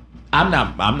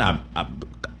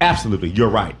 Absolutely, you're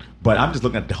right. But I'm just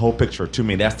looking at the whole picture. To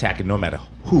me, that's tacky no matter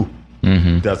who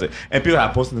does it. And people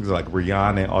have posted things like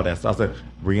Rihanna and all that stuff. I said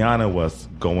Rihanna was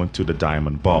going to the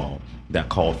Diamond Ball that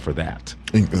called for that.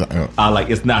 Like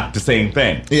it's not the same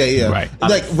thing. Yeah. Right.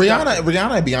 Like Rihanna and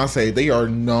Beyonce, they are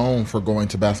known for going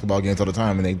to basketball games all the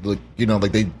time, and they look,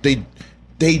 like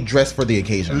they dress for the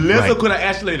occasion. Lizzo could have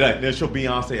actually show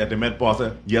Beyonce at the Met Ball.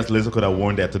 Said, yes, Lizzo could have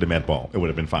worn that to the Met Ball. It would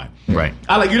have been fine. Right.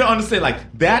 You don't understand. Like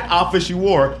that outfit she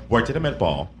wore worked to the Met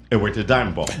Ball. It worked to the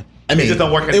Diamond Ball. I mean, it just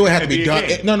don't work. It would have to be done.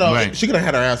 game. No, Right. she could have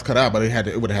had her ass cut out, but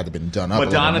it would have had to been done up.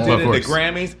 Madonna a did little it more. at the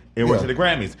Grammys. It worked to the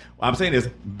Grammys. What I'm saying is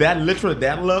that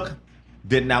look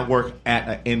did not work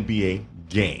at an NBA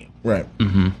game. Right.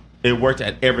 It worked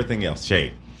at everything else.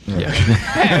 Shade. Okay,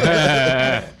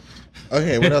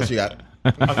 what else you got?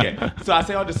 Okay, so I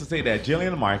say all this to say that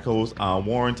Jillian Michaels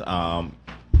warned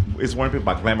is warning people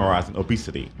about glamorizing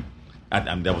obesity.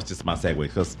 That was just my segue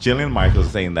because Jillian Michaels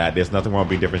is saying that there's nothing wrong with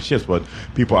being different shifts, but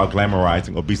people are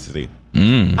glamorizing obesity.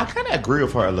 I kind of agree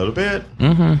with her a little bit.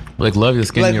 Like love the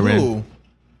skin Like you're who? in.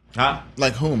 Huh?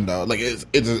 Like whom though? Like it's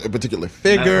a particular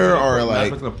figure or like not a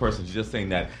particular person. She's just saying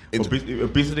that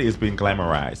obesity is being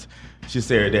glamorized. She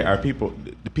said there are people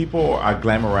are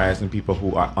glamorizing people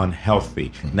who are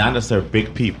unhealthy, not necessarily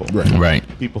big people. Right.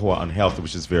 People who are unhealthy,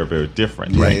 which is very, very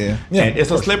different. Yeah, right? yeah. And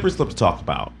it's a slippery slope to talk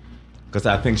about. Because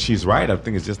I think she's right. I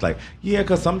think it's just like,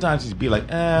 because sometimes she'd be like,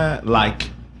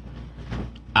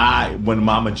 when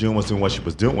Mama June was doing what she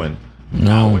was doing,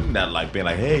 I wouldn't that like being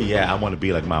like, hey, I want to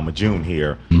be like Mama June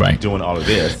here, right, doing all of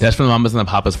this. That's from the Mamas and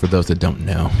the Papas for those that don't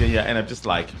know. Yeah, and I'm just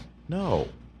like, no,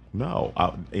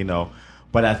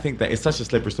 But I think that it's such a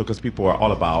slippery slope because people are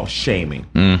all about shaming.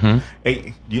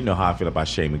 Hey, you know how I feel about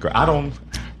shaming, girl. I don't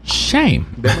shame.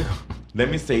 Let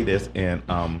me say this, and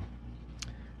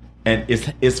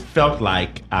it's felt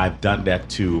like I've done that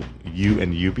to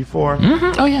you before.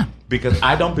 Oh yeah, because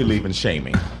I don't believe in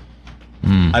shaming.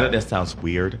 I know that sounds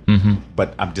weird,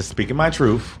 but I'm just speaking my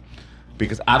truth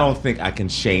because I don't think I can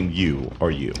shame you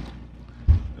or you.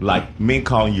 Like me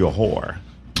calling you a whore.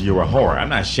 You're a whore. I'm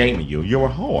not shaming you. You're a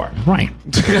whore. Right.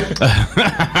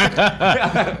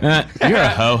 You're a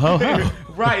ho.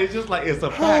 Right. It's just like it's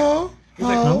a fact.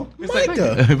 It's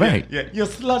like, right. Yeah, you're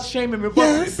slut shaming me,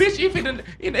 but bitch,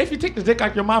 if you take the dick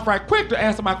out your mouth right quick to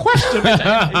answer my question,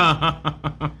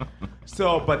 bitch.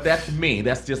 So, but that's me.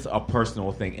 That's just a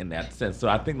personal thing in that sense. So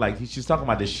I think like she's talking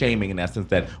about this shaming in that sense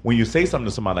that when you say something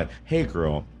to somebody like, hey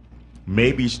girl,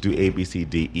 maybe you should do A, B, C,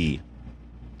 D, E.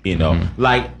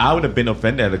 Like I would have been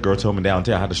offended if a girl told me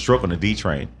downtown I had a stroke on the D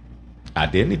train. I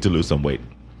did need to lose some weight.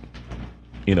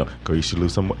 Girl, you should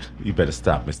lose some weight. You better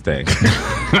stop, Miss Thing.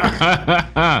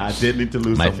 I did need to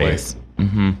lose some weight.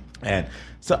 And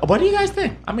so, what do you guys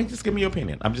think? I mean, just give me your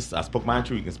opinion. I spoke my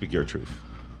truth. You can speak your truth.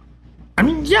 I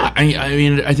mean, yeah. I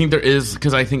mean, I think there is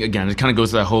because I think again, it kind of goes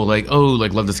to that whole like,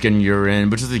 love the skin you're in,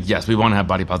 which is like, yes, we want to have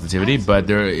body positivity, but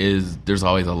there's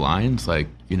always a line. It's like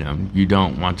you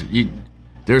don't want to.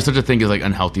 There's such a thing as like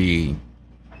unhealthy.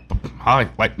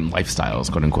 Like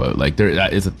lifestyles, quote unquote. Like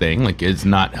that is a thing. Like it's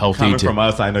not healthy. Coming from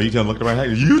us, I know you can look at the right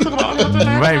hand. You talk about healthy.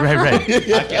 Right. I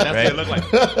can't. That's what it look like.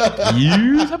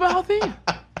 You talk about healthy.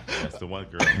 That's the one,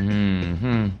 girl.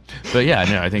 But yeah,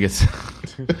 no, I think it's.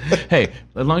 Hey,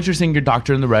 as long as you're seeing your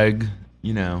doctor in the reg,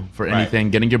 for anything,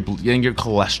 getting your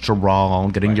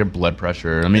cholesterol, getting your blood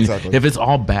pressure. I mean, if it's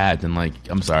all bad, then like,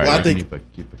 I'm sorry. Well, I think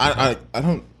I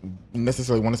don't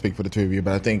necessarily want to speak for the two of you,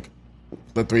 but I think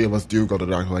the three of us do go to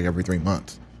the doctor like every 3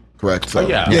 months. Correct? So,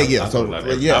 yeah. So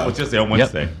I was just there on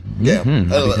Wednesday. Yeah.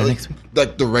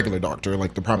 Like the regular doctor,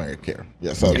 like the primary care.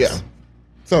 Yeah. So yeah.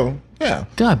 So yeah.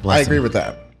 God bless. I agree with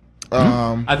that.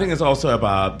 I think it's also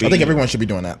about. I think everyone should be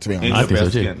doing that. To be honest, I think so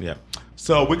too. Yeah.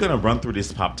 So we're gonna run through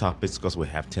these pop topics because we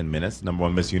have 10 minutes. Number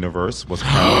one, Miss Universe was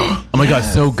crowned. Oh my God,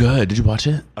 so good! Did you watch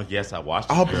it? Yes, I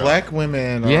watched it. All black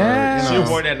women. Yeah. She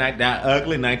wore that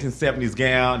ugly 1970s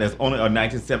gown. That's only a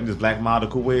 1970s black model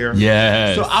could wear.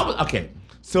 Yes.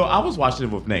 So I was watching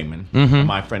it with Naaman,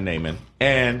 my friend Naaman,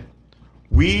 and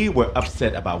we were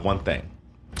upset about one thing.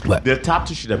 What? The top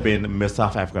two should have been Miss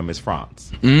South Africa and Miss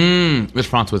France. Miss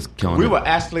France was killing We it. were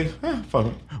actually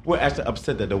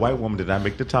upset that the white woman did not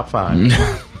make the top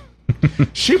 5.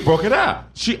 She broke it up.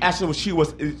 She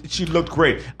looked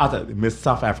great. I thought Miss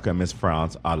South Africa and Miss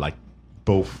France are like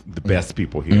both the best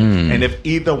people here. And if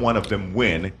either one of them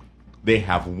win, they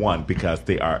have won because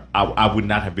they are. I would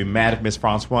not have been mad if Miss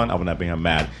France won. I would not have been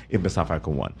mad if Miss South Africa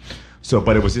won. So,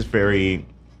 but it was just very.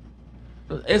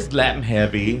 It's Latin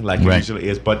heavy, like it usually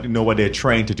is, but you know what? They're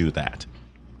trained to do that.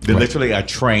 They literally are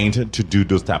trained to do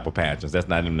those type of pageants. That's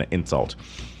not even an insult.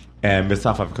 And Miss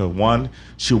South Africa won.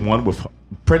 She won with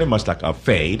pretty much like a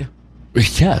fade.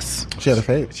 Yes. She had a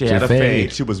fade. She had a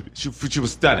fade. She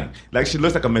was stunning. Like, she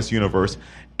looks like a Miss Universe.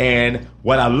 And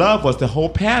what I love was the whole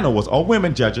panel was all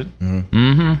women judging.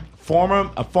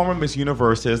 Former Miss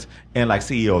Universes and like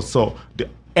CEOs. So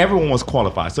everyone was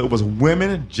qualified. So it was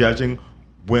women judging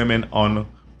women on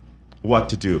what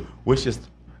to do, which is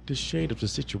the shade of the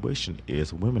situation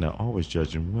is women are always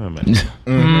judging women.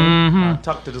 I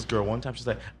talked to this girl one time. She's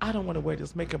like, I don't want to wear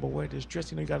this makeup or wear this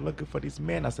dress. You know, you got to look good for these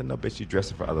men. I said, no, bitch, you're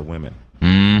dressing for other women.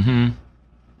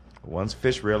 Once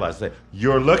Fish realized that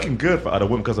you're looking good for other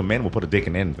women because a man will put a dick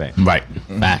in anything. Right.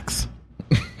 Facts.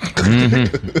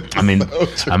 I mean,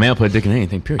 a man will put a dick in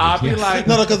anything, period. I'll be like,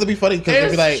 No, because it'd be funny because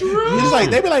they'd be like,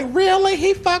 they'd be like, really?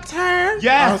 He fucked her?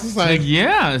 Yes. I was just like,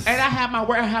 yes. and I have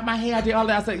my hair, I did all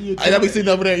that. I said, and I'd be sitting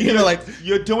over there, you know, like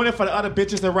you're doing it for the other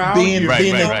bitches around being you.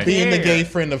 being the gay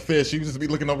friend of Fish. You just be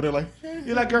looking over there like,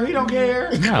 You're like, girl, he don't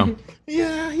care. No.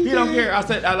 yeah, He don't care. I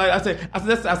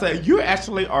said, you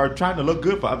actually are trying to look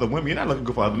good for other women. You're not looking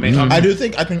good for other men. I do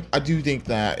think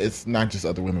that it's not just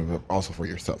other women, but also for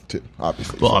yourself too.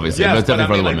 Obviously. Well, obviously, Yes, but it's but I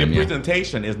definitely mean, for like, the the women.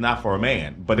 presentation is not for a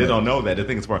man, but they don't know that. The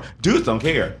thing is for dudes don't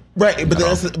care. Right, but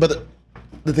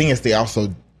the thing is, they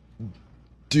also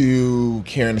do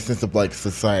care in the sense of like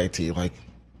society, like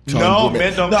No,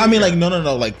 men don't No, I mean care. like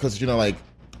no, like because you know like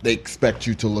they expect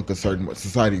you to look a certain way.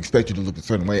 Society expects you to look a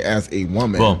certain way as a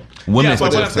woman. Well, women Yeah,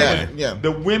 but what I'm expect saying that. is, Yeah.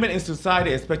 the women in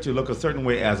society expect you to look a certain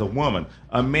way as a woman.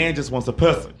 A man just wants a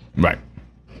pussy. Right.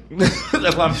 That's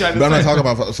what I'm trying to But I'm say. not talking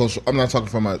about social. I'm not talking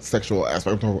from a sexual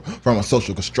aspect. I'm talking from a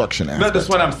social construction aspect. No, that's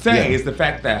what I'm saying Yeah. is the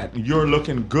fact that you're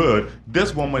looking good.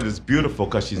 This woman is beautiful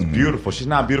because she's beautiful. She's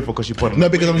not beautiful because she put on No,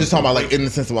 because I'm just talking about like in the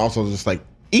sense of also just like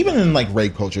even in like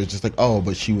rape culture, it's just like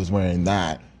but she was wearing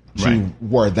that. She Right.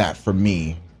 wore that for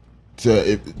me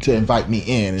to invite me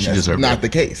in, and that's deserved not it. the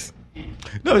case.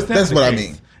 No, it's not That's the what I case.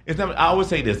 mean. It's not. I always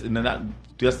say this, and then not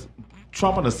just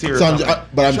Trump on a serious So I'm topic. ju-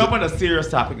 but I'm Trump ju- on a serious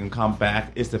topic and come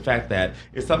back. It's the fact that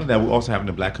it's something that we also have in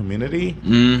the black community,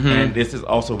 and this is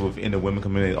also within the women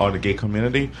community or the gay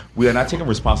community. We are not taking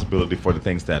responsibility for the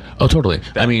things that. Oh, totally.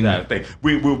 I mean, that thing.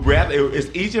 We rather. It's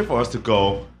easier for us to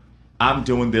go. I'm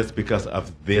doing this because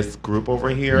of this group over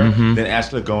here than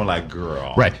actually going like,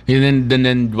 girl. right. And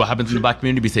then what happens in the black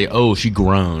community? We say, oh, she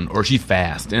grown or she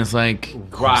fast. And it's like,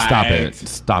 Right.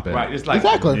 Stop it. Right. It's like,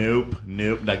 Exactly.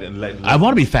 nope. Like I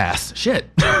want to be fast. Shit.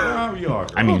 Where you are.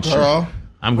 I mean, shit. Girl,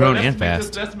 I'm grown Well, and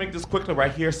fast. Let's make this quickly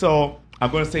right here. So I'm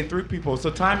going to say three people.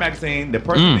 So Time Magazine, the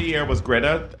person of the year was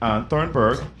Greta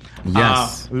Thunberg.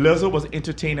 Yes. Lizzo was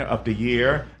Entertainer of the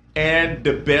Year. And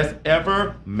the best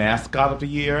ever mascot of the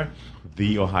year,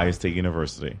 The Ohio State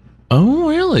University. Oh,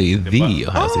 really? The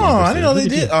Ohio State I didn't know they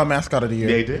University. did mascot of the year.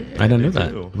 They did. I didn't know They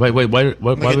that. do. Wait, why Like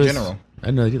in was general. I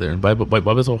didn't know that either.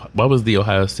 Why was the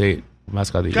Ohio State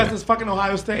mascot of the Because year? it's fucking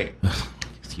Ohio State.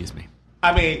 Excuse me.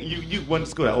 I mean, you went to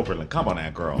school at Oberlin. Come on now,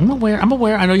 girl. I'm aware.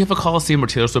 I know you have a Coliseum where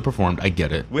Taylor Swift performed. I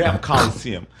get it. We have a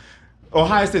Coliseum.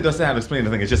 Ohio State doesn't have to explain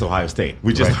anything. It's just Ohio State.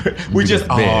 We just Right. we just You're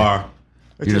just big. are.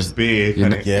 It's You're just just- big. you're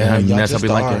honey. not- Yeah, And y'all that's how just we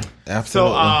like are. it.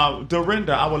 So, Absolutely.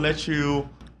 Dorinda, I will let you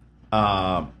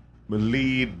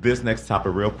lead this next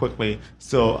topic real quickly.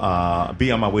 So,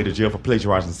 Be on My Way to Jail for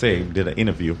Plagiarizing Save did an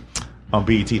interview on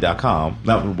BET.com.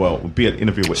 Be an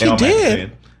interview with She Elle did?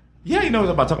 Magazine. Yeah, you know,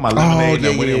 about talking about lemonade yeah,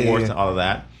 and winning yeah, awards yeah. and all of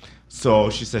that.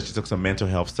 So she said she took some mental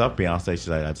health stuff. Beyonce, she's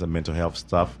like, that's some mental health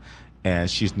stuff. And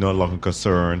she's no longer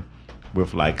concerned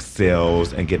with like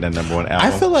sales and getting that #1 album.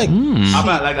 I feel like I'm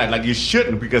not like you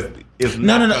shouldn't because it's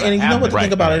no. not gonna And you know what the happen.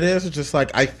 thing about it is? It's just like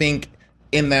I think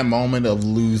in that moment of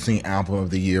losing album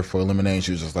of the year for Lemonade,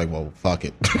 she was just like, well, fuck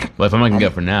it. Well, if I'm not gonna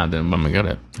get it for now, then I'm gonna get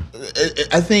it.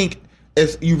 I think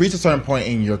if you reach a certain point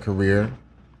in your career,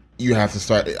 you have to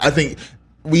start. I think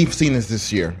we've seen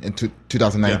this year in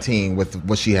 2019 with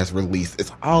what she has released.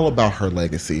 It's all about her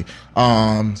legacy.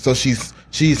 So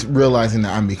she's realizing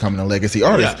that I'm becoming a legacy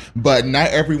artist, Yeah. but not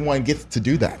everyone gets to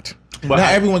do that. But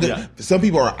not everyone. yeah. Some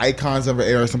people are icons of an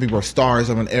era. Some people are stars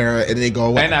of an era, and they go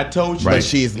away. And I told you, But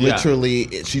she's Yeah.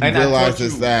 literally she And I told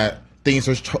realizes you- that things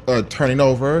are turning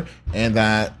over, and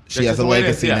that she That's has a just the way it is,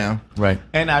 legacy yeah. now. Right.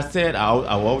 And I said, I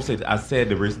always say, I said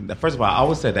the reason. First of all, I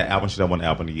always said that album should have won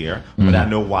album of the year, but I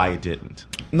know why it didn't.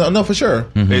 No, for sure.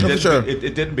 It, No, for didn't sure.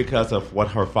 it didn't because of what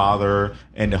her father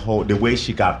and the way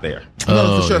she got there.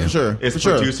 No, for sure, yeah. for sure. It's for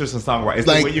sure. producers and songwriters. It's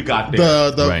the way you got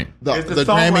there. Right. It's The the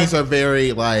Grammys songwriter- are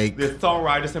very like The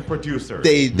songwriters and producers.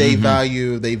 they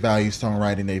value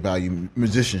songwriting, they value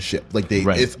musicianship. Like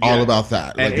Right. it's all Yeah. about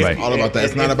that. Like And it's if- all about that.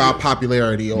 It's and not if about you-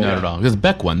 popularity or Not at all. Because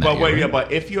Beck won that. But year, wait, right? yeah,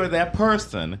 but if you're that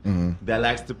person that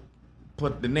likes to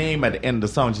put the name at the end of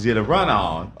the song you did a run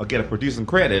on or get a producing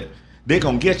credit, they're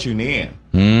gonna get you in the end.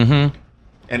 Mm-hmm.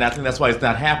 And I think that's why it's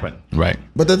not happened. Right.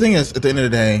 But the thing is, at the end of the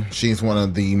day, she's one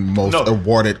of the most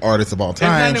awarded artists of all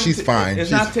time. She's fine. It's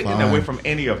she's not taking fine. away from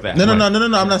any of that. No.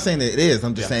 I'm not saying that it is.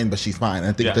 I'm just saying, but she's fine.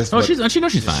 I think that's. She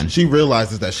knows she's fine. She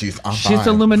realizes that she's fine. She's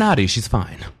Illuminati. She's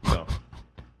fine. No.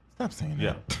 Stop saying that.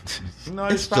 Yeah. No,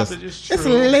 It's just just. It's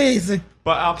lazy.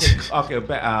 But okay.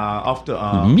 Off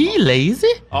the Me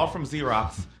lazy? all from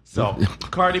Xerox. So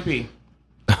Cardi B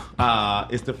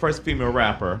is the first female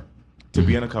rapper to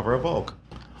be on the cover of Vogue.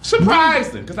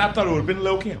 Surprising, because I thought it would have been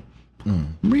Lil Kim.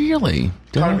 Really?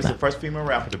 Cardi B is the first female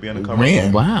rapper to be on the cover Man.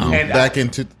 of Vogue. Wow. And Back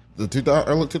into the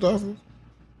early 2000s?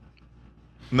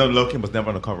 no, Lil Kim was never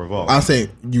on the cover of Vogue. I'm saying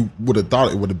you would have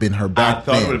thought it would have been her back I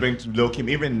thought then. it would have been Lil Kim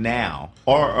even now.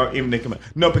 Or even Nicki Minaj.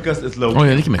 No, because it's Lil Kim. Oh,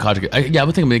 yeah, Nicki Minaj. I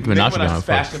would think Nicki Minaj Nicki would Minaj be is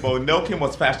fashionable. Lil Kim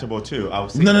was fashionable too. I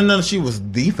was No. She was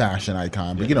the fashion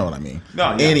icon, but you know what I mean.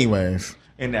 No, yeah. Anyways.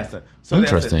 And that's it. So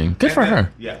Interesting. That's it. Good for then,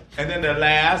 her. Yeah. And then the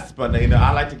last, but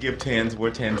I like to give 10s where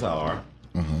 10s are.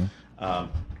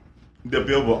 The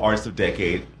Billboard Artist of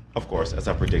Decade, of course, as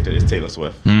I predicted, is Taylor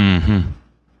Swift.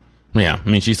 Yeah, I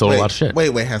mean, she sold a lot of shit.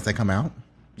 Wait, has that come out?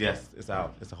 Yes, it's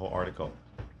out. It's a whole article.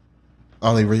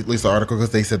 Oh, they released the article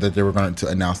because they said that they were going to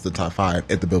announce the top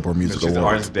 5 at the Billboard Music She's the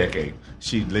Awards. Artist of Decade.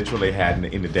 She literally had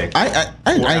in the decade.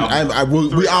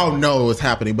 We all know what's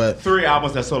happening, but 3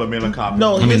 albums that sold 1 million copies.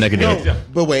 no, I mean, yes, negative. no,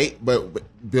 but wait, but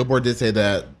Billboard did say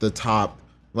that the top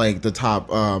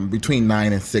between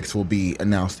 9 and 6 will be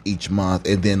announced each month,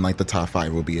 and then like the top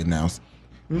 5 will be announced.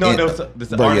 No, there's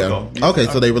an article. Yeah. Okay,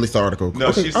 so they released the article. No,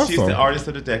 okay, she's awesome. the Artist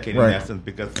of the Decade Right. in essence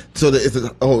because So is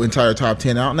the whole entire top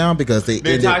 10 out now because they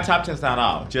the ended. entire top 10's not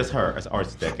out. Just her as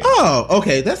Artist of the Decade. Oh,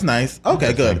 okay, that's nice.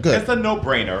 Okay, good. It's a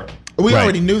no-brainer. We Right.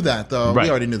 already knew that though. Right. We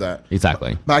already knew that.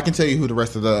 Exactly. But I can tell you who the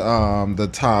rest of the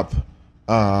top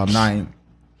 9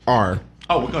 are.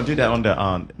 Oh, we're gonna do that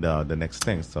on the next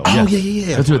thing. So Oh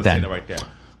yeah. Let's do it then. right there.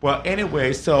 Well,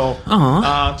 anyway, so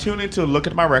tune in to Look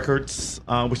at My Records,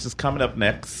 which is coming up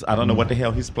next. I don't know what the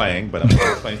hell he's playing, but I'm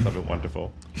going to play something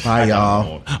wonderful. Bye,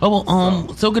 y'all. Oh,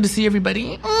 well, so good to see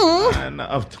everybody. And,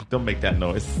 don't make that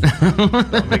noise.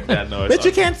 Don't make that noise. But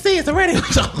you can't see it's a radio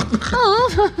show.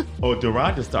 Oh,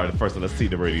 Duran just started first on the See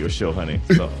the Radio Show, honey.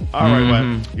 So, all right,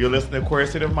 well, you're listening to Queer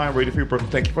State of Mind, Radio Free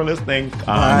Brooklyn. Thank you for listening. Bye. Look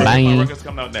at My Bye. Records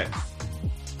coming out next.